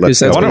picture because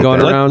that's Let's been go.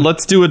 going around.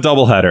 Let's do a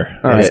double header.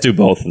 All Let's right. do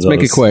both of those. Let's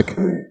make it quick.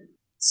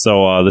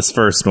 So this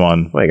first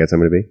one, I got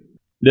somebody to be.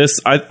 this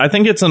I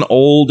think it's an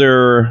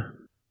older.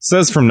 It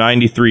says from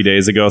 93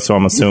 days ago, so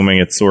I'm assuming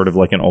it's sort of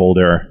like an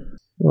older.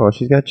 Oh,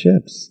 she's got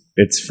chips.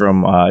 It's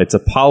from it's a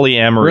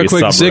polyamory Real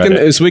quick, subreddit.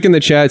 Zwick in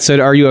the chat said,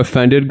 "Are you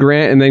offended,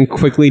 Grant?" and then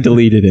quickly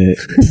deleted it.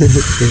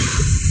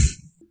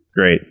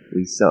 Great,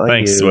 We saw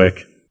thanks, you.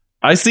 Zwick.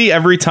 I see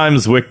every time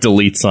Zwick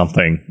deletes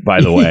something.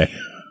 By the way,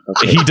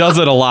 he does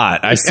it a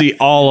lot. I see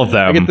all of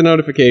them. I get the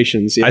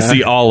notifications. Yeah. I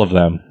see all of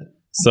them.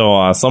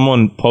 So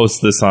someone posts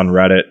this on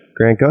Reddit.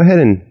 Grant, go ahead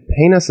and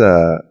paint us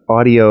a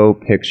audio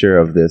picture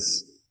of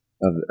this.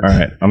 All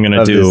right, I'm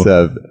gonna Of do.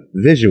 this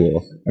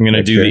visual. I'm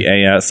gonna do the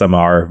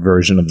ASMR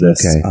version of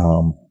this. Okay.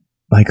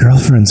 My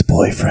girlfriend's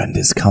boyfriend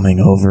is coming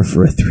over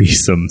for a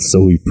threesome,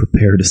 so we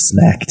prepared a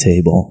snack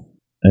table.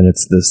 And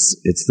it's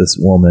this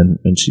woman,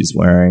 and she's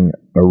wearing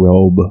a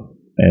robe,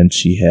 and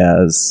she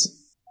has.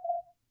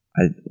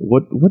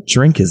 What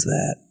drink is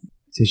that?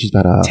 So she's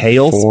about a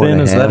Tailspin?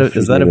 4.5. Is that a- is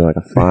She's that a- maybe like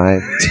a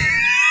 5?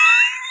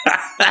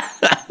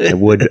 I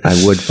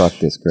would fuck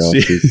this girl.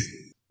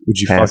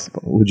 She's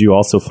passable. Would you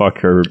also fuck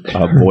her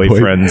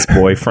boyfriend's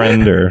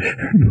boyfriend or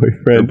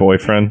her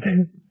boyfriend?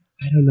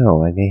 I don't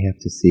know. I may have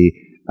to see.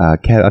 I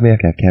may have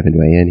to have Kevin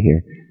weigh in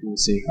here. Let me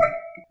see.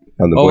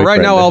 On the Oh, right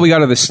boyfriend. now all we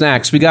got are the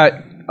snacks. We got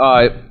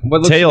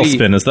what looks to be-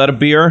 Tailspin, is that a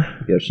beer?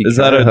 Yeah, she Is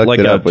that kinda hooked like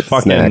it a up with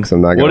fucking snacks,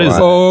 I'm not gonna what is lie.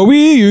 Oh,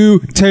 you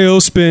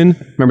tailspin.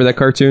 Remember that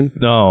cartoon?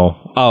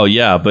 No. Oh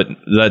yeah, but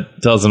that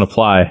doesn't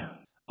apply.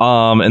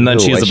 And then Ooh,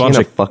 she has why a is she bunch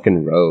in of a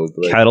fucking robe.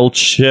 Like, kettle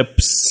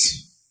chips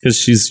because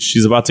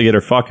she's about to get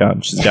her fuck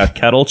on. She's got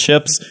kettle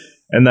chips,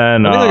 and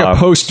then I think like a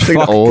post like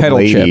fuck an old kettle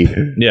lady. chip.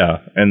 yeah,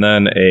 and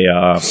then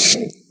a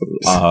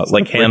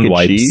like Brick hand of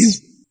wipes.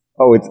 cheese?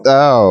 Oh,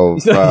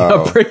 it's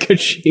A brick of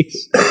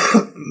cheese.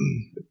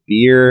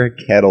 beer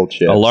kettle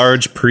chips. A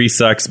large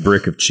pre-sex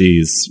brick of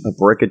cheese. a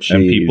brick of cheese.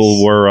 And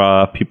people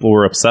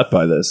were upset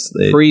by this.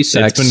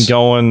 Pre-sex. It's been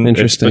going.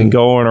 Interesting. It's been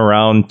going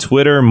around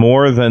Twitter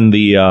more than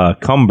the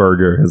cum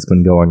burger has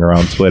been going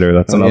around Twitter.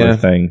 That's another yeah.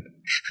 thing.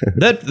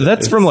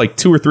 That's from like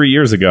 2 or 3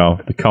 years ago.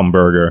 The cum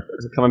burger.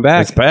 Is it coming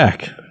back? It's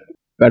back.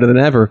 Better than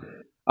ever.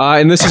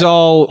 And this is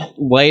all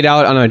laid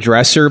out on a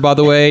dresser, by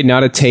the way,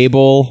 not a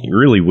table,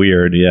 Really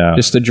weird. Yeah.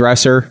 just a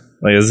dresser.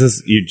 Like, is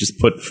this you just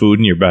put food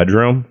in your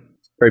bedroom?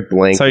 very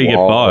blank. That's how you get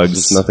walls, bugs.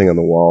 Just nothing on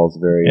the walls.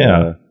 Very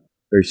Yeah.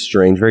 very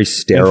strange. Very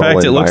sterile. In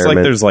fact, it looks like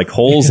environment. there's like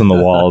holes in the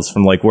walls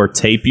from like where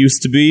tape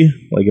used to be.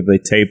 Like if they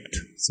taped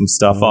some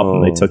stuff up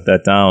and they took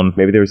that down.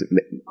 Maybe there was.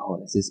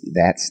 Oh, is this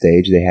that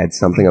stage? They had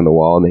something on the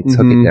wall and they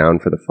took it down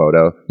for the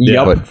photo.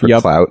 Yep, Put for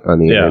yep. clout on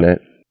the Yeah. internet.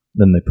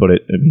 Then they put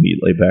it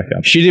immediately back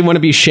up. She didn't want to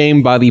be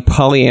shamed by the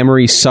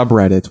polyamory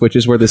subreddit, which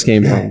is where this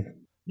came from.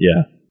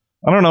 Yeah.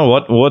 I don't know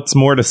what's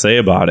more to say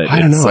about it. I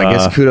don't know. I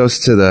It's, guess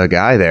kudos to the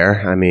guy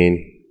there. I mean,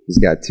 he's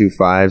got 2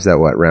 5s. That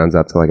rounds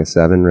up to like a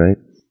 7, right?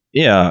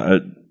 yeah.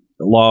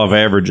 law of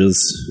averages.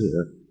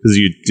 Because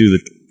you do the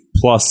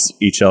plus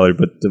each other,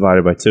 but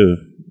divided by 2,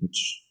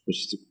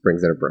 Which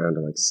brings it around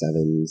to like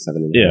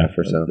 7.5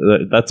 or so.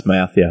 That's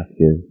math, yeah.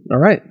 All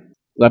right.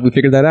 Glad we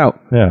figured that out.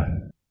 Yeah.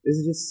 This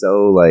is just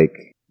so like,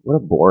 what a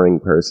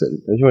boring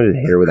person. I just wanted to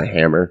hit her with a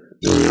hammer.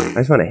 I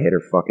just want to hit her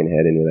fucking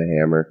head in with a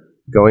hammer.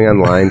 Going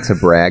online to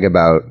brag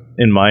about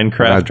In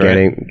Minecraft,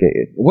 right?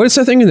 What is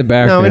that thing in the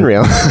back? No, in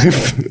real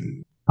life.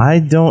 I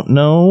don't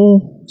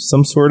know.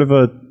 Some sort of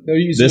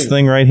this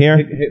thing right here.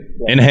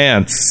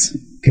 Enhance.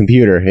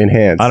 Computer,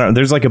 enhance. I don't.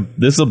 There's like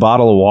this is a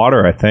bottle of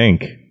water, I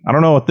think. I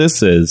don't know what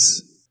this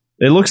is.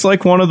 It looks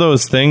like one of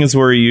those things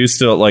where you used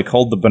to like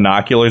hold the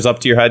binoculars up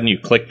to your head and you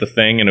click the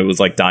thing and it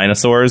was like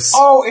dinosaurs.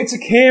 Oh, it's a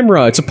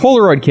camera. It's a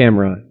Polaroid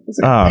camera. It's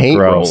like a paint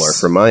gross. roller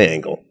from my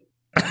angle.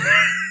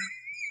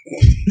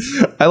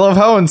 I love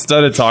how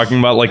instead of talking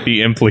about like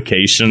the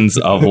implications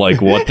of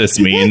like what this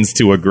means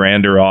to a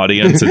grander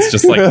audience, it's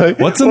just like,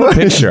 what's in the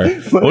picture?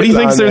 What do you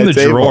think's in the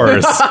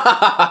drawers?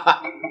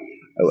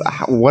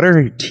 What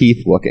are her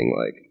teeth looking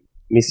like?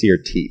 Let me see her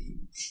teeth.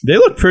 They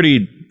look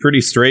pretty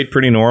straight,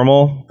 pretty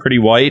normal, pretty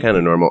white. Kind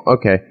of normal.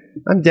 Okay.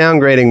 I'm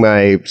downgrading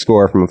my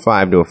score from a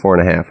 5 to a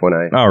 4.5 when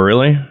I... Oh,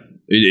 really?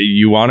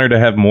 You want her to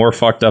have more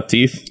fucked up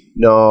teeth?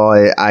 No,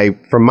 I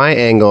from my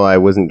angle, I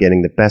wasn't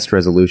getting the best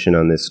resolution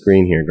on this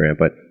screen here, Grant,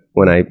 but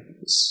when I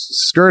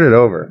skirted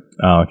over...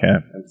 Oh, okay.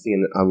 I'm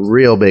seeing a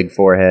real big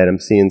forehead. I'm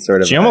seeing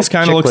sort of... She almost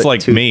kind of looks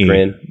like me.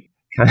 Grin.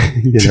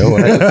 You know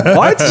what?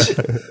 What?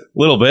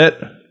 Little bit.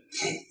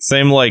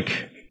 Same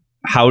like...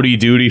 Howdy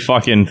doody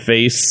fucking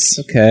face.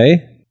 Okay.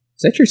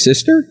 Is that your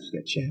sister? She's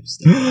got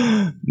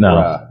chapstick.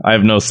 No. I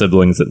have no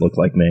siblings that look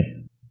like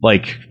me.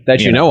 Like That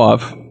you know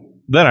of.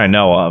 That I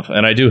know of.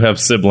 And I do have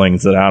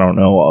siblings that I don't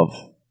know of.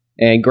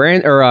 And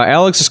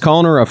Alex is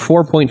calling her a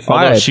 4.5.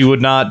 Although she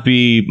would not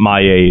be my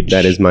age.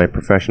 That is my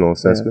professional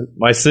assessment. Yeah.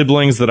 My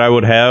siblings that I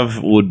would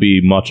have would be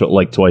much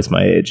like twice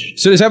my age.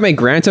 So does that make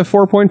Grant a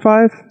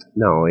 4.5?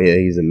 No,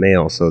 he's a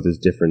male, so there's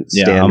different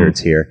standards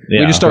here.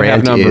 Yeah. We just don't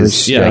have numbers.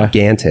 Is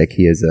gigantic.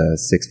 He is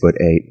 6'8".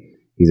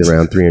 He's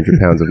around 300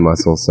 pounds of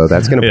muscle, so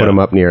that's going to put him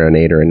up near an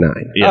 8 or a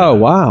 9. Yeah, oh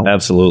wow!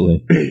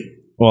 Absolutely.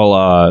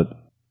 Well,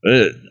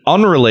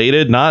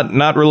 unrelated,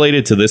 not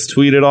related to this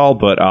tweet at all,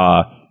 but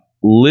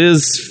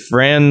Liz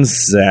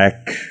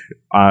Franzak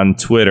on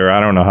Twitter.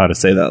 I don't know how to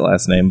say that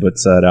last name, but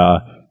said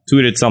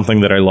tweeted something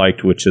that I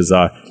liked, which is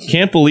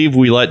can't believe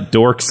we let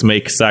dorks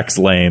make sex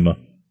lame,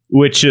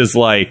 which is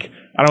like.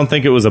 I don't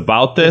think it was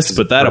about this,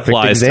 but that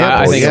applies to this.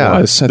 I think it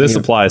was. This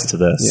applies to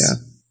this. Yeah.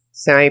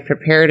 So I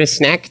prepared a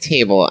snack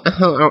table.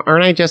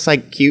 Aren't I just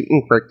like cute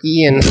and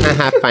quirky and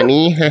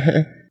funny?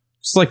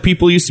 Just like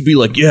people used to be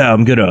like, yeah,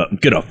 I'm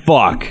gonna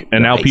fuck,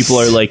 and now people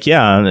are like,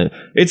 yeah.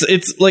 It's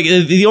like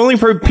the only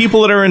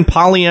people that are in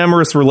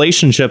polyamorous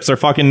relationships are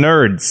fucking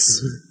nerds.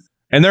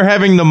 And they're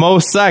having the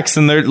most sex,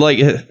 and they're like,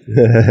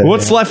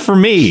 what's left for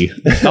me?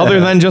 Other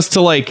than just to,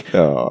 like,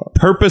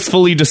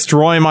 purposefully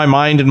destroy my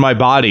mind and my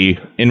body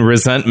in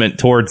resentment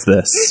towards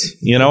this.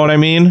 You know what I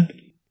mean?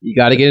 You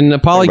got to get in a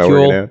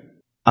polycule.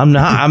 I'm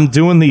not. I'm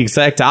doing the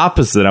exact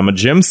opposite. I'm a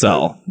gym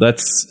cell.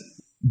 That's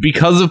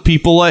because of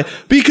people like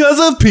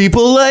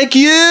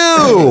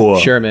you.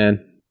 Sure,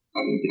 man.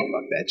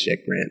 Fuck that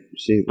chick, Grant.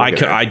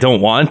 I don't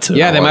want to.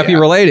 Yeah, they might be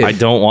related. I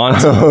don't want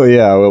to. Oh,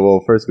 yeah.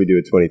 Well, first we do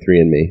a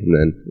 23andMe, and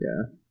then,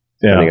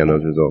 depending on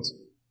those results.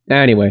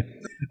 Anyway,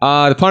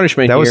 the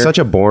punishment that here... was such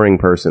a boring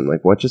person.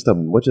 Like,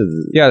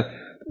 Yeah,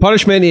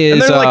 punishment is...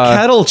 And they're like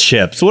kettle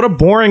chips. What a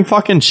boring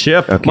fucking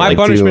chip. Okay, my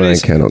punishment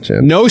is kettle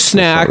chips. No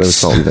snacks,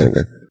 salt and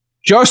vinegar.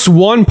 Just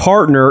one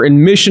partner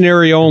and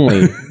missionary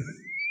only.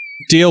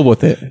 Deal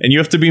with it. And you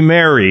have to be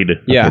married.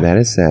 Yeah. Okay, that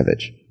is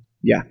savage.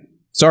 Yeah.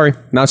 Sorry,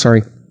 not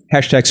sorry.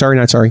 Hashtag sorry,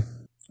 not sorry.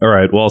 All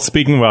right. Well,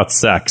 speaking about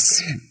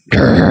sex,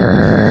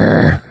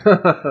 Paul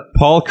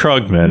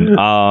Krugman,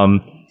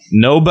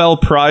 Nobel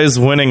Prize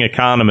winning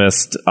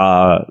economist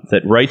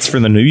that writes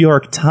for the New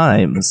York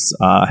Times,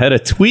 had a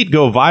tweet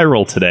go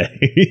viral today.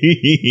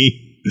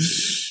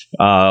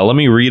 Let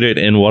me read it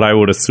in what I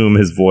would assume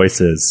his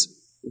voice is.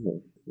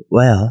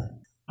 Well,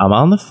 I'm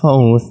on the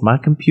phone with my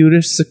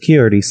computer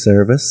security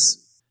service,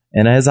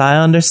 and as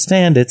I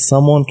understand it,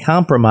 someone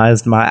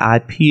compromised my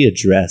IP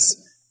address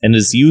and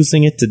is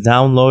using it to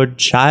download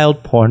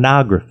child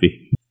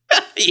pornography.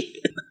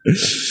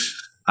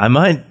 I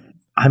might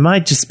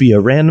just be a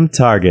random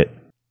target,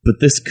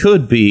 but this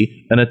could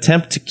be an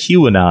attempt to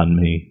QAnon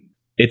me.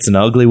 It's an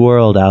ugly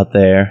world out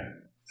there.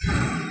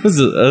 This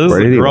is a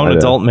grown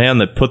adult man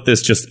that put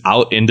this just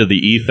out into the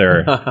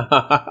ether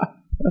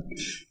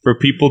for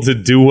people to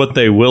do what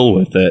they will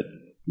with it.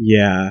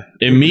 Yeah.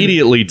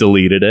 Immediately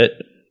deleted it,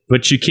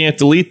 but you can't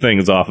delete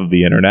things off of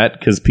the internet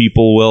because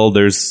people will.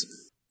 There's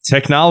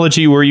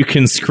technology where you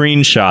can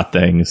screenshot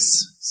things.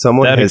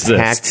 Someone has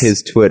hacked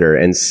his Twitter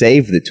and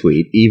saved the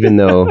tweet, even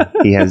though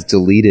he has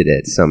deleted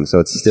it so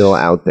it's still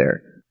out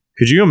there.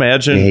 Could you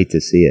imagine? I hate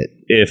to see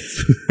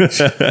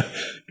it.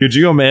 Could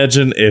you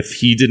imagine if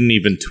he didn't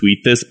even tweet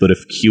this, but if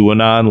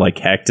QAnon like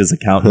hacked his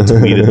account and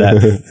tweeted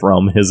that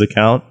from his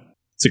account?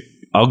 It's an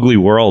ugly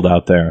world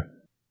out there.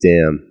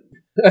 Damn.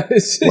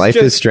 Life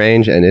is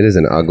strange, and it is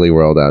an ugly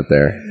world out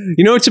there.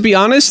 You know, to be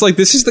honest, like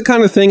this is the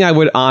kind of thing I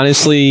would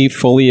honestly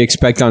fully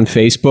expect on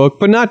Facebook,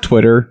 but not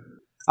Twitter.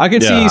 I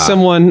could see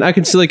I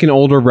could see like an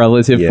older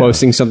relative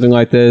posting something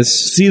like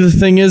this. See, the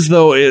thing is,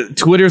 though,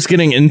 Twitter's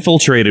getting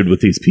infiltrated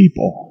with these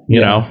people, you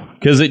know?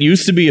 Because it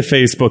used to be a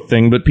Facebook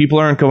thing, but people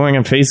aren't going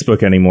on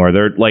Facebook anymore.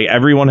 They're like,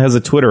 everyone has a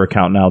Twitter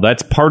account now.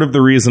 That's part of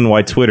the reason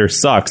why Twitter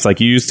sucks.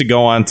 Like, you used to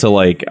go on to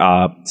like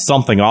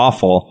something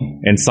awful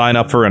and sign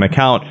up for an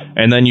account,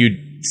 and then you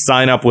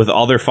sign up with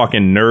other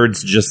fucking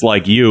nerds just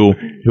like you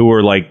who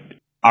were like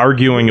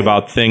arguing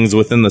about things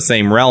within the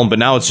same realm. But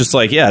now it's just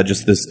like,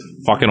 just this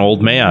fucking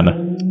old man.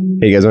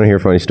 Hey, you guys want to hear a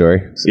funny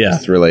story?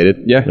 It's related.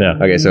 Yeah.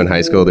 Okay, so in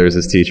high school, there was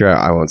this teacher.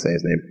 I won't say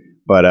his name,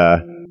 but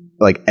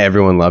like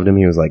everyone loved him.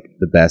 He was like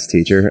the best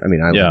teacher. I mean,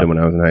 I loved him when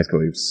I was in high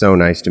school. He was so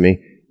nice to me,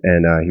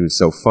 and he was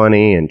so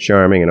funny and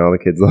charming, and all the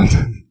kids loved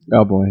him.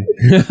 Oh boy!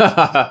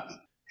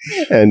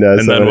 And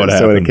then what happened?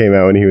 So when it came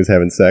out when he was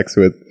having sex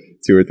with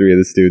 2 or 3 of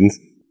the students,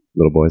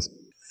 little boys,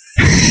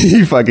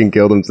 he fucking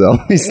killed himself.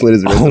 He slit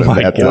his wrist in a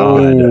bathtub.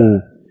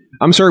 God.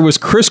 I'm sorry, was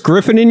Chris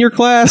Griffin in your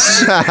class?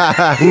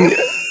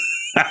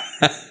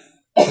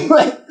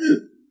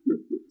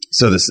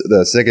 So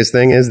the sickest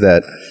thing is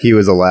that he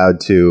was allowed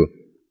to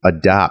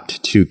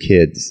adopt 2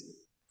 kids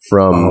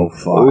from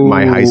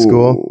my high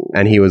school,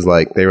 and he was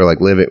like, they were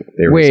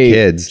his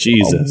kids.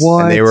 Jesus.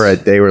 What? And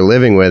they were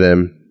living with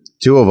him,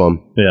 2 of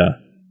them. Yeah.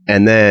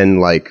 And then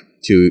like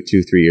 2,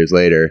 3 years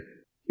later,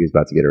 he was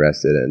about to get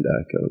arrested and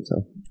kill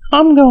himself.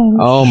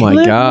 Oh my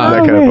God.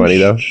 Isn't that kind of funny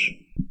though?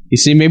 You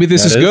see, maybe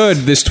this is good,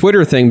 this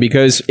Twitter thing,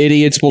 because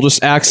idiots will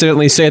just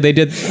accidentally say they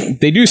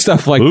do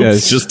stuff like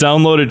this. Just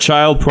downloaded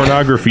child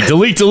pornography.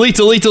 Delete.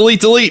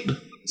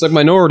 It's like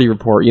Minority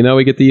Report, you know,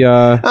 we get the...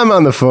 I'm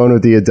on the phone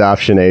with the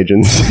adoption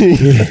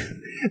agency.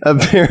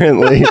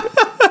 Apparently,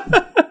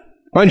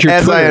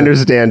 as I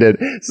understand it,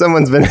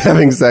 someone's been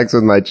having sex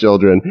with my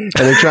children, and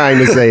they're trying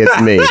to say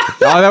it's me.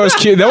 Oh, that was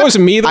cute. That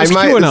wasn't me. That was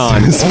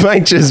QAnon. This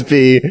might just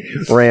be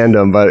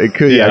random, but it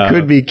could, it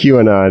could be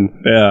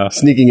QAnon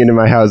sneaking into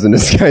my house and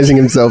disguising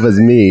himself as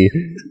me.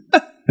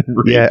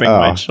 Raping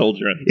my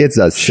children. It's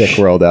a sick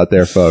world out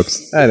there,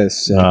 folks. That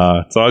is sick.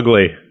 It's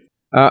ugly.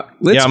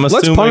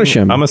 Let's punish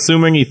him. I'm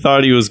assuming he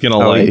thought he was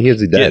going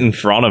to get in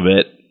front of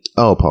it.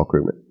 Oh, Paul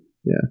Krugman.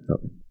 Yeah.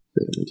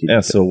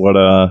 Yeah, so what...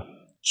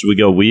 should we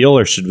go wheel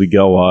or should we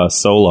go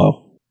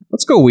solo?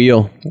 Let's go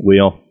wheel.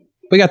 Wheel.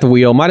 We got the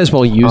wheel. Might as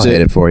well use I'll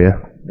hit it for you.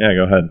 Yeah,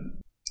 go ahead.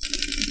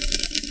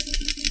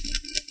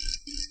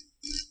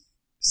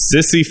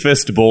 Sissy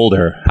Fist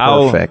Boulder.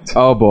 Perfect.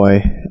 Oh boy.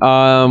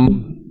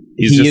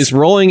 He is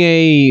rolling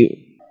a...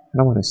 I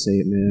don't want to say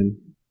it, man.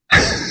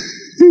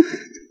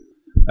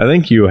 I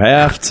think you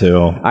have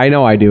to. I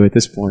know I do at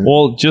this point.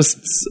 Well, just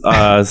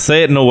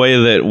say it in a way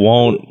that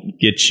won't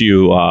get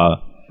you...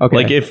 Okay.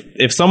 Like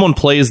if someone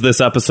plays this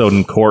episode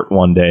in court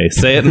one day,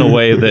 say it in a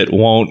way that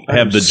won't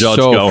have the judge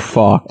go,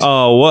 fucked.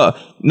 Oh, what?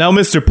 Now,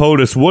 Mr.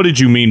 POTUS, what did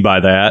you mean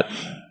by that?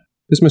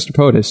 Who's Mr.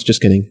 POTUS?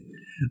 Just kidding.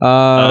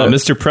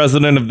 Mr.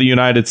 President of the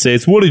United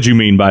States, what did you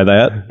mean by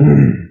that?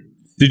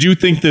 Did you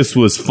think this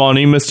was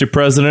funny, Mr.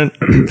 President?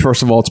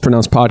 First of all, it's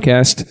pronounced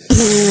podcast.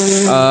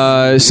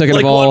 Second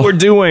like of all, what we're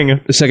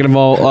doing. Second of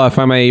all, if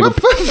I may...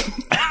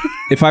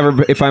 If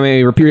I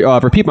may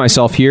repeat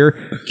myself here,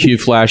 cue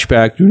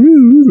flashback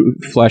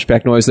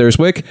noise. There's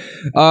Wick.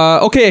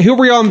 Okay, here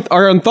we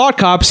are on Thought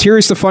Cops.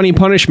 Here's the funny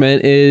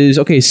punishment: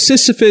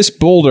 Sisyphus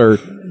boulder.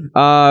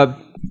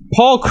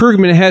 Paul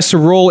Krugman has to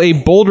roll a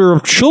boulder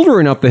of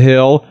children up the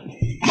hill,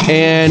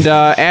 and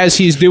as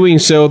he's doing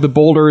so, the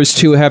boulder is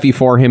too heavy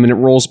for him, and it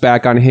rolls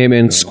back on him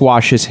and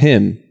squashes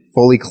him.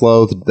 Fully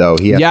clothed, though.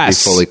 He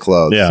has to be fully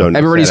clothed. Yeah. So no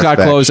Everybody's got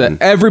clothes.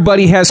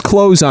 Everybody has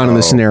clothes on in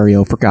this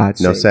scenario, for God's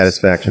sake. No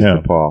satisfaction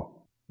for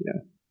Paul. Yeah.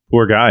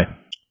 Poor guy.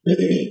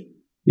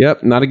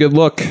 Yep, not a good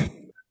look.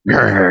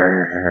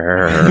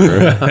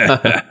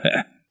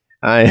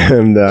 I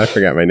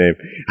forgot my name.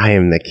 I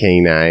am the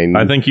canine.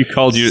 I think you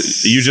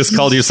just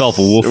called yourself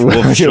Woof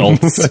Woof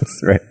Schultz.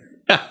 That's right.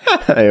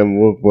 I am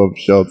Woof Woof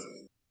Schultz.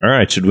 All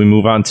right, should we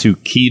move on to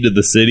Key to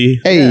the City?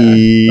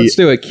 Hey, let's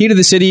do it. Key to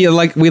the City.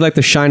 We like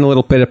to shine a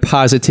little bit of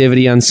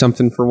positivity on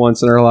something for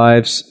once in our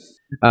lives.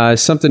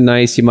 Something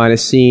nice you might have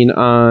seen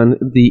on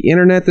the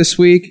internet this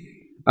week.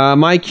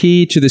 My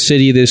key to the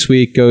city this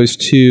week goes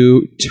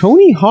to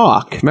Tony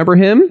Hawk. Remember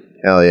him?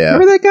 Hell yeah!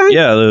 Remember that guy?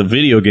 Yeah, the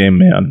video game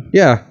man.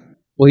 Yeah.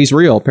 Well, he's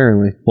real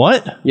apparently.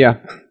 What? Yeah.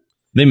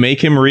 They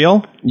make him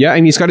real? Yeah,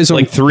 and he's got his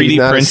own 3D he's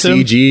not print a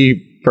CG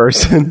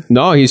person.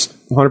 No, he's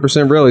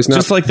 100% real. He's not.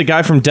 Just like the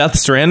guy from Death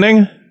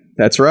Stranding?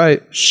 That's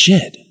right.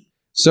 Shit.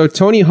 So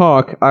Tony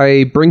Hawk,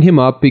 I bring him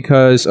up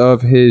because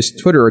of his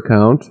Twitter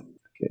account.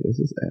 Okay, this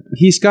is epic.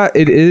 He's got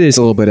it is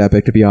a little bit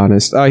epic, to be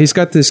honest. He's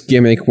got this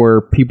gimmick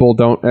where people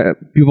don't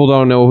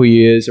know who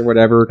he is or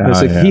whatever,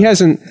 because he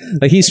hasn't,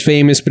 like, he's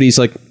famous, but he's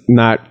like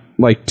not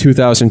like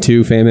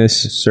 2002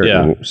 famous.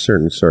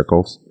 Certain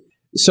circles.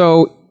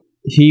 So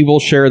he will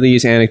share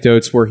these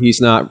anecdotes where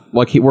he's not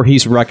where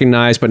he's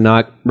recognized but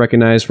not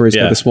recognized. Where he's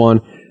got this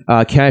one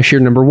cashier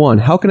number 1.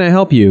 How can I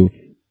help you?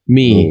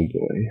 Me. Oh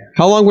boy.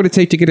 How long would it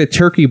take to get a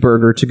turkey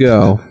burger to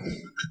go?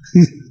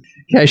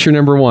 Cashier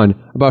number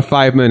 1, about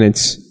 5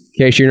 minutes.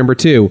 Cashier number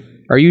 2,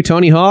 are you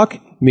Tony Hawk?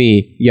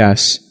 Me,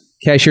 yes.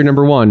 Cashier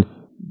number 1, do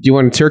you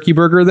want a turkey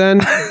burger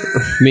then?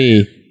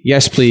 Me,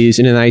 yes please,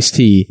 and an iced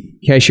tea.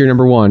 Cashier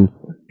number 1,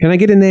 can I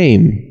get a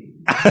name?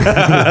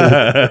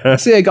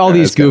 See, like all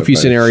these goofy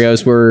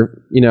scenarios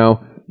where,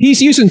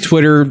 he's using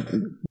Twitter,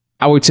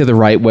 I would say the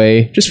right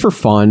way, just for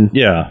fun.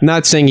 Yeah.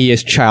 Not saying he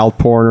has child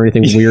porn or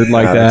anything weird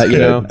like that,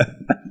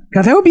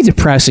 God, that would be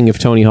depressing if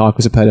Tony Hawk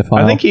was a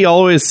pedophile. I think he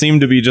always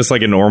seemed to be just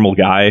like a normal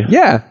guy.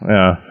 Yeah.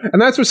 Yeah.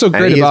 And that's what's so And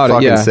great he's about it.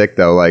 fucking Yeah. sick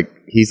though. Like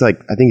he's like,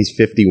 I think he's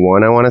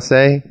 51. I want to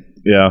say,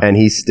 Yeah. and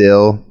he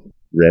still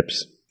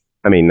rips.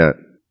 I mean, not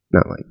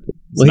like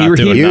Well, Not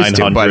he doing used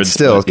to, 900s, but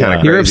still, it's kind of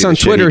He crazy. rips on the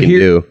shit Twitter. he can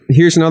do.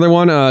 Here's another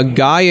one.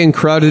 Guy in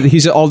crowded.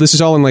 This is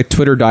all in like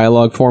Twitter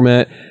dialogue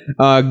format.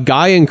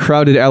 Guy in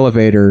crowded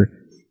elevator.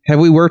 Have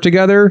we worked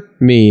together?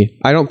 Me.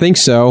 I don't think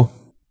so.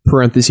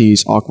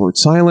 Parentheses. Awkward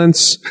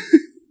silence.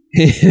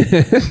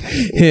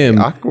 Him.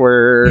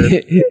 Awkward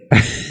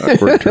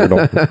turtle.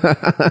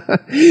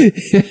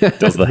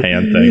 Does the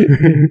hand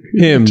thing.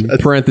 Him.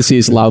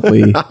 Parentheses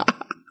loudly.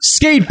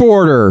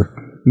 Skateboarder.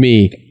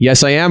 Me.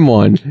 Yes, I am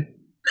one.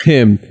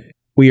 Him.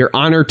 We are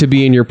honored to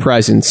be in your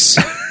presence.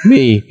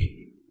 Me.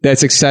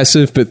 That's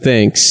excessive, but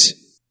thanks.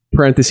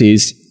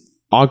 Parentheses.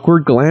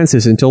 Awkward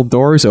glances until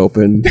doors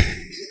open.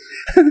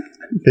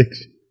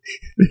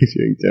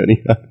 Picturing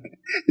Tony Hawk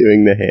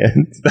doing the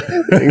hands.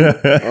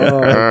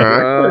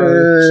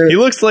 He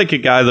looks like a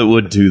guy that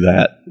would do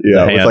that.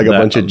 Yeah, The with hand like a that-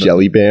 bunch of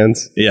jelly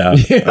bands. Yeah.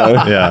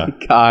 Yeah.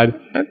 God.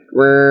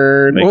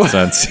 Makes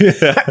sense.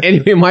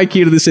 Anyway, my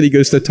key to the city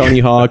goes to Tony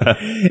Hawk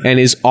and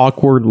his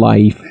awkward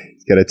life.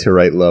 He's got a To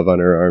Write Love on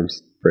her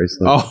arms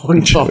bracelet. Oh, no.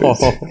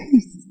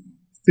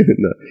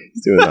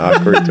 He's doing the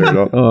awkward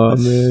turtle. Oh,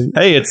 man.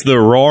 Hey, it's the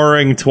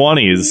Roaring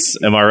 20s.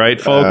 Am I right,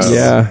 folks?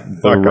 Yeah. The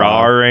Fuck off.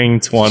 Roaring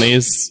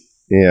 20s.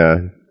 Yeah,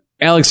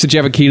 Alex, did you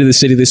have a key to the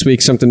city this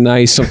week? Something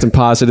nice, something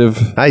positive?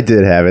 I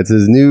did have it. It's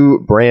his new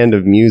brand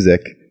of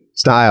music,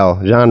 style,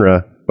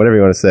 genre, whatever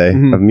you want to say,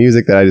 of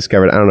music that I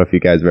discovered. I don't know if you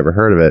guys have ever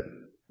heard of it.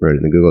 Wrote it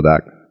in the Google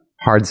Doc.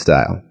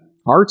 Hardstyle.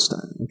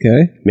 Hardstyle.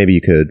 Okay. Maybe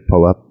you could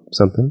pull up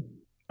something.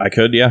 I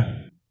could, yeah.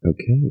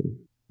 Okay.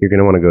 You're going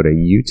to want to go to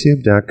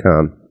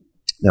youtube.com.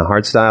 Now,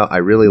 Hardstyle, I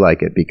really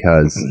like it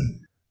because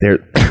they're...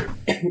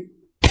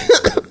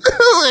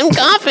 I'm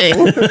coughing.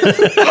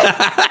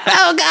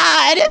 Oh,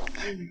 God.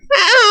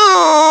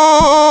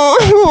 Oh,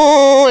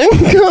 I'm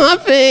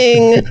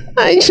coughing.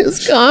 I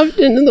just coughed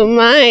into the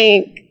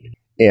mic.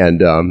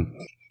 And,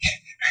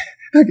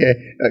 okay.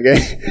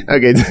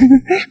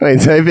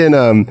 Wait, type in,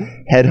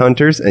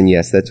 Headhunters, and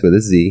yes, that's with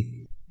a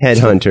Z.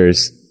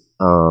 Headhunters,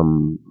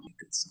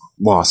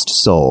 Lost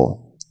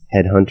Soul.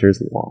 Headhunters,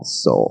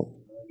 Lost Soul.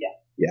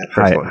 Yeah,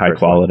 first one, High first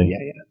quality. one.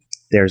 Yeah.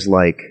 There's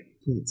like,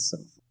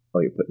 oh,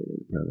 you're putting it in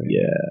the program.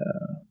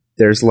 Yeah.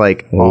 There's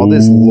like all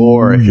this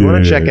lore. If you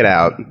want to check it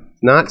out,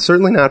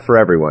 certainly not for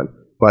everyone,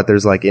 but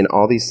there's like in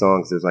all these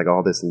songs, there's like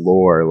all this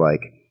lore,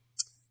 like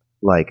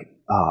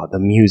the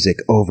music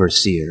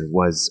overseer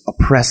was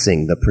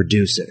oppressing the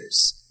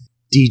producers.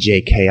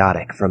 DJ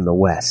Chaotic from the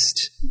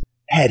West,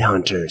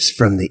 Headhunters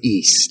from the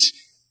East,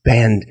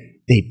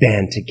 they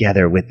band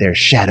together with their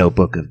shadow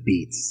book of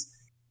beats.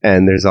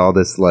 And there's all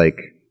this like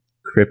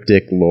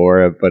cryptic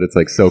lore, but it's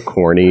like so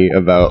corny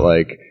about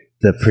like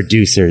the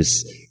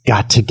producers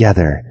got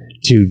together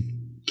to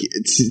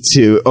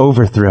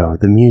overthrow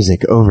the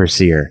music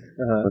overseer.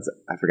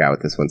 I forgot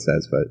what this one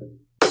says, but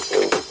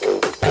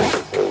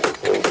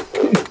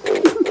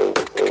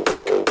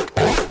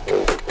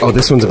oh,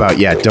 this one's about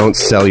don't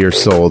sell your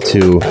soul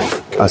to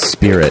a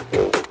spirit.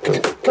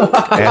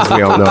 As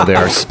we all know, there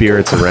are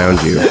spirits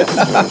around you.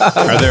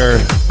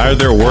 Are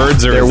there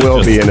words, or There is it will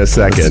just- be in a is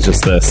second. it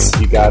just this?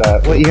 You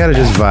gotta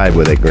just vibe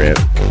with it, Grant.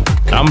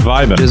 I'm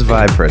vibing. Just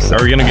vibe for a Are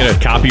second. we gonna get a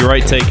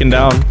copyright taken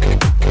down?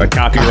 A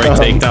copyright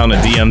takedown,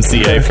 a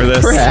DMCA for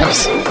this?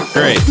 Perhaps.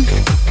 Great.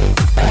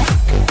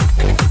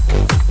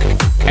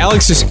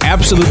 Alex is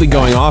absolutely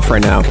going off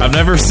right now. I've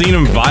never seen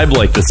him vibe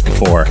like this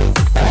before.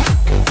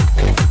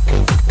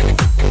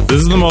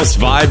 This is the most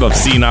vibe I've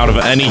seen out of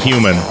any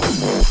human.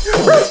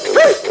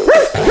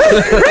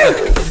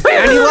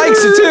 And he likes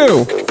it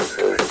too.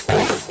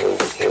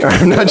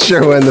 I'm not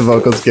sure when the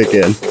vocals kick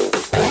in.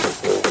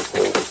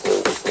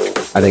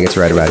 I think it's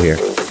right about here.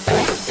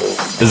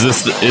 Is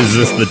this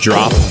the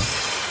drop?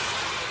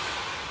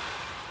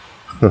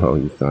 Oh,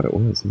 you thought it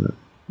was, huh?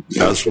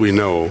 As we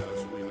know,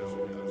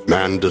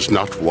 man does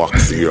not walk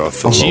the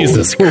earth alone,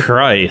 Jesus but is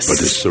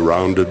Christ.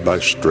 surrounded by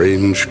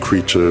strange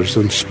creatures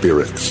and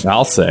spirits.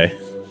 I'll say.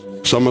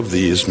 Some of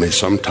these may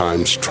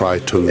sometimes try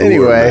to lure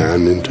Anyway.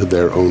 man into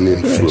their own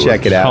influence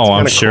Check it out. Oh, It's I'm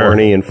kind of sure.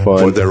 corny and for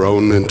fun. their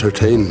own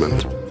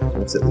entertainment,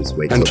 Let's at least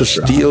wait and till to it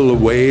drops. steal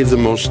away the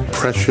most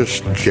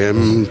precious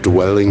gem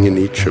dwelling in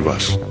each of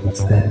us,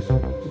 What's that?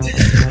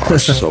 our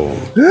soul.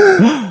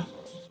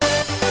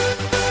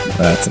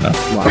 That's enough.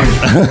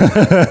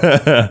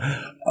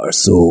 Our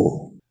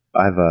soul.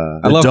 I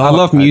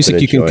love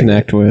music you can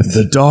connect with.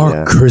 The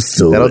Dark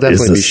Crystal. That'll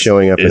definitely be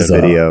showing up in a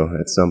video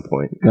at some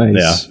point. Nice.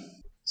 Yeah.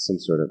 Some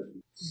sort of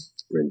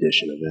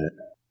rendition of that.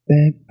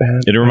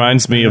 It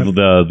reminds me of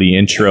the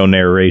intro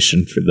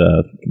narration for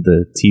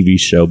the TV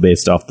show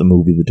based off the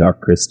movie The Dark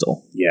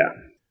Crystal. Yeah.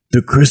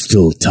 The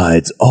crystal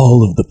ties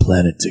all of the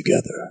planet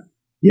together.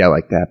 Yeah,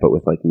 like that, but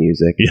with like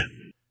music. Yeah.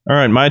 All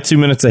right, my 2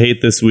 minutes of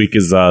hate this week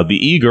is the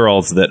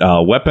e-girls that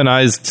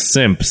weaponized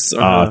simps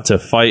to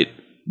fight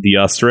the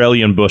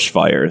Australian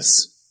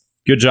bushfires.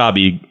 Good job,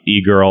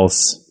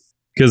 e-girls.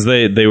 Because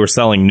they were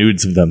selling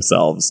nudes of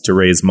themselves to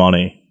raise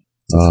money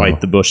to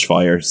fight the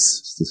bushfires.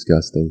 It's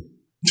disgusting.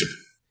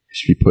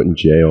 Should be put in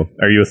jail.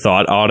 Are you a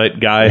thought audit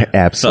guy?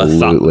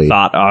 Absolutely.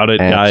 Thought audit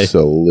guy?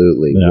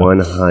 Absolutely. Yeah.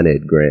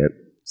 100, Grant.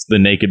 So the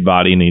naked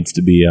body needs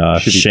to be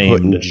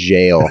shamed. Put in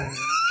jail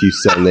if you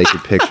sell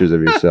naked pictures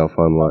of yourself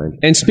online.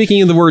 And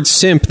speaking of the word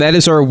simp, that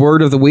is our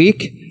word of the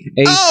week.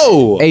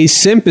 A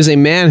simp is a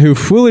man who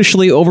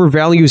foolishly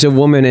overvalues a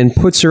woman and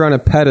puts her on a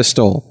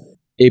pedestal.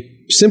 A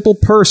simple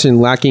person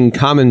lacking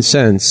common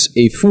sense,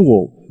 a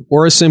fool,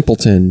 or a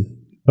simpleton.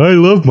 I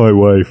love my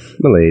wife.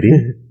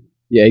 Milady.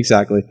 Yeah,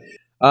 exactly.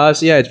 So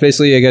yeah, it's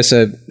basically, I guess,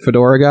 a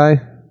fedora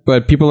guy.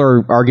 But people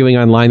are arguing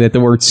online that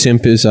the word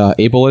simp is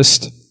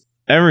ableist.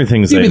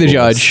 Everything's You ableist. be the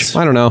judge.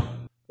 I don't know.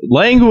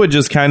 Language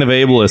is kind of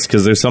ableist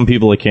because there's some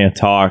people that can't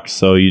talk,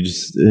 so you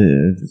just...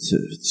 It's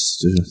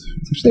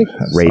a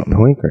great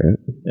point, Grant.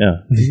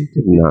 Yeah. I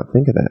did not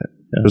think of that.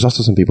 Yeah. There's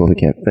also some people who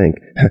can't think.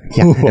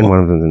 Yeah, and one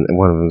of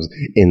them's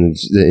in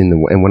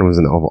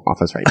the Oval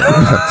Office right now.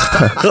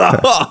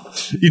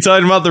 You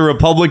talking about the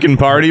Republican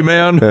Party,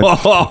 man?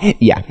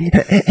 Yeah,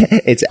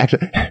 it's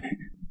actually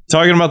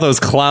talking about those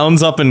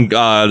clowns up in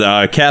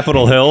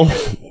Capitol Hill.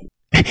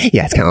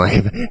 Yeah, it's kind of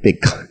like a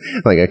big, kind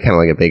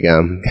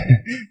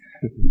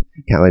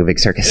of like a big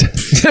circus.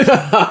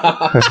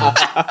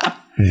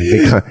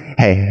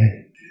 Hey.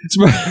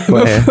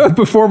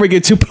 Before we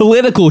get too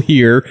political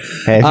here,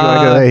 hey,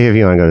 if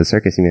you want to go to the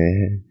circus, you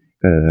may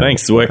go to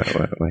thanks, Zwick.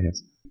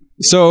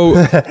 So,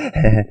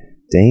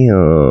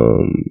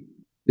 damn.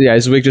 Yeah,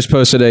 Zwick just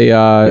posted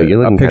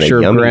a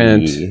picture of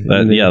Grant.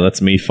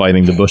 That's me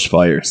fighting the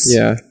bushfires.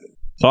 Yeah.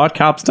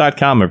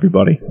 Thoughtcops.com,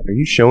 everybody. Are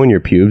you showing your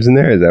pubes in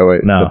there? Is that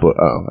what? No. I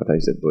thought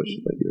you said bush.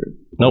 Like you're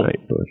nope.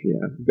 Bush.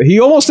 Yeah, but he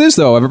almost is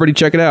though. Everybody,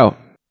 check it out.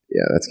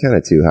 Yeah, that's kind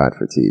of too hot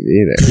for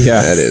TV. There.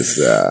 Yeah, that is.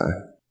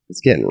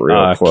 It's getting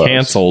real close.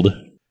 Canceled.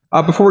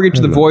 Before we get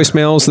to the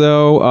voicemails,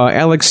 though,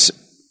 Alex,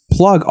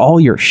 plug all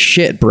your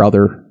shit,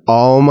 brother.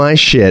 All my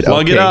shit.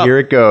 Plug it up. Here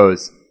it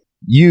goes.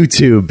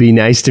 YouTube, Be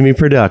Nice to Me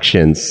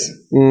Productions.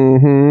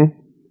 Mm-hmm.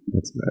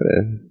 That's about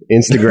it.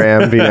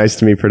 Instagram, Be Nice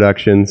to Me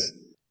Productions.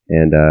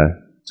 And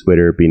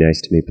Twitter, Be Nice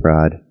to Me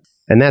Prod.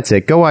 And that's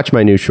it. Go watch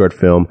my new short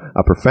film,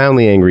 A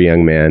Profoundly Angry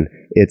Young Man.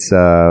 It's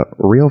a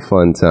real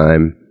fun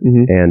time.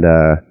 Mm-hmm. And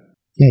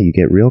you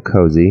get real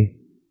cozy.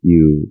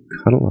 You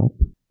cuddle up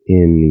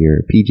in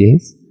your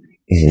PJs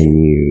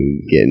and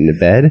you get into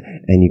bed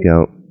and you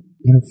go,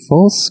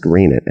 full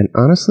screen it. And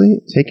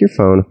honestly, take your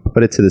phone,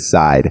 put it to the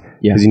side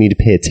because you need to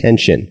pay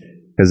attention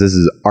because this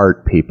is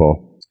art,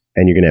 people,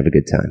 and you're going to have a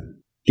good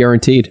time.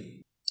 Guaranteed.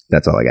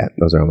 That's all I got.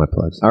 Those are all my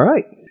plugs. All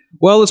right.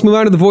 Well, let's move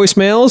on to the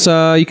voicemails.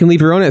 You can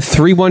leave your own at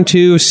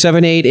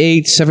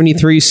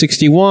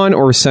 312-788-7361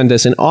 or send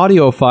us an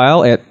audio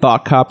file at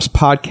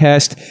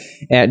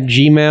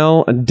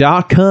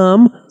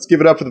thoughtcopspodcast@gmail.com. Let's give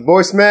it up for the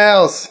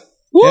voicemails.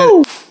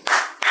 Woo!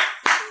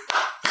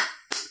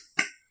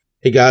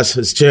 Hey guys,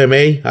 it's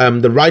Jeremy. I'm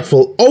the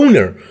rightful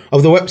owner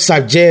of the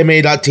website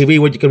JMA.tv,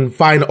 where you can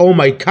find all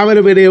my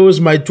comedy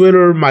videos, my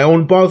Twitter, my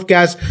own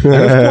podcast,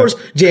 and of course,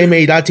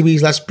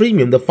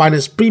 JMA.tv/premium, the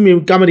finest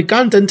premium comedy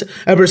content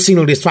ever seen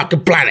on this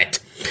fucking planet.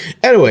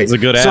 Anyway, it's a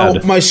good so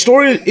ad. My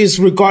story is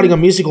regarding a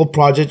musical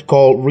project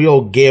called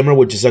Real Gamer,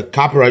 which is a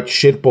copyright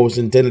shitpost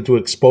intended to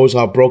expose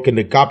how broken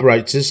the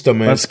copyright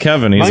system is. That's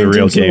Kevin. He's a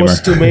real gamer. My intention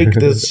was to make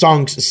the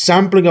songs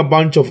sampling a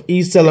bunch of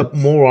e-celeb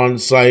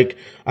morons like,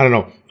 I don't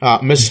know,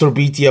 Mr.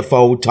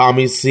 BTFO,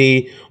 Tommy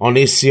C,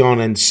 Onision,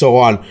 and so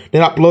on.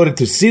 Then upload it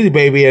to CD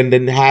Baby and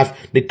then have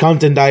the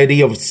content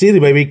ID of CD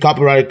Baby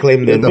copyright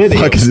claim the video. What the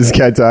fuck is this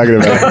guy talking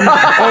about?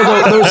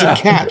 Although there's a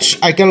catch.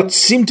 I cannot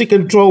seem to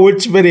control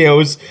which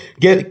videos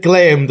get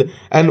claimed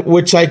and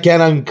which I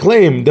can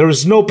unclaim. There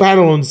is no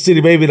panel on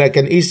CD Baby that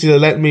can easily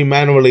let me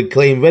manually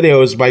claim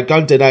videos by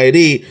content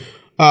ID.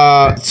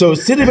 So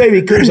CD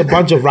Baby claims a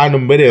bunch of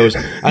random videos,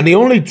 and the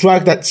only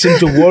track that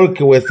seemed to work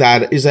with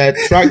that is a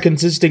track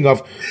consisting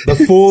of the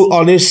full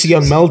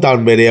Onision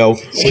Meltdown video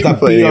with a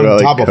beat on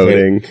top of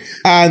it.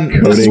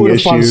 And this is where the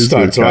fun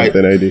starts, right?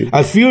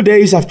 A few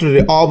days after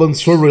the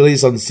album's full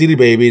release on CD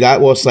Baby,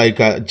 that was like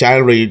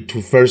January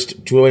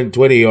 1st,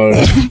 2020 or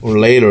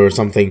later or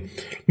something,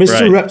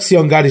 Mr.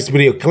 Repsion got his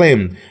video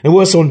claimed. It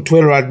was on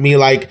Twitter at me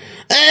like,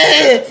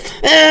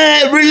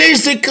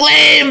 release the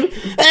claim!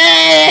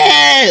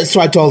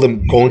 So I told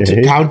him, going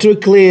to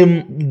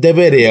counter-claim the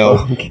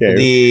video,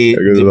 the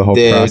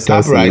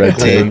copyright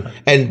claim,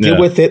 and deal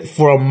with it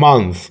for a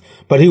month.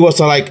 But he was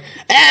like,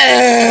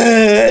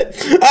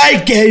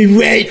 I can't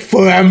wait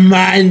for a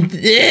month. So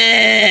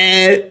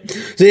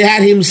they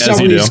had him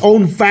summon his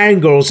own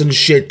fangirls and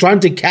shit,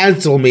 trying to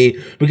cancel me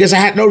because I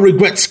had no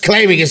regrets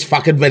claiming his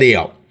fucking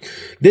video.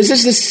 This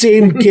is the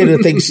same kid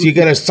that thinks you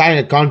gotta sign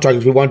a contract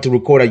if you want to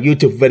record a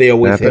YouTube video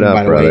with him,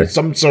 by the way.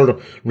 Some sort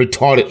of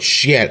retarded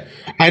shit.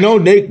 I know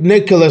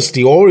Nicholas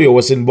Diorio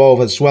was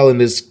involved as well in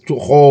this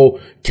whole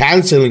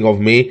canceling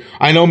of me.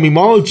 I know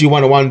Mimology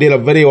 101 did a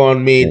video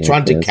on me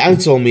trying to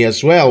cancel me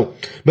as well.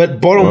 But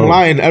bottom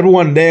line,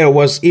 everyone there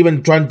was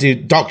even trying to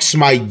dox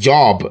my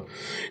job.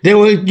 They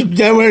were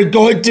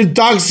going to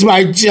dox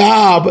my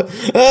job.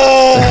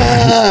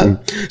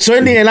 So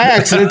in the end, I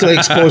accidentally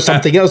exposed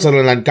something else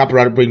other than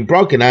copyright being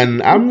broken,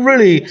 and I'm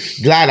really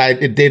glad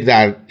it did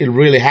that. It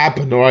really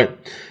happened, all right?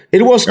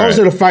 It was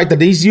also the fact that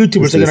these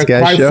YouTubers are going to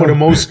cry for the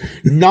most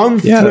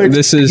non-threat,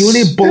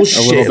 puny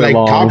bullshit, like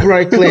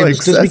copyright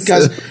claims, just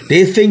because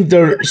they think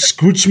they're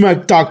Scrooge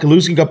McDuck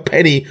losing a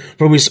penny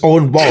from his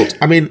own vault.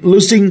 I mean,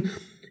 losing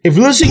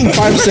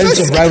 5 cents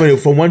of revenue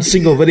from one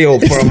single video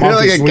for a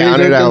month is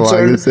really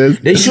concerned.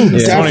 They should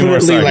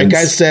definitely, like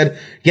I said,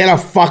 get a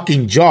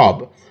fucking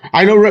job.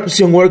 I know Reps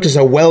Young work as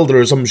a welder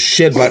or some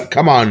shit, but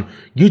come on.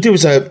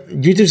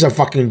 YouTube's a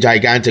fucking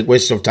gigantic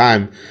waste of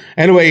time.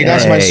 Anyway,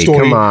 that's my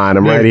story. Come on,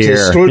 I'm right here.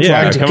 They're still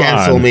trying to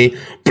cancel me.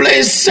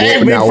 Please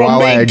save me from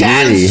being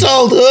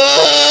cancelled.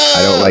 I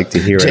don't like to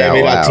hear it out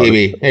loud.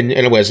 JMA.TV. And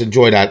anyways,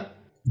 enjoy that.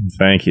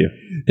 Thank you.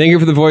 Thank you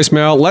for the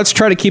voicemail. Let's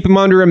try to keep him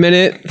under a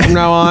minute from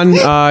now on.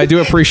 I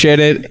do appreciate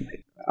it.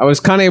 I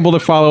was kind of able to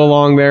follow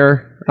along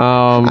there.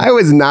 I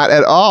was not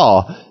at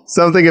all.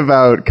 Something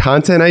about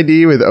Content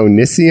ID with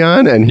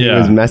Onision, and he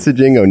was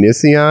messaging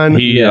Onision.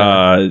 He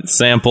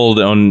sampled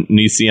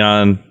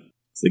Onision.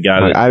 It's the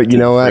guy that you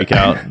know what? Freak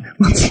out.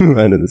 Let's move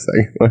on to the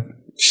second one.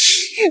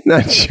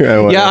 Not sure I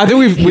want. Yeah, I think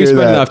we've spent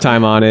enough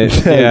time on it.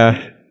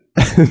 Yeah.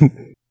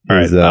 All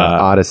right.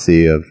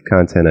 Odyssey of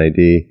Content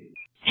ID.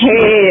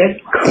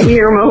 Hey,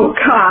 Queer Mo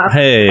Cop.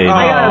 Hey,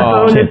 I got a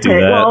bone to pick.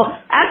 Well,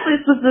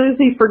 actually,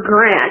 specifically for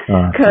Grant,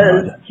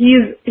 because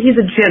he's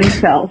a gym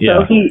fell,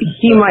 so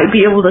he might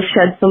be able to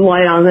shed some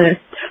light on this.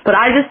 But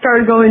I just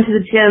started going to the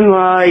gym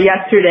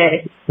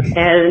yesterday,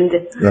 and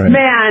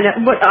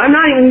man, but I'm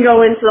not even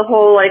going into the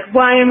whole like,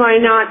 why am I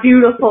not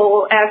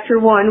beautiful after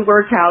one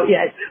workout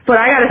yet? But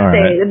I gotta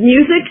say, the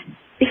music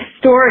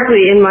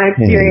historically, in my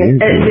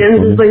experience at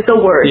gyms, is like the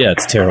worst. Yeah,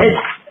 it's terrible.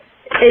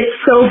 It's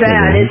so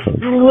bad. It's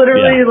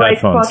literally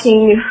like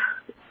fucking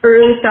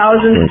early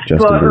thousands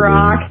butt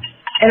rock,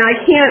 and I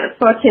can't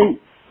fucking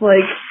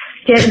like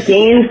get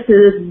gains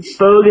to this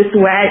bogus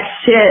wet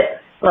shit.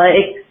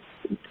 Like,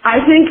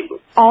 I think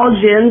all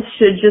gyms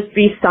should just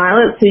be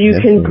silent so you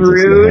can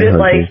brood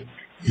like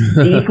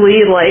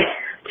deeply, like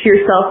to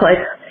yourself,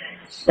 like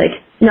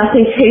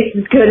nothing tastes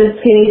as good as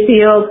Skinny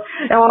Field.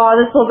 Oh,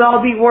 this will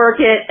all be worth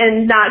it,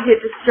 and not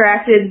get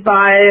distracted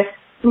by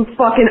some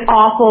fucking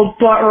awful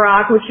butt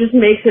rock, which just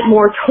makes it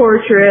more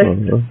torturous.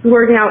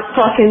 Working out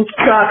fucking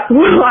sucks.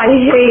 I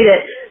hate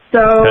it.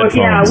 So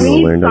yeah,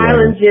 we need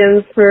silent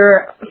gyms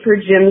for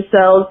gym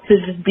cells to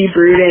just be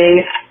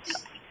brooding.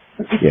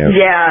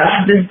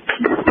 Yeah, just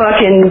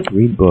fucking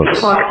read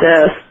books. Fuck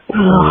this.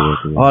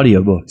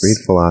 Audiobooks. Read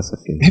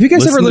philosophy. Have you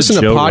guys ever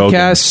listened to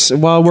podcasts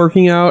while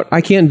working out?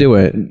 I can't do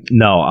it.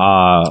 No.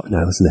 No,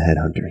 I listen to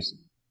Headhunters.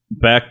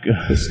 Back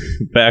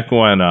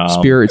when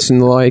Spirits and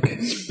the like.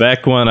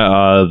 Back when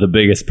the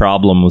biggest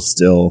problem was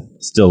still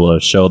a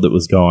show that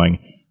was going.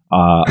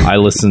 I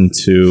listened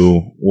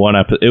to one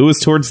episode. It was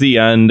towards the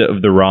end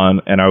of the run,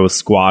 and I was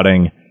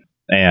squatting.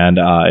 And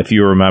if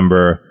you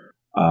remember,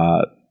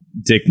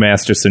 Dick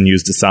Masterson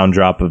used a sound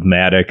drop of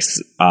Maddox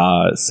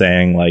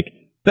saying like,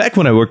 back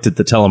when I worked at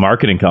the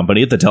telemarketing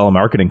company, I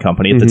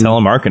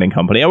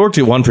worked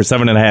at one for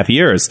 7.5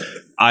 years.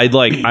 I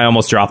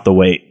almost dropped the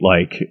weight.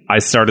 Like, I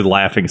started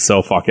laughing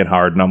so fucking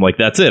hard, and I'm like,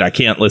 that's it. I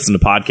can't listen to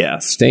podcasts.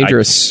 It's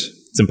dangerous.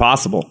 It's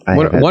impossible.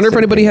 Wonder if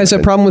anybody has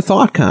that problem with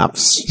Thought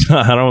Cops.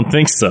 I don't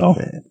think so.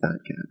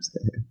 Thought Cops.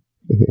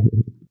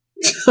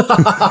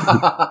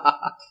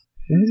 That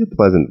was a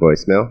pleasant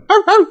voicemail.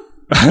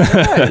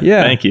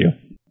 Yeah. Thank you.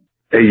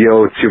 Hey,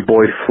 yo, it's your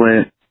boy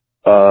Flint.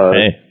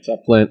 Hey. What's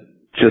up, Flint?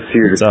 Just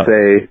here to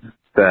say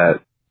that,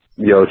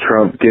 yo,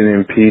 Trump getting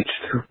impeached.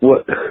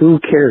 Who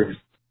cares?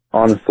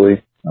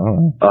 Honestly.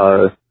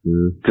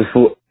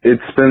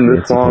 It's been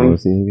this long.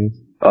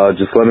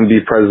 Just let him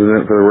be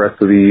president for the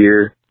rest of the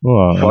year.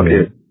 Well, fuck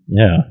it.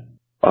 Yeah.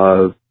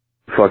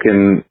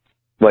 Fucking,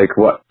 like,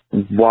 what?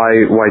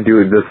 Why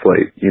do it this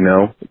late? You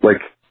know,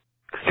 like,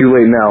 it's too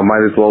late now.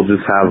 Might as well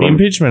just have the him.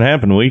 impeachment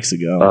happened weeks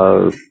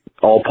ago.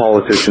 All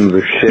politicians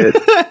are shit.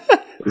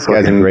 This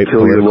guy's a great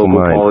kill your local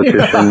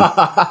politician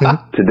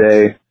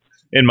today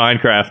in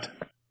Minecraft.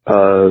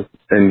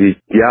 And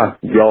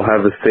y'all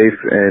have a safe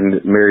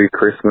and Merry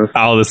Christmas.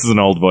 Oh, this is an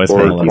old voice.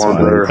 Or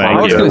Kwanzaa,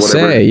 I was going to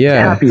say,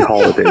 yeah. Happy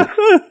holidays.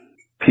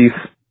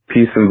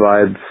 Peace and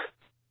vibes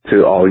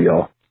to all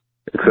y'all,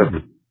 except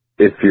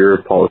if you're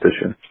a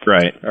politician.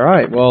 Right. All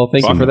right. Well,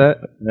 thank you for that.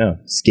 Yeah.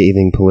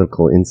 Scathing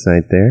political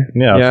insight there.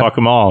 Yeah. Fuck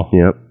them all.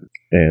 Yep.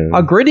 And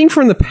A greeting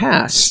from the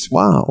past.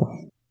 Wow.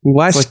 From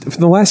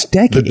the last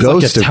decade. the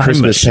ghost like a of time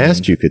Christmas machine.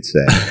 past, you could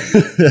say.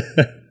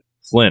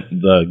 Flint,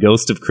 the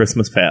ghost of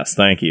Christmas past.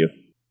 Thank you.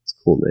 It's a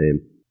cool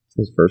name.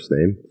 What's his first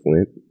name?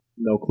 Flint?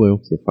 No clue.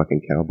 Is he a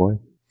fucking cowboy?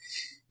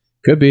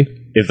 Could be.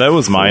 If that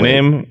was my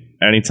name,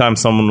 anytime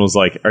someone was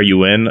like, "Are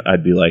you in?"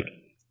 I'd be like,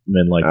 "I'm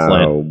in," like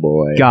Flint. Oh,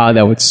 boy. God,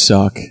 that would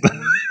suck.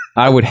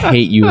 I would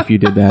hate you if you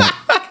did that.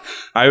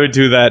 I would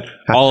do that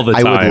all the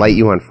time. I would light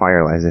you on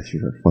fire as if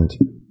you were Flint.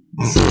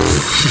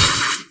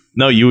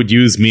 No, you would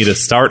use me to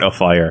start a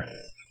fire.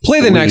 Play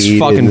the next We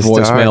fucking didn't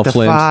start voicemail, the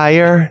Flint.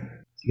 Fire. Do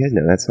you guys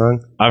know that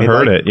song? I've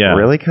heard it, yeah.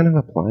 Really kind of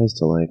applies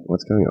to like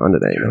what's going on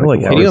today.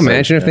 Can you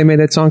imagine if they made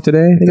that song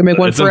today? They could make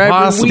one It's for every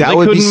impossible. week. That They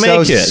would be couldn't so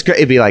make it.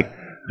 It'd be like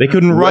They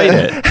couldn't write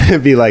it.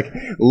 It'd be like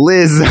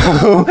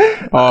Lizzo.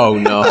 Oh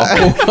no.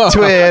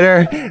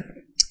 Twitter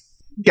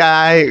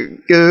guy,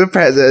 good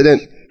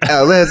president,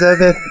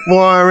 Elizabeth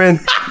Warren.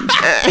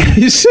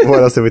 What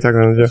else did we talk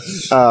about on the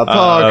show?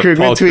 Paul Krugman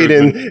Paul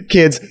tweeting Krugman.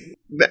 kids.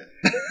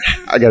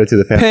 I got it to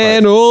the fast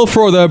Panel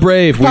for the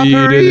brave. We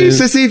didn't.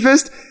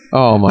 Sisyphus.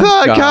 Oh my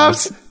Thought god.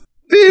 cops.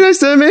 Be nice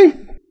to me.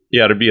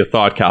 Yeah, it'd be a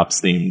Thought Cops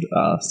themed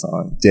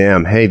song.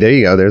 Damn. Hey, there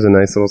you go. There's a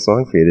nice little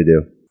song for you to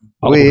do.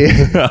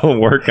 I'll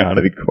work on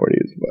That'd it. be corny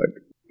as fuck.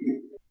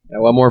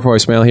 One more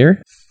voicemail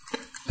here.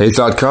 Hey,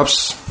 Thought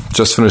Cops.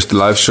 Just finished the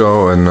live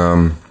show,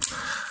 and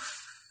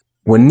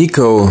when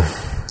Nico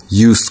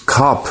used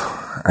cop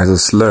as a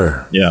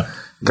slur,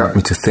 got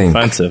me to think.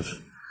 Offensive.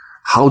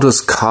 How does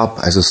cop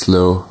as a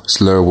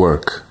slur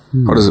work?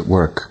 How does it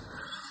work?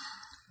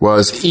 Well,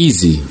 it's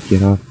easy.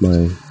 Get off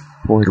my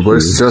porch. It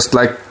works just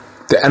like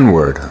the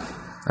N-word.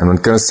 I'm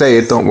not gonna say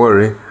it, don't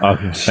worry.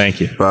 Okay,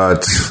 thank you.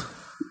 But,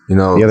 you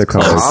know, The other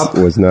cop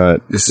was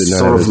not. It's did not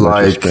sort have of as much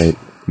like restraint.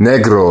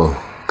 negro,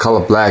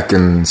 color black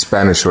in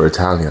Spanish or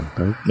Italian.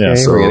 Yeah,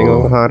 Okay, we're getting a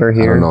little hotter I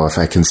here. don't know if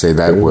I can say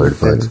that word,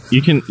 but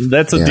You can.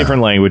 That's a Yeah.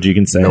 different language. You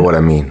can say. you know what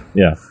I mean.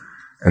 Yeah.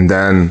 And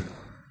then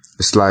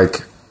it's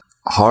like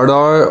hard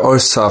R or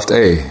soft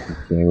A. Okay,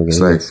 we're It's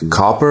getting like some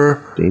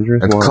copper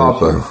dangerous and waters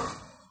copper. here.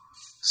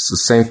 It's the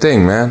same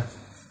thing, man.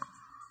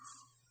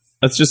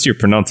 That's just your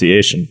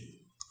pronunciation.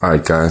 All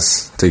right,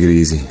 guys, take it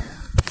easy.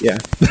 Yeah.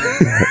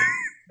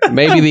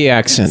 Maybe the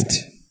accent.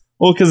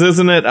 Well, because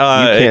isn't it?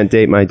 You can't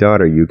date my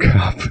daughter, you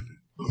cop.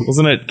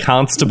 Wasn't it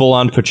constable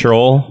on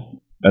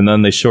patrol? And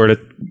then they shortened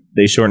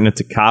it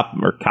to cop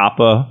or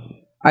coppa.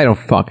 I don't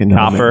fucking know.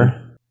 Copper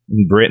man.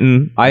 in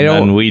Britain. I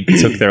don't- And we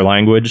took their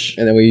language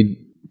And then we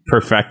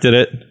perfected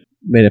it.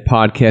 made a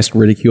podcast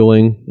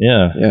ridiculing.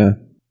 Yeah. Yeah.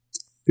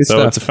 Good So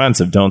stuff. it's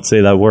offensive. Don't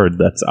say that word.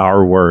 That's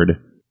our word.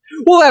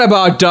 Well, that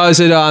about does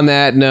it on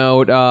that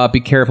note. Be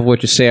careful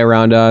what you say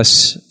around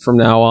us from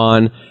now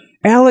on.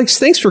 Alex,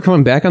 thanks for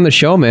coming back on the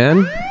show,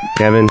 man.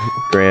 Kevin,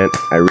 Grant,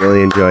 I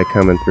really enjoy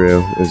coming through.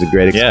 It was a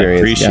great Yeah,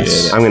 experience. appreciate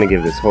it. I'm going to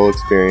give this whole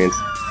experience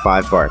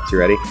 5 barks. You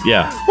ready?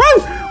 Yeah.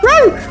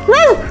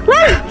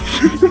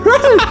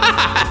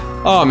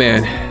 Oh,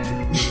 man.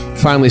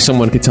 Finally,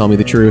 someone could tell me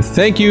the truth.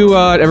 Thank you,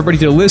 everybody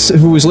who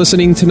was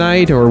listening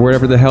tonight or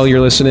wherever the hell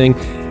you're listening.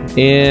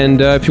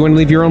 And if you want to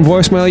leave your own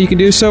voicemail, you can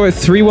do so at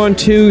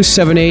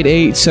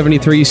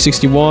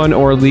 312-788-7361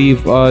 or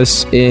leave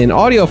us an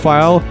audio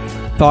file,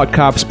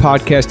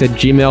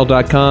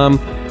 thoughtcopspodcast@gmail.com.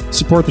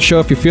 Support the show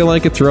if you feel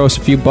like it. Throw us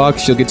a few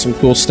bucks. You'll get some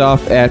cool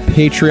stuff at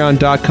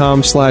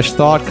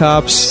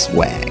patreon.com/thoughtcops.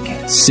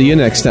 Swag. See you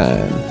next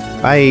time.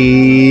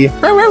 Bye.